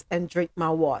business and drink my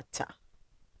water.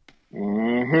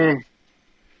 Mm-hmm.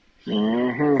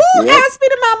 Mm-hmm. Who Yep. asked me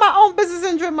to mind my own business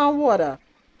and drink my water?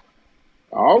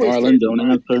 I always Marlon, take. don't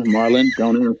answer. Marlon,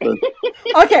 don't answer.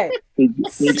 Okay.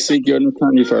 Seek your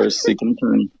attorney first. Seek an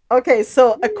attorney. Okay,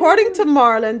 so according to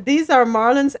Marlon, these are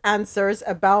Marlon's answers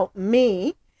about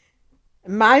me,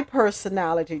 my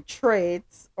personality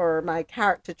traits or my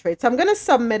character traits. I'm going to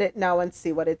submit it now and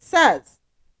see what it says.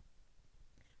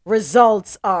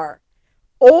 Results are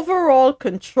overall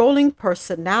controlling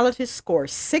personality score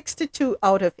 62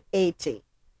 out of 80.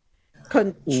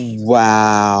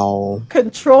 Wow.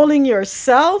 Controlling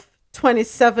yourself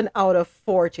 27 out of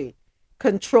 40.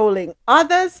 Controlling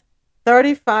others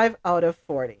 35 out of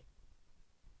 40.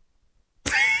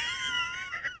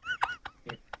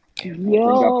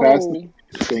 Yo.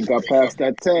 Think I passed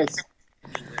that test.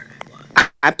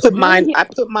 I put Marlon, mine I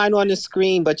put mine on the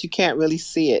screen, but you can't really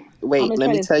see it. I'm Wait, gonna let try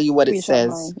me to tell you what it screenshot says.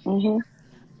 mine. Mm-hmm.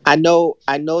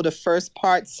 I know the first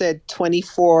part said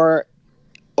 24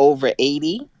 over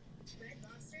 80.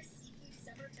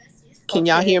 Can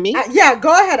y'all Okay. hear me? Yeah,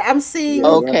 go ahead. I'm seeing.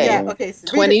 Yeah, go Okay. Yeah, ahead. okay. So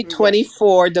read it. Yeah.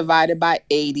 2024 divided by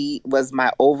 80 was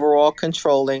my overall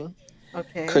controlling.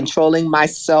 Okay. Controlling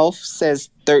myself says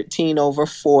 13 over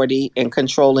 40, and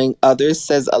controlling others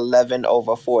says 11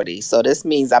 over 40. So this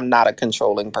means I'm not a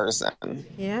controlling person.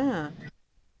 Yeah.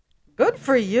 Good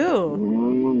for you.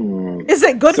 Mm. Is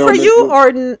it good So, for you Mr.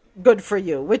 or good for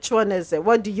you? Which one is it?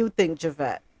 What do you think,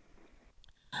 Javette?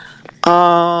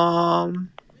 Um,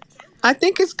 I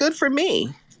think it's good for me.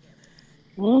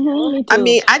 Mm-hmm. Me I too.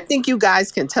 mean, I think you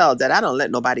guys can tell that I don't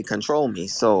let nobody control me.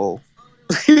 So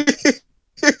if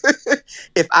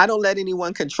I don't let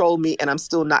anyone control me and I'm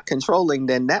still not controlling,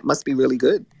 then that must be really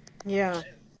good. Yeah.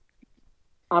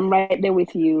 I'm right there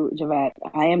with you, Javette.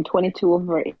 I am 22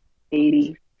 over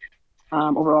 80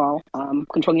 overall.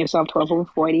 Controlling yourself 12 over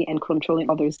 40 and controlling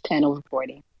others 10 over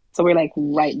 40. So we're like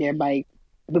right there by,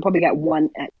 we probably got one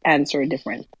answer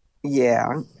different.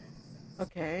 Yeah.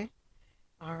 Okay.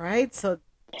 All right. So,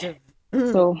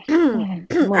 So, I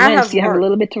moments, have you have a work.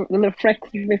 little bit to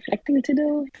reflecting to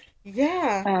do.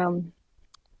 Yeah. Um,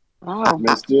 I, wow.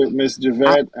 I, Miss I,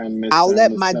 Javette and I'll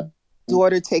let Miss my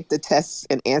daughter take the tests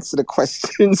and answer the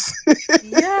questions.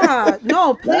 Yeah,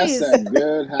 no, That's please. a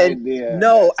good And idea.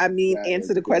 no, That's I mean, that answer is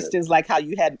the good. questions like how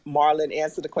you had Marlon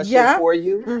answer the question Yeah. for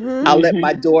you. Mm-hmm. I'll let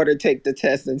my Mm-hmm. daughter take the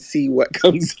test and see what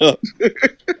comes up.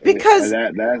 Because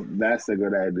That's a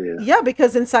good idea. yeah,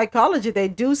 because in psychology they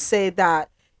do say that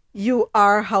you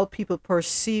are how people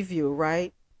perceive you,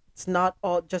 right? It's not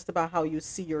all just about how you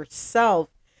see yourself,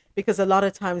 because a lot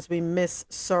of times we miss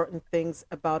certain things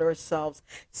about ourselves.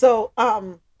 So,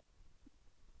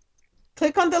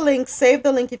 click on the link, save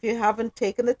the link if you haven't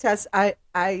taken the test.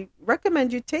 I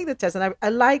recommend you take the test, and I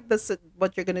like this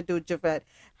what you're gonna do, Javette.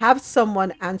 Have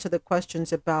someone answer the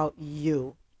questions about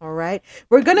you. All right,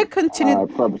 we're gonna continue. I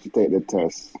probably should take the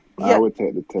test. I Yeah, would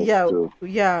take the test yeah, too.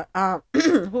 yeah.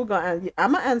 Who gonna?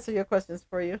 I'm gonna answer your questions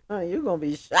for you. You're gonna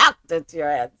be shocked at your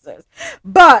answers,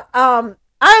 but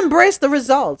I embrace the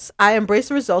results. I embrace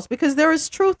the results because there is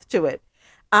truth to it.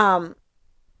 Um,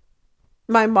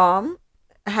 my mom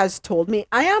has told me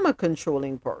I am a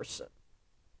controlling person.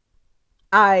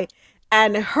 I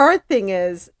and her thing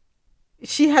is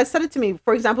she has said it to me.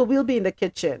 For example, we'll be in the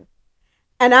kitchen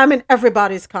and I'm in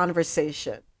everybody's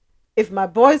conversation. If my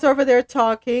boys are over there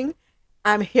talking,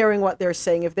 I'm hearing what they're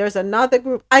saying. If there's another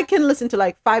group, I can listen to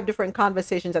like five different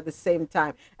conversations at the same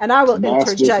time and I will That's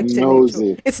just interject in each one.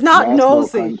 nosy. It's not That's no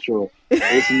nosy. control.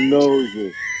 It's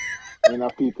nosy. In a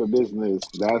people business.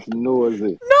 That's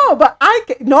nosy. No, but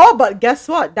no, but guess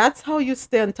what? That's how you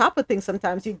stay on top of things.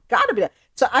 Sometimes you gotta be there.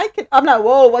 So I'm like,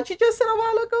 whoa, what you just said a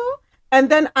while ago, and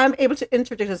then I'm able to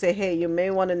interject and say, hey, you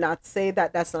may want to not say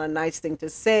that. That's not a nice thing to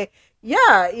say.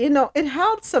 Yeah, it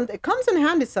helps. It comes in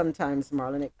handy sometimes,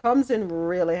 Marlon. It comes in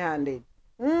really handy.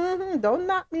 Don't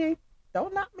knock me.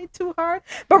 Don't knock me too hard.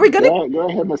 But we're gonna Go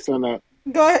ahead, my son.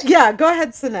 go ahead. Yeah, go ahead,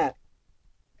 Sinette.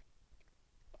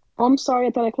 Oh, I'm sorry.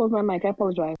 I thought I closed my mic. I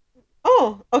apologize.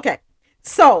 Oh, okay.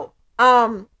 So,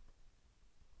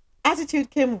 Attitude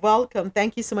Kim, welcome.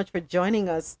 Thank you so much for joining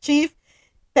us. Chief,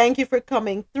 thank you for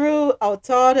coming through.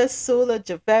 Autada, Sula,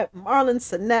 Javette, Marlon,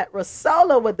 Sinette,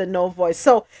 Rosella with the no voice.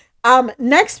 So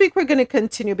next week we're going to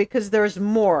continue because there's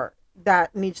more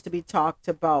that needs to be talked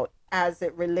about as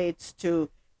it relates to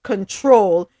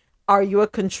control. Are you a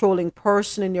controlling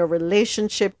person in your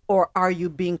relationship, or are you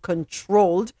being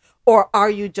controlled, or are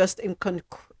you just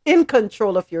in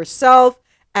control of yourself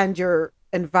and your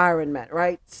environment,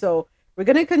 right? So we're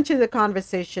going to continue the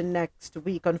conversation next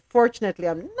week. Unfortunately,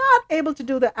 I'm not able to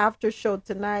do the after show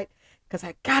tonight because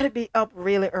I got to be up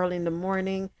really early in the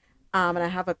morning. And I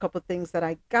have a couple things that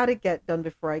I got to get done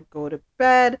before I go to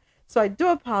bed. So I do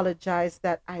apologize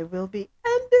that I will be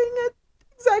ending at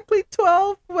exactly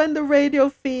 12 when the radio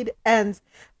feed ends.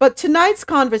 But tonight's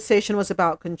conversation was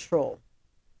about control.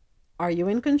 Are you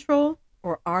in control,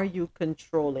 or are you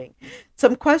controlling?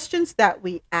 Some questions that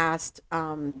we asked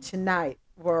tonight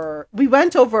were, we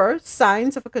went over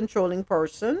signs of a controlling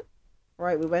person,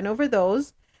 right? We went over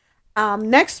those.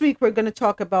 Next week, we're going to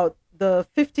talk about the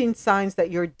 15 signs that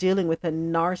you're dealing with a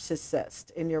narcissist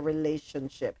in your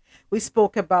relationship. We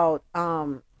spoke about,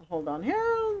 hold on here.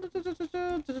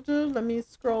 Let me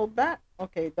scroll back.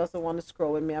 Okay, it doesn't want to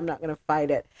scroll with me. I'm not going to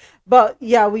fight it. But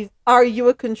yeah, are you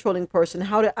a controlling person?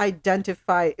 How to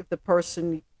identify if the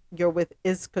person you're with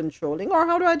is controlling, or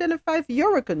how to identify if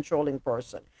you're a controlling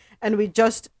person. And we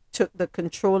just took the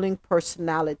controlling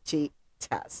personality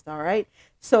test. All right.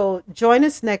 So join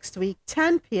us next week,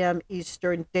 10 p.m.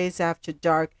 Eastern, Days After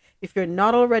Dark. If you're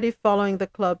not already following the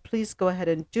club, please go ahead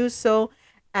and do so.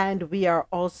 And we are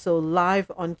also live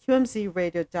on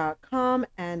QMZRadio.com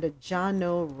and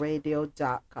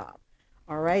JanoRadio.com.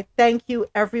 All right. Thank you,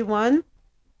 everyone.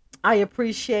 I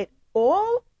appreciate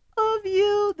all of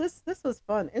you. This was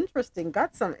fun, interesting.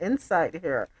 Got some insight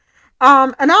here.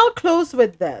 And I'll close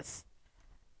with this.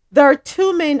 There are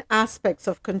two main aspects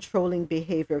of controlling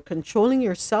behavior: controlling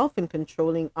yourself and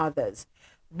controlling others.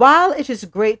 While it is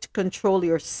great to control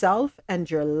yourself and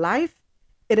your life,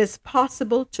 it is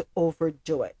possible to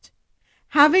overdo it.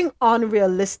 Having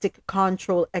unrealistic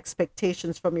control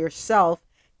expectations from yourself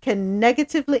can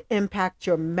negatively impact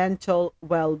your mental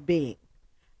well being.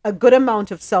 A good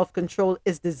amount of self control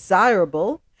is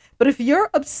desirable, but if you're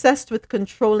obsessed with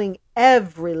controlling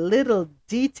every little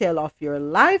detail of your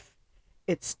life,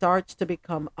 it starts to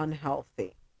become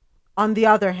unhealthy. On the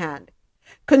other hand,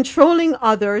 controlling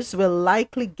others will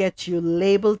likely get you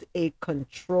labeled a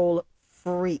control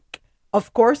freak.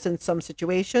 Of course, in some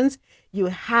situations, you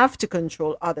have to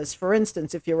control others. For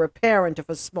instance, if you're a parent of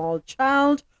a small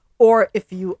child, or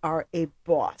if you are a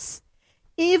boss.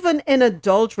 Even in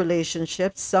adult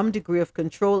relationships, some degree of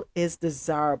control is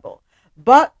desirable.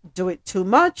 But do it too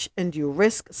much and you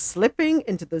risk slipping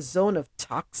into the zone of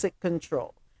toxic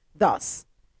control. Thus,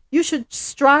 you should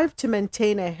strive to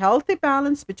maintain a healthy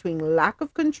balance between lack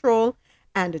of control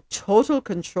and total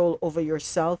control over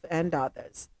yourself and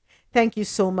others. Thank you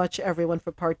so much, everyone,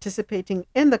 for participating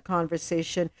in the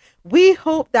conversation. We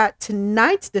hope that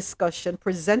tonight's discussion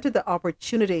presented the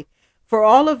opportunity for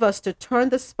all of us to turn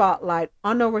the spotlight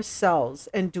on ourselves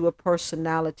and do a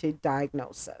personality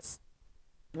diagnosis.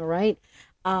 All right.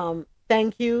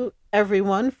 Thank you,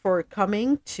 everyone, for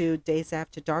coming to Days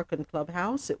After Dark on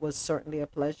Clubhouse. It was certainly a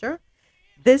pleasure.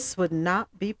 This would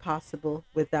not be possible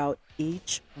without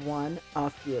each one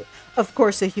of you. Of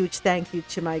course, a huge thank you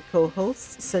to my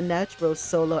co-hosts, Sinette,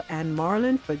 Rosolo, and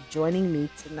Marlon for joining me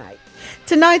tonight.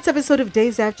 Tonight's episode of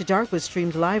Days After Dark was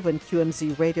streamed live on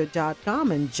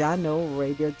QMZRadio.com and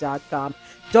JanoRadio.com.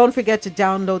 Don't forget to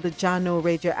download the Jano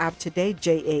Radio app today,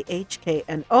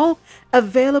 JAHKNO,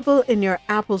 available in your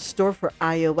Apple Store for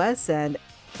iOS and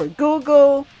for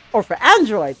Google or for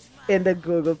Android in the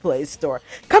Google Play Store.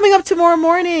 Coming up tomorrow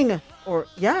morning,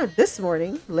 this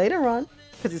morning, later on,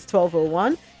 because it's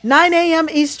 12:01, 9 a.m.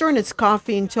 Eastern, it's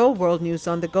Coffee in Tow, World News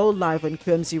on the Go, live on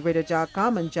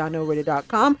QMZRadio.com and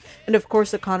JanoRadio.com. And of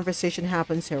course, the conversation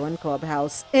happens here on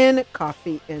Clubhouse in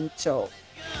Coffee in Tow.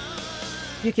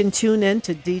 You can tune in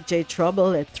to DJ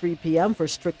Trouble at 3 p.m. for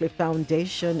Strictly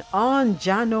Foundation on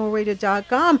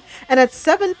JanoRadio.com. And at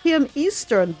 7 p.m.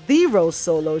 Eastern, The Rose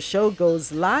Solo Show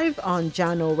goes live on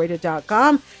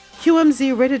JanoRadio.com,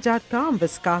 QMZRadio.com,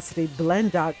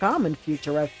 ViscosityBlend.com, and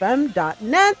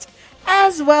FutureFM.net,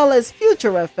 as well as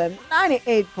Future FM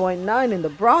 98.9 in the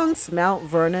Bronx, Mount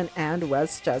Vernon, and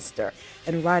Westchester.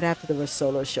 And right after the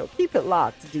Rosolo Show, keep it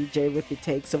locked. DJ Ricky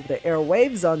takes over the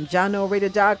airwaves on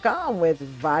JanoRadio.com with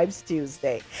Vibes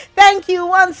Tuesday. Thank you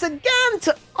once again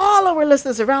to all our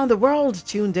listeners around the world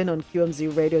tuned in on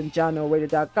QMZ Radio and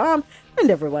JanoRadio.com, and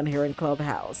everyone here in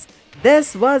Clubhouse.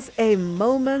 This was a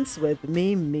Moments with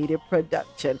Me media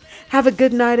production. Have a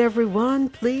good night, everyone.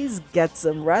 Please get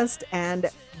some rest and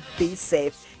be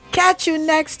safe. Catch you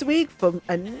next week for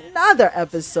another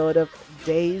episode of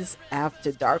Days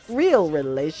After Dark, Real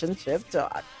Relationship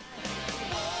Talk.